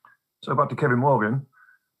 So back to Kevin Morgan.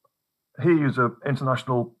 He is an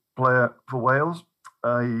international player for Wales,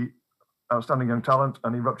 outstanding young talent,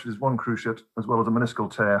 and he ruptured his one cruciate as well as a meniscal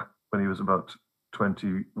tear when he was about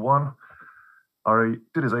 21. He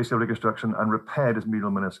did his ACL reconstruction and repaired his medial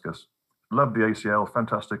meniscus. Loved the ACL,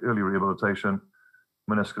 fantastic early rehabilitation,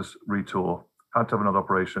 meniscus retore. Had to have another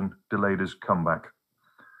operation, delayed his comeback.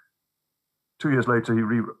 2 years later,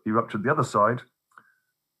 he ruptured the other side,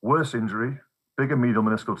 worse injury, bigger medial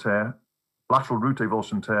meniscal tear, lateral root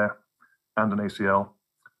avulsion tear, and an ACL.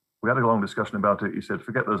 We had a long discussion about it. He said,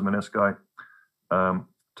 forget those menisci,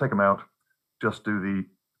 take them out, just do the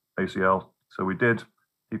ACL. So we did.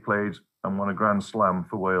 He played and won a Grand Slam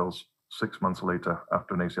for Wales 6 months later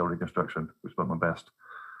after an ACL reconstruction, which was my best.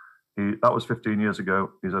 That was 15 years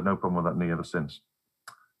ago. He's had no problem with that knee ever since.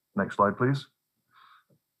 Next slide, please.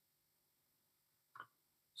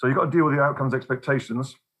 So you've got to deal with the outcomes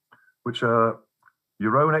expectations, which are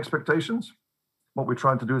your own expectations. What we're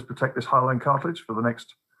trying to do is protect this hyaline cartilage for the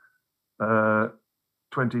next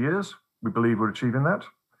 20 years. We believe we're achieving that.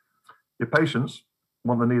 Your patients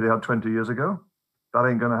want the knee they had 20 years ago. That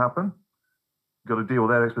ain't going to happen. You've got to deal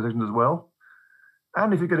with their expectations as well.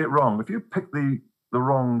 And if you get it wrong, if you pick the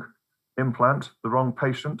wrong implant, the wrong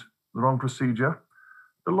patient, the wrong procedure,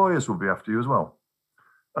 the lawyers will be after you as well.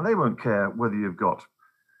 And they won't care whether you've got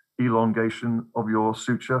elongation of your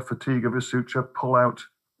suture, fatigue of your suture, pull out,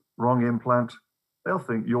 wrong implant. They'll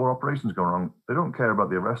think your operation's gone wrong. They don't care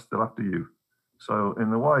about the rest, they're after you. So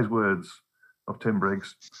in the wise words of Tim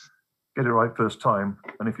Briggs, get it right first time.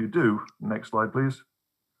 And if you do, next slide, please.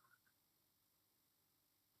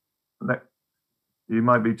 You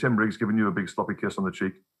might be Tim Briggs giving you a big sloppy kiss on the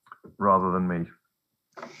cheek rather than me.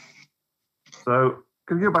 So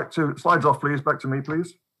can you go back to, slides off, please, back to me,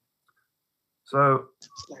 please. So,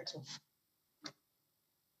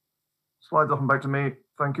 slides off and back to me,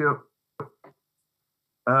 thank you.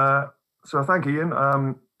 So thank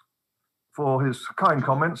Ian for his kind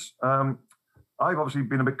comments. I've obviously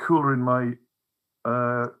been a bit cooler in my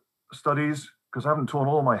studies because I haven't torn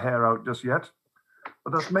all my hair out just yet,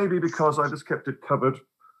 but that's maybe because I just kept it covered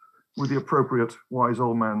with the appropriate wise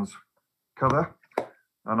old man's cover,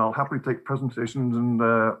 and I'll happily take presentations and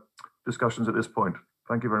discussions at this point.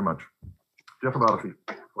 Thank you very much. Jeff Abalfi.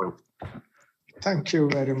 Thank you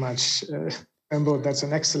very much, Embo. That's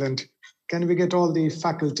an excellent. Can we get all the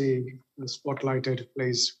faculty spotlighted,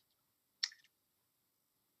 please?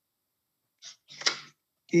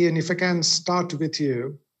 Ian, if I can start with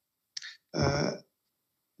you.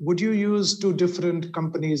 Would you use two different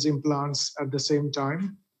companies' implants at the same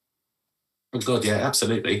time? Oh God, yeah,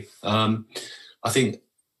 absolutely. I think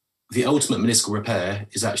the ultimate meniscal repair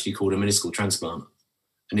is actually called a meniscal transplant.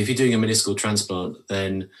 And if you're doing a meniscal transplant,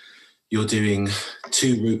 then you're doing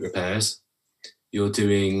 2 root repairs. You're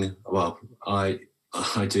doing, well, I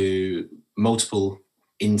do multiple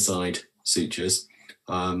inside sutures,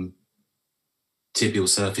 tibial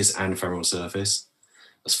surface and femoral surface,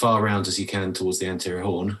 as far around as you can towards the anterior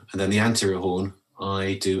horn. And then the anterior horn,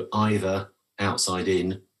 I do either outside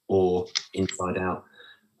in or inside out.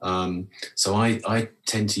 So I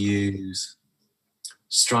tend to use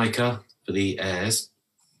Stryker for the airs,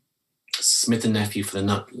 Smith & Nephew for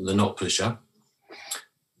the knot pusher.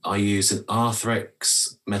 I use an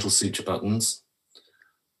Arthrex metal suture buttons.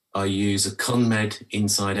 I use a ConMed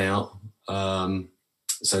inside out zone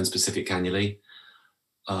specific cannulae.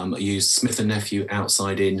 I use Smith & Nephew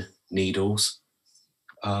outside in needles.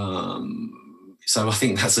 So I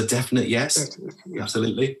think that's a definite yes. Yeah.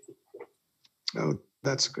 Absolutely. Oh,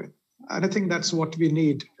 that's great. And I think that's what we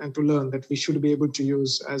need and to learn, that we should be able to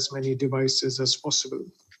use as many devices as possible.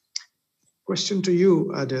 Question to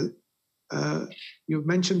you, Adil. You've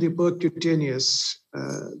mentioned the percutaneous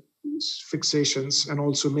fixations and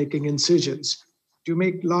also making incisions. Do you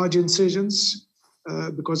make large incisions?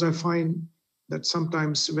 Because I find that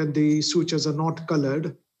sometimes when the sutures are not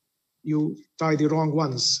colored, you tie the wrong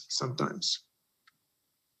ones sometimes.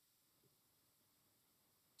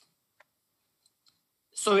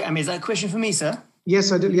 Sorry, is that a question for me, sir?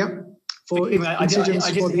 Yes, Adil, yeah. For incisions I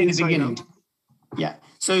for just the in the inside beginning. out. Yeah.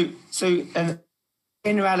 So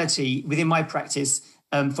generality within my practice,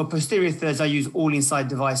 for posterior thirds, I use all inside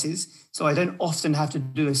devices. So I don't often have to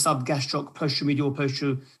do a subgastroc posteromedial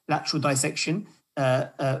posterolateral dissection.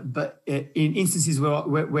 But in instances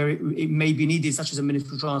where it may be needed, such as a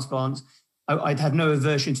meniscal transplant, I'd have no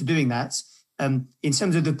aversion to doing that. In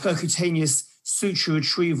terms of the percutaneous suture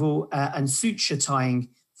retrieval and suture tying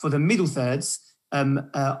for the middle thirds,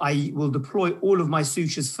 I will deploy all of my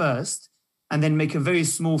sutures first and then make a very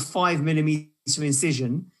small 5mm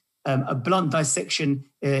incision, a blunt dissection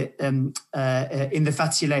in the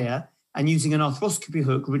fatty layer, and using an arthroscopy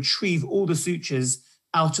hook, retrieve all the sutures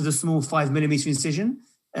out of the small 5mm incision,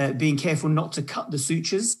 being careful not to cut the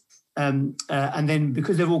sutures. And then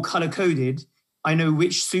because they're all color-coded, I know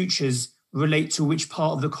which sutures relate to which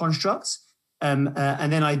part of the construct. And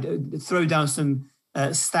then I throw down some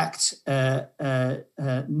stacked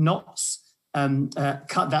knots,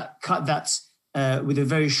 cut that with a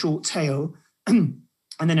very short tail, and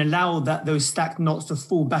then allow those stacked knots to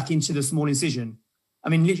fall back into the small incision. I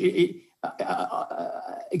mean,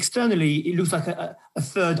 externally, it looks like a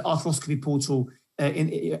third arthroscopy portal at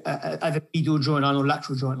the medial joint line or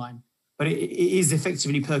lateral joint line, but it is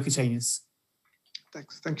effectively percutaneous.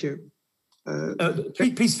 Thanks. Thank you.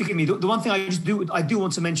 Please forgive me. The one thing I do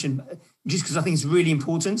want to mention, just because I think it's really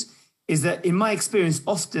important, is that in my experience,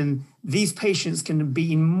 often these patients can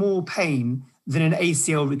be in more pain than an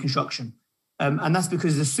ACL reconstruction. And that's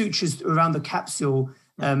because the sutures around the capsule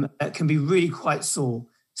can be really quite sore.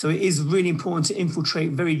 So it is really important to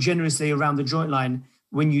infiltrate very generously around the joint line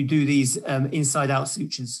when you do these inside-out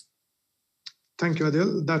sutures. Thank you,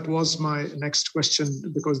 Adil. That was my next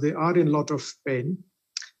question, because they are in a lot of pain.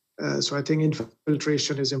 So I think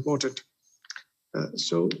infiltration is important.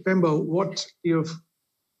 So Pembo, what you've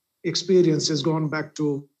experienced has gone back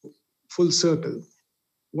to full circle.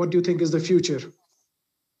 What do you think is the future?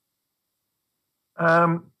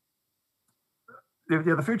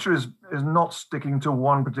 The future is not sticking to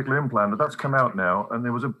one particular implant, but that's come out now. And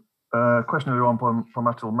there was a question earlier on from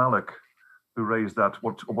Atul Malik, who raised that,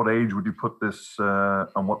 what age would you put this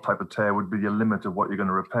and what type of tear would be your limit of what you're going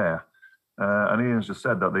to repair? And Ian's just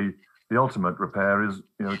said that the ultimate repair is,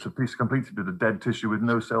 it's a piece completely with a dead tissue with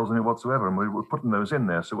no cells in it whatsoever, and we're putting those in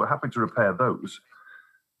there. So we're happy to repair those.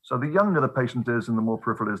 So the younger the patient is and the more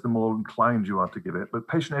peripheral is, the more inclined you are to give it. But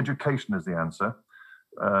patient education is the answer,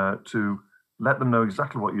 to let them know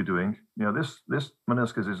exactly what you're doing. This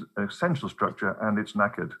meniscus is an essential structure and it's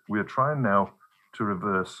knackered. We are trying now to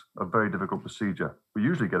reverse a very difficult procedure. We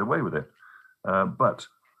usually get away with it, but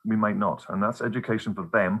we might not. And that's education for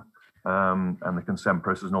them, and the consent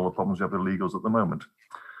process and all the problems we have with legals at the moment.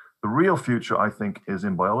 The real future, I think, is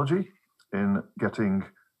in biology, in getting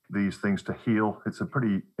these things to heal. It's a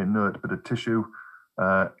pretty inert bit of tissue,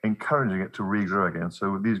 encouraging it to regrow again.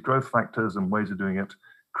 So these growth factors and ways of doing it,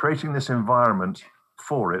 creating this environment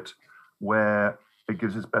for it where it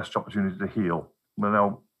gives its best opportunity to heal.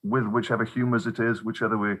 Now, with whichever humours it is,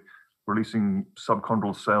 whichever we're releasing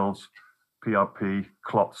subchondral cells, PRP,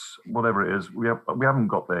 clots, whatever it is, we haven't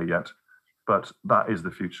got there yet. But that is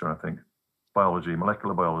the future, I think. Biology,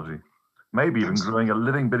 molecular biology. Maybe even growing a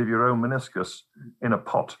living bit of your own meniscus in a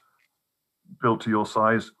pot built to your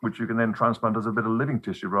size, which you can then transplant as a bit of living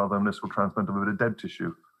tissue rather than this will transplant a bit of dead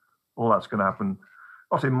tissue. All that's going to happen,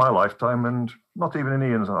 not in my lifetime and not even in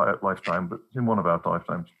Ian's lifetime, but in one of our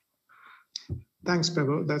lifetimes. Thanks,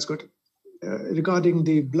 Pebo. That's good. Regarding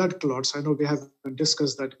the blood clots, I know we haven't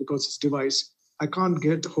discussed that because it's device. I can't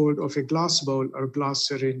get hold of a glass bowl or glass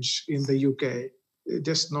syringe in the UK. It's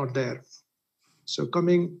just not there. So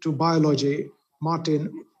coming to biology,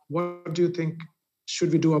 Martin, what do you think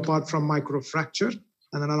should we do apart from microfracture?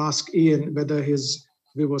 And then I'll ask Ian whether his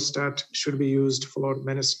Vivostat should be used for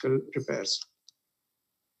meniscal repairs.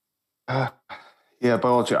 Yeah,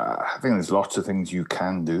 biology, I think there's lots of things you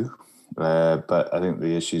can do. But I think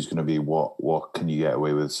the issue is going to be what can you get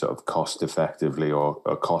away with sort of cost effectively or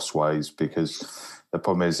cost wise, because the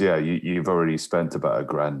problem is, yeah, you've already spent about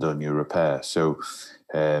 $1,000 on your repair. So,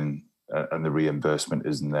 and the reimbursement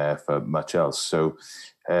isn't there for much else. So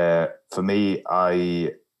for me,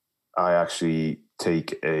 I actually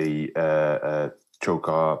take a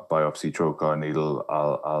trocar, biopsy trocar needle.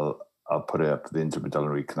 I'll put it up the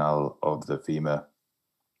intermedullary canal of the femur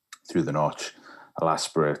through the notch. I'll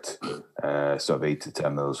aspirate sort of 8 to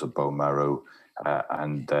 10 mils of bone marrow,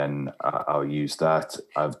 and then I'll use that.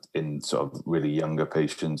 In sort of really younger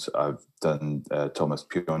patients, I've done Thomas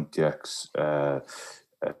Piontek's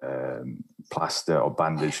plaster or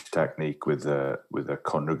bandage technique with a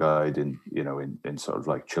chondroguide in sort of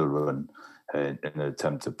like children in an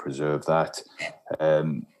attempt to preserve that.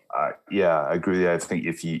 I agree. I think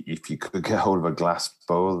if you could get hold of a glass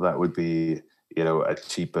bowl, that would be a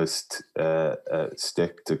cheapest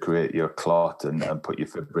stick to create your clot and put your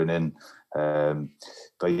fibrin in.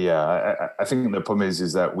 But yeah, I think the problem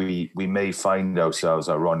is that we may find ourselves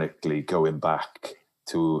ironically going back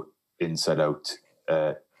to inside out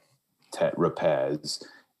repairs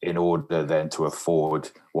in order then to afford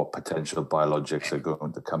what potential biologics are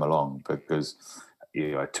going to come along, because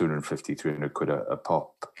 250, 300 quid a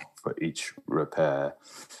pop for each repair.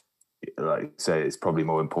 Like I say, it's probably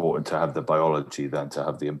more important to have the biology than to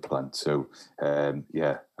have the implant. So I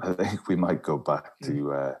think we might go back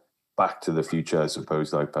to the future, I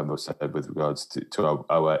suppose, like Pembo said, with regards to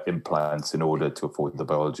our implants in order to afford the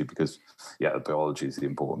biology, because the biology is the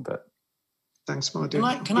important bit. Thanks, Martin.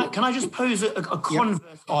 Can I just pose a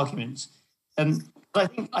converse argument?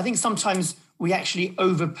 I think sometimes we actually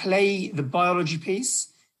overplay the biology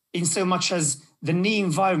piece in so much as the knee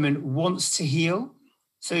environment wants to heal.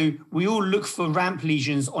 So we all look for ramp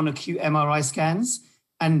lesions on acute MRI scans,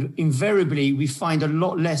 and invariably we find a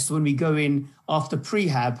lot less when we go in after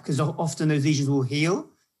prehab, because often those lesions will heal.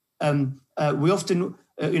 We often,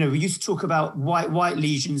 we used to talk about white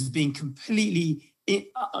lesions being completely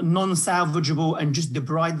non-salvageable and just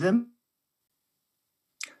debride them.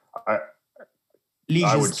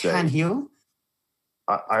 Lesions can heal.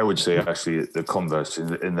 I would say actually the converse,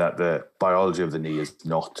 in that the biology of the knee is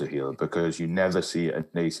not to heal, because you never see an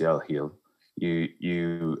ACL heal. You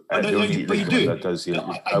do. That does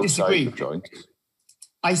heal outside the joint.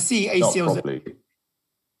 I see ACLs.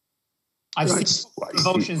 I see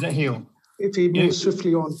convulsions that heal. If he moves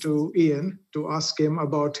swiftly on to Ian to ask him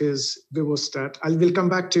about his Vivostat, we'll come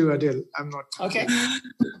back to you, Adil. I'm not okay.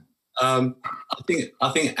 I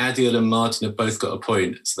think Adil and Martin have both got a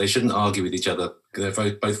point, so they shouldn't argue with each other. They're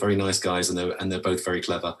both very nice guys, and they're both very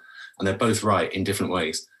clever, and they're both right in different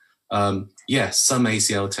ways. Yes, some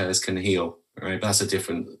ACL tears can heal, right? But that's a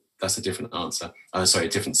different answer. A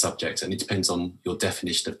different subject, and it depends on your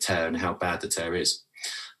definition of tear and how bad the tear is.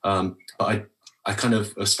 But I kind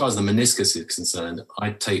of, as far as the meniscus is concerned, I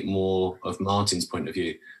take more of Martin's point of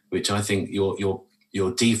view, which I think your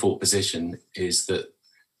default position is that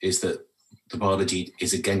the biology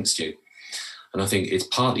is against you. And I think it's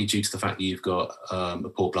partly due to the fact that you've got a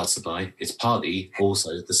poor blood supply. It's partly also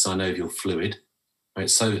the synovial fluid, right?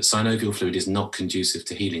 So synovial fluid is not conducive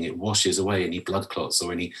to healing. It washes away any blood clots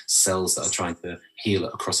or any cells that are trying to heal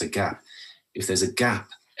across a gap. If there's a gap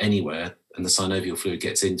anywhere and the synovial fluid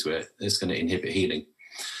gets into it, it's going to inhibit healing.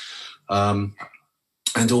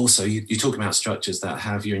 And also, you talk about structures that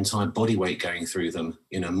have your entire body weight going through them,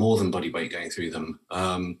 more than body weight going through them.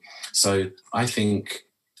 So I think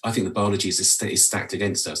the biology is stacked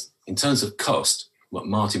against us. In terms of cost, what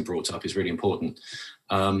Martin brought up is really important.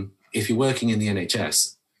 If you're working in the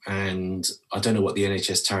NHS, and I don't know what the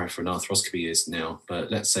NHS tariff for an arthroscopy is now, but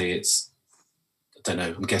let's say it's, I don't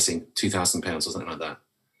know, I'm guessing £2,000 or something like that,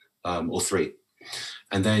 or £3,000.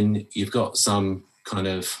 And then you've got some kind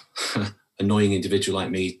of annoying individual like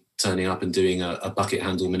me turning up and doing a bucket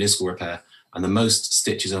handle meniscal repair, and the most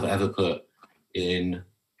stitches I've ever put in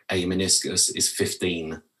a meniscus is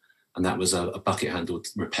 15. And that was a bucket handled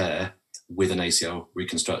repair with an ACL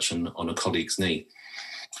reconstruction on a colleague's knee.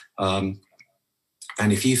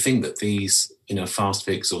 And if you think that these, fast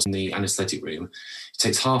fix or in the anaesthetic room, it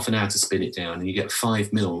takes half an hour to spin it down and you get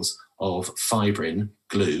 5 mils of fibrin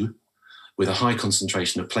glue with a high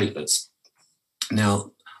concentration of platelets.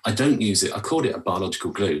 Now, I don't use it, I call it a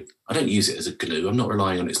biological glue. I don't use it as a glue. I'm not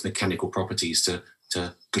relying on its mechanical properties to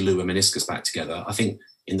glue a meniscus back together. I think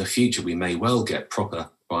in the future we may well get proper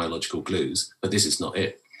biological glues, but this is not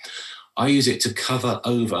it. I use it to cover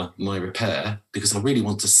over my repair because I really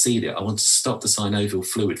want to seal it. I want to stop the synovial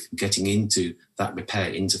fluid from getting into that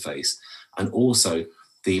repair interface. And also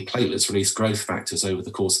the platelets release growth factors over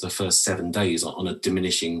the course of the first 7 days on a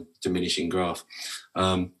diminishing graph.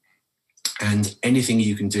 And anything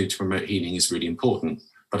you can do to promote healing is really important.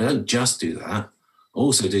 But I don't just do that. I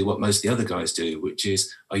also do what most of the other guys do, which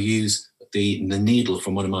is I use the needle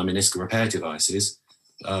from one of my meniscal repair devices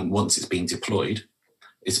once it's been deployed.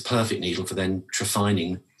 It's a perfect needle for then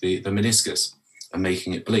trephining the meniscus and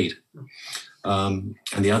making it bleed. And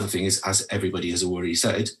the other thing is, as everybody has already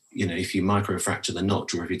said, if you microfracture the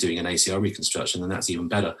notch or if you're doing an ACL reconstruction, then that's even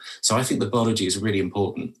better. So I think the biology is really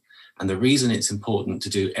important. And the reason it's important to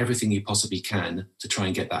do everything you possibly can to try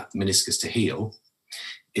and get that meniscus to heal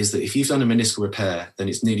is that if you've done a meniscal repair, then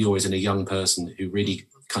it's nearly always in a young person who really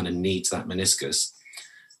kind of needs that meniscus.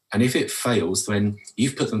 And if it fails, then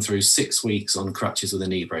you've put them through 6 weeks on crutches with a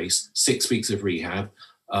knee brace, 6 weeks of rehab,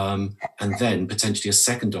 and then potentially a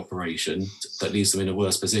second operation that leaves them in a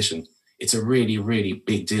worse position. It's a really, really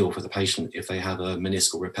big deal for the patient if they have a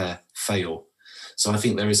meniscal repair fail. So I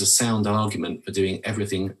think there is a sound argument for doing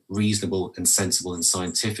everything reasonable and sensible and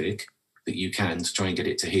scientific that you can to try and get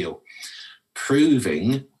it to heal.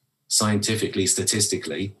 Proving scientifically,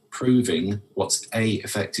 statistically, proving what's A,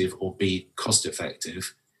 effective or B, cost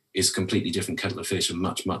effective is a completely different kettle of fish and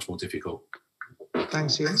much, much more difficult.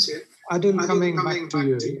 Thanks, Ian. Adil, coming back to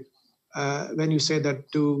you, when you say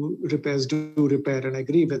that do repair, and I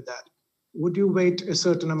agree with that, would you wait a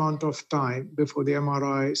certain amount of time before the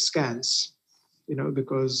MRI scans?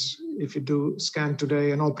 Because if you do scan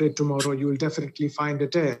today and operate tomorrow, you will definitely find a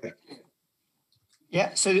tear.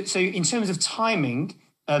 Yeah, so in terms of timing,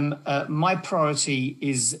 my priority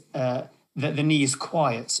is that the knee is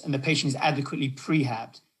quiet and the patient is adequately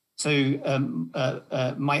prehabbed. So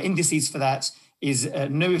my indices for that is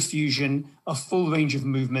no effusion, a full range of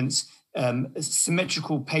movements,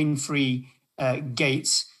 symmetrical pain-free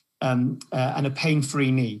gait, and a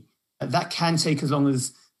pain-free knee. That can take as long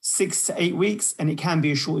as 6 to 8 weeks, and it can be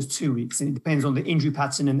as short as 2 weeks, and it depends on the injury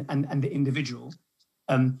pattern and the individual.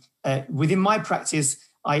 Within my practice,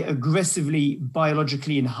 I aggressively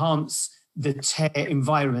biologically enhance the tear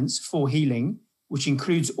environments for healing, which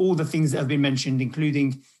includes all the things that have been mentioned,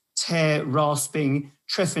 including tear, rasping,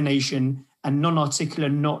 trephination, and non-articular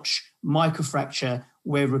notch microfracture,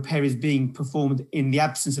 where repair is being performed in the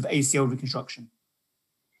absence of ACL reconstruction.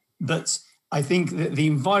 But I think that the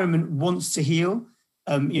environment wants to heal.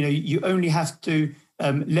 You only have to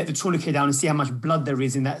let the tourniquet down and see how much blood there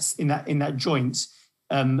is in that joint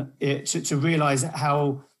to realize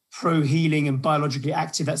how pro-healing and biologically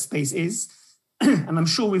active that space is. And I'm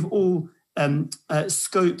sure we've all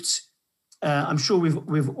scoped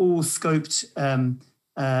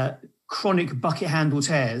chronic bucket handle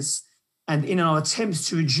tears, and in our attempts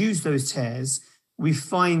to reduce those tears, we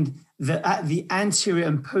find that at the anterior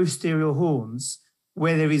and posterior horns,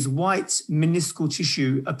 where there is white meniscal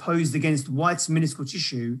tissue opposed against white meniscal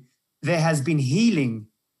tissue, there has been healing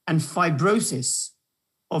and fibrosis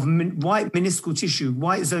of white meniscal tissue,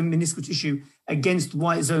 white zone meniscal tissue against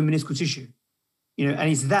white zone meniscal tissue. And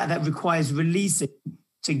it's that requires releasing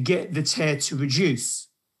to get the tear to reduce.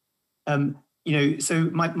 So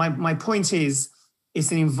my point is,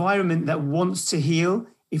 it's an environment that wants to heal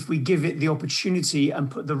if we give it the opportunity and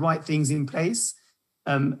put the right things in place.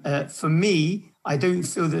 For me, I don't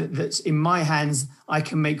feel that in my hands I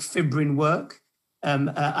can make fibrin work, and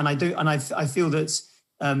I feel that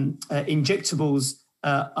injectables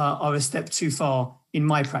are a step too far in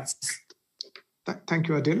my practice. Thank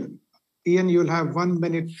you, Adil. Ian, you'll have 1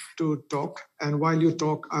 minute to talk, and while you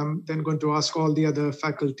talk, I'm then going to ask all the other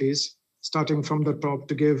faculties, starting from the top,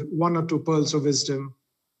 to give 1 or 2 pearls of wisdom,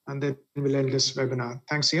 and then we'll end this webinar.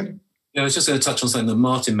 Thanks, Ian. Yeah, I was just going to touch on something that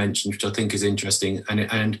Martin mentioned, which I think is interesting,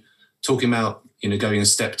 and talking about going a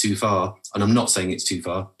step too far, and I'm not saying it's too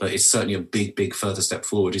far, but it's certainly a big further step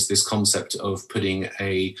forward, is this concept of putting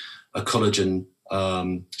a collagen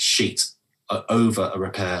sheet over a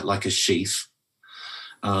repair, like a sheath.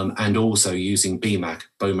 and also using BMAC,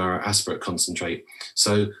 bone marrow aspirate concentrate.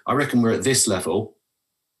 So I reckon we're at this level,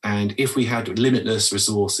 and if we had limitless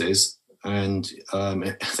resources and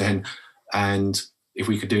if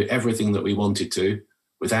we could do everything that we wanted to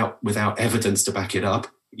without evidence to back it up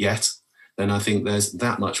yet, then I think there's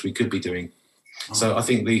that much we could be doing. So I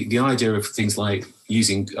think the idea of things like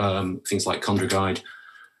using things like Chondroguide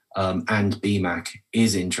and BMAC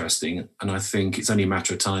is interesting, and I think it's only a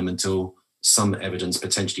matter of time until some evidence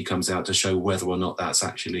potentially comes out to show whether or not that's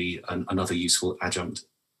actually another useful adjunct.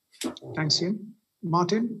 Thanks, Ian.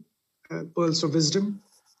 Martin, pearls of wisdom.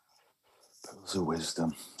 Pearls of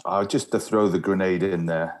wisdom. Just to throw the grenade in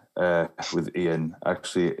there with Ian.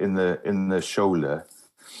 Actually, in the shoulder,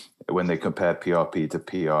 when they compare PRP to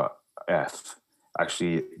PRF,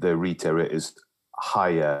 actually the re-tear rate is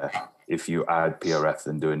higher if you add PRF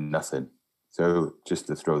than doing nothing. So just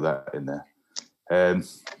to throw that in there.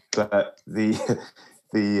 But the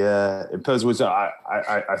in pearls of wisdom,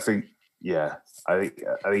 I think, yeah, I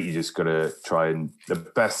think you just got to try and the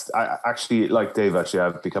best. I actually, like Dave,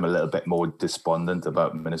 I've become a little bit more despondent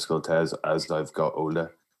about meniscal tears as I've got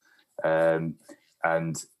older, and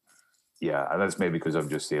yeah, and that's maybe because I'm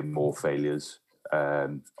just seeing more failures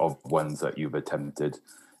of ones that you've attempted.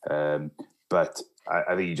 But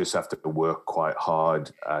I think you just have to work quite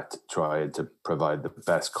hard at trying to provide the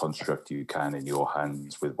best construct you can in your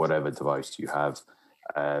hands with whatever device you have,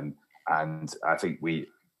 and I think we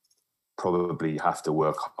probably have to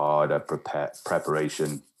work hard at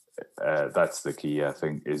preparation. That's the key, I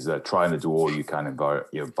think, is trying to do all you can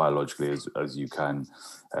biologically as you can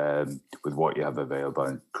with what you have available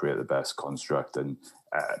and create the best construct. And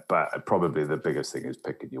but probably the biggest thing is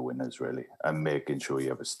picking your winners, really, and making sure you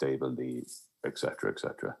have a stable lead, etc.,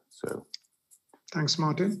 etc. So, thanks,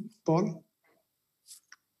 Martin. Paul,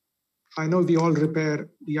 I know we all repair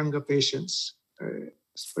the younger patients,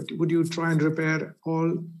 but would you try and repair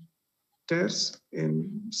all tears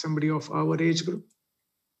in somebody of our age group?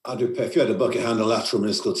 I'd repair. If you had a bucket handle lateral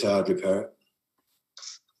meniscal tear, I'd repair it.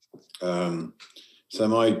 So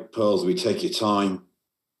my pearls, we take your time,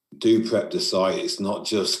 do prep the site. It's not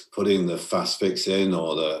just putting the fast fix in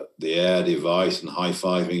or the air device and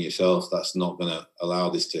high-fiving yourself. That's not going to allow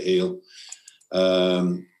this to heal.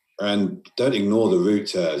 And don't ignore the root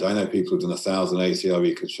tears. I know people have done 1,000 ACL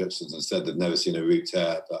reconstructions and said they've never seen a root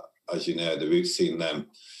tear, but as you know, the root's seen them.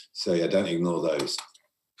 So yeah, don't ignore those.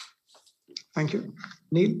 Thank you.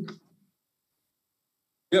 Neil?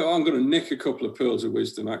 Yeah, well, I'm going to nick a couple of pearls of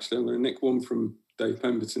wisdom, actually. I'm going to nick one from Dave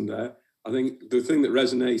Pemberton there. I think the thing that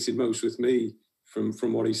resonated most with me from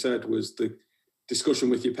what he said was the discussion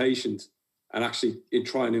with your patient and actually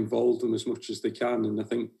try and involve them as much as they can. And I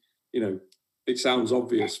think, it sounds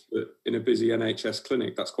obvious, but in a busy NHS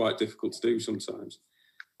clinic, that's quite difficult to do sometimes.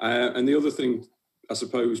 And the other thing, I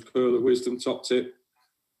suppose, pearl of wisdom, top tip,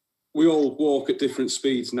 we all walk at different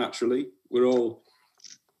speeds naturally. We're all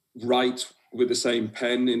write with the same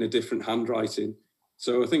pen in a different handwriting.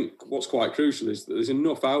 So I think what's quite crucial is that there's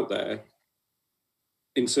enough out there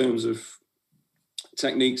in terms of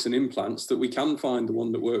techniques and implants that we can find the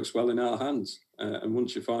one that works well in our hands. And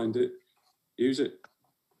once you find it, use it.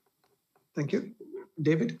 Thank you.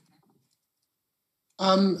 David?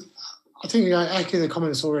 I think I echo the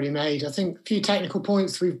comments already made. I think a few technical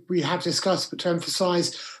points we have discussed, but to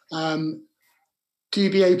emphasise, do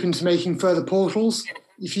be open to making further portals.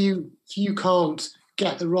 If you can't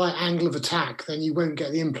get the right angle of attack, then you won't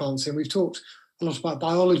get the implants in. We've talked a lot about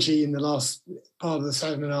biology in the last part of the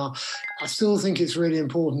seminar. I still think it's really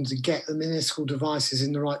important to get the meniscal devices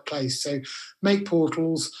in the right place. So make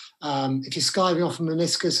portals. If you're skiving off a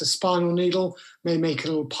meniscus, a spinal needle may make a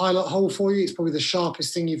little pilot hole for you. It's probably the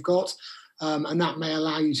sharpest thing you've got. And that may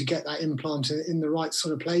allow you to get that implant in the right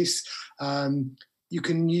sort of place. You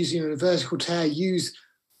can use, a vertical tear,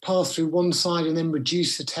 pass through one side and then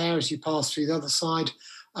reduce the tear as you pass through the other side.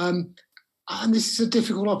 And this is a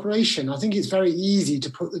difficult operation. I think it's very easy to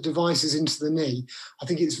put the devices into the knee. I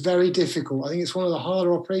think it's very difficult. I think it's one of the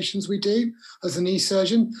harder operations we do as a knee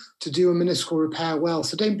surgeon to do a meniscal repair well.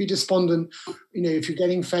 So don't be despondent, if you're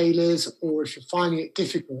getting failures or if you're finding it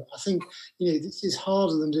difficult. I think, this is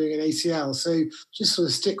harder than doing an ACL. So just sort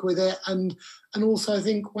of stick with it. And also I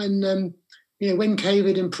think when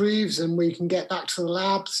COVID improves and we can get back to the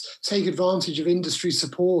labs, take advantage of industry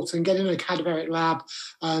support and get in a cadaveric lab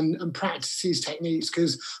and practice these techniques,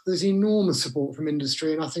 because there's enormous support from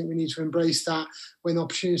industry. And I think we need to embrace that when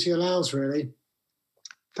opportunity allows, really.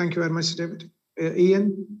 Thank you very much, David.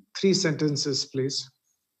 Ian, 3 sentences, please.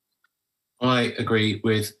 I agree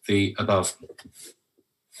with the above.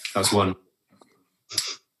 That's one.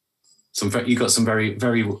 You got some very,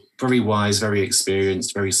 very very wise, very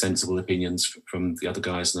experienced, very sensible opinions from the other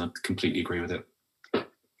guys, and I completely agree with it.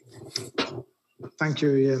 Thank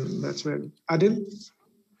you, Ian. That's well. Adil?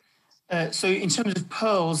 So in terms of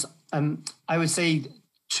pearls, I would say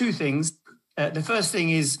two things. The first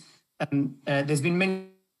thing is there's been many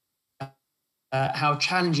how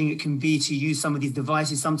challenging it can be to use some of these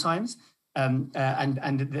devices sometimes, and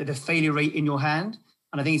the failure rate in your hand.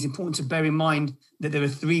 And I think it's important to bear in mind that there are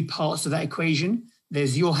three parts of that equation.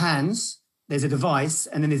 There's your hands, there's a device,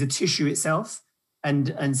 and then there's a tissue itself.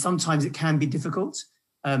 And sometimes it can be difficult,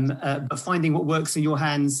 but finding what works in your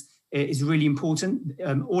hands is really important.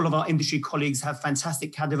 All of our industry colleagues have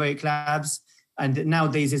fantastic cadaveric labs, and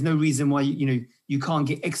nowadays there's no reason why you can't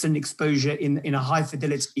get excellent exposure in a high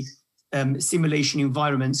fidelity simulation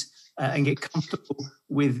environment and get comfortable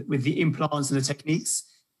with the implants and the techniques.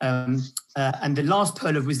 And the last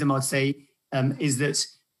pearl of wisdom I'd say is that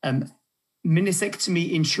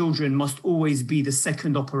meniscectomy in children must always be the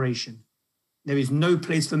second operation. There is no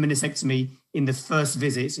place for meniscectomy in the first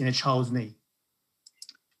visit in a child's knee.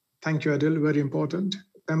 Thank you, Adil. Very important.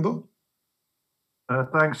 Pembo?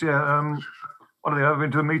 Thanks. Yeah. I've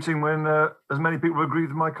been to a meeting when as many people agreed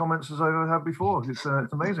with my comments as I've ever had before. It's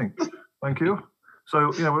amazing. Thank you.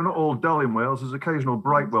 So, we're not all dull in Wales. There's occasional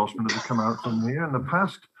bright Welshmen that have come out from here in the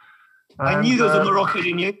past. And, I knew there was a Moroccan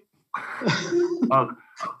in you.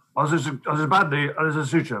 as badly as a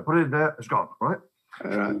suture. Put it in there. It's gone. Right.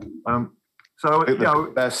 So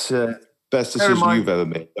best decision you've ever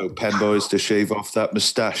made, though, Pembo, is to shave off that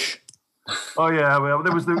moustache. Oh yeah, well,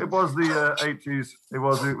 it was the 80s. It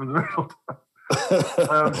was real.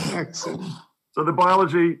 Excellent. So the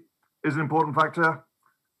biology is an important factor.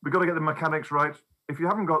 We've got to get the mechanics right. If you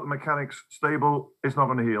haven't got the mechanics stable, it's not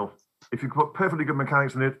going to heal. If you put perfectly good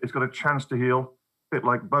mechanics in it, it's got a chance to heal. A bit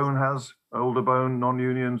like bone has, older bone,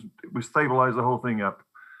 non-unions. We stabilize the whole thing up.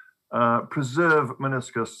 Preserve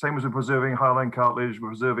meniscus, same as we're preserving hyaline cartilage, we're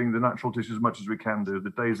preserving the natural tissue as much as we can do.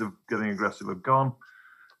 The days of getting aggressive are gone.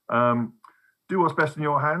 Do what's best in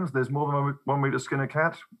your hands. There's more than one way to skin a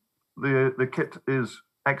cat. The kit is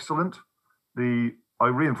excellent. I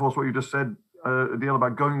reinforce what you just said, the deal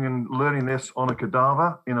about going and learning this on a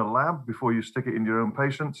cadaver in a lab before you stick it in your own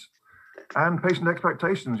patients. And patient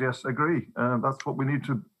expectations, yes, agree. That's what we need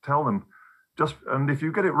to tell them. And if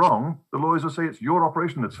you get it wrong, the lawyers will say it's your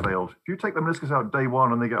operation that's failed. If you take the meniscus out day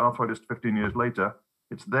one and they get arthritis 15 years later,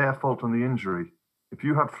 it's their fault on the injury. If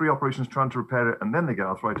you have 3 operations trying to repair it and then they get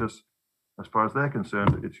arthritis, as far as they're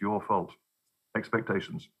concerned, it's your fault.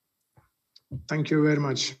 Expectations. Thank you very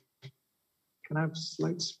much. Can I have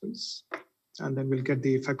slides, please? And then we'll get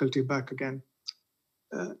the faculty back again.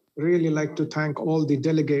 Really like to thank all the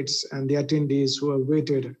delegates and the attendees who have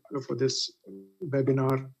waited for this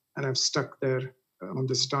webinar and have stuck there on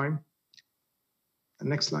this time.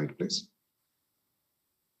 Next slide, please.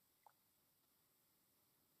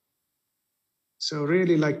 So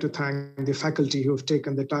really like to thank the faculty who have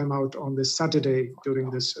taken the time out on this Saturday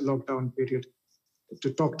during this lockdown period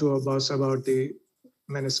to talk to us about the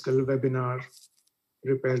meniscal webinar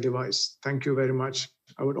repair device. Thank you very much.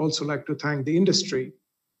 I would also like to thank the industry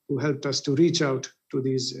who helped us to reach out to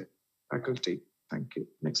these faculty. Thank you.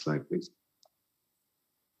 Next slide, please.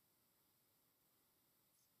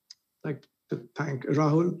 I'd like to thank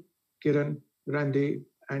Rahul, Kiran, Randy,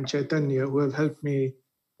 and Chaitanya who have helped me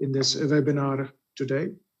in this webinar today.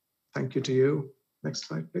 Thank you to you. Next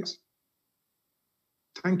slide, please.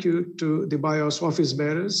 Thank you to the BIOS office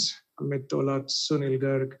bearers, Amit Tolat, Sunil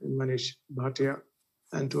Garg, and Manish Bhatia,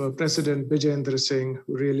 and to our president, Vijayendra Singh,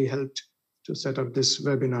 who really helped to set up this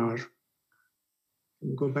webinar. Can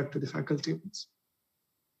we go back to the faculty, please?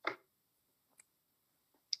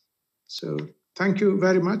 So thank you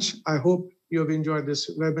very much. I hope you have enjoyed this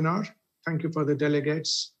webinar. Thank you for the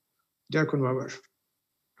delegates. Diakon Wavar.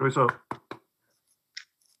 So.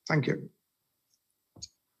 Thank you.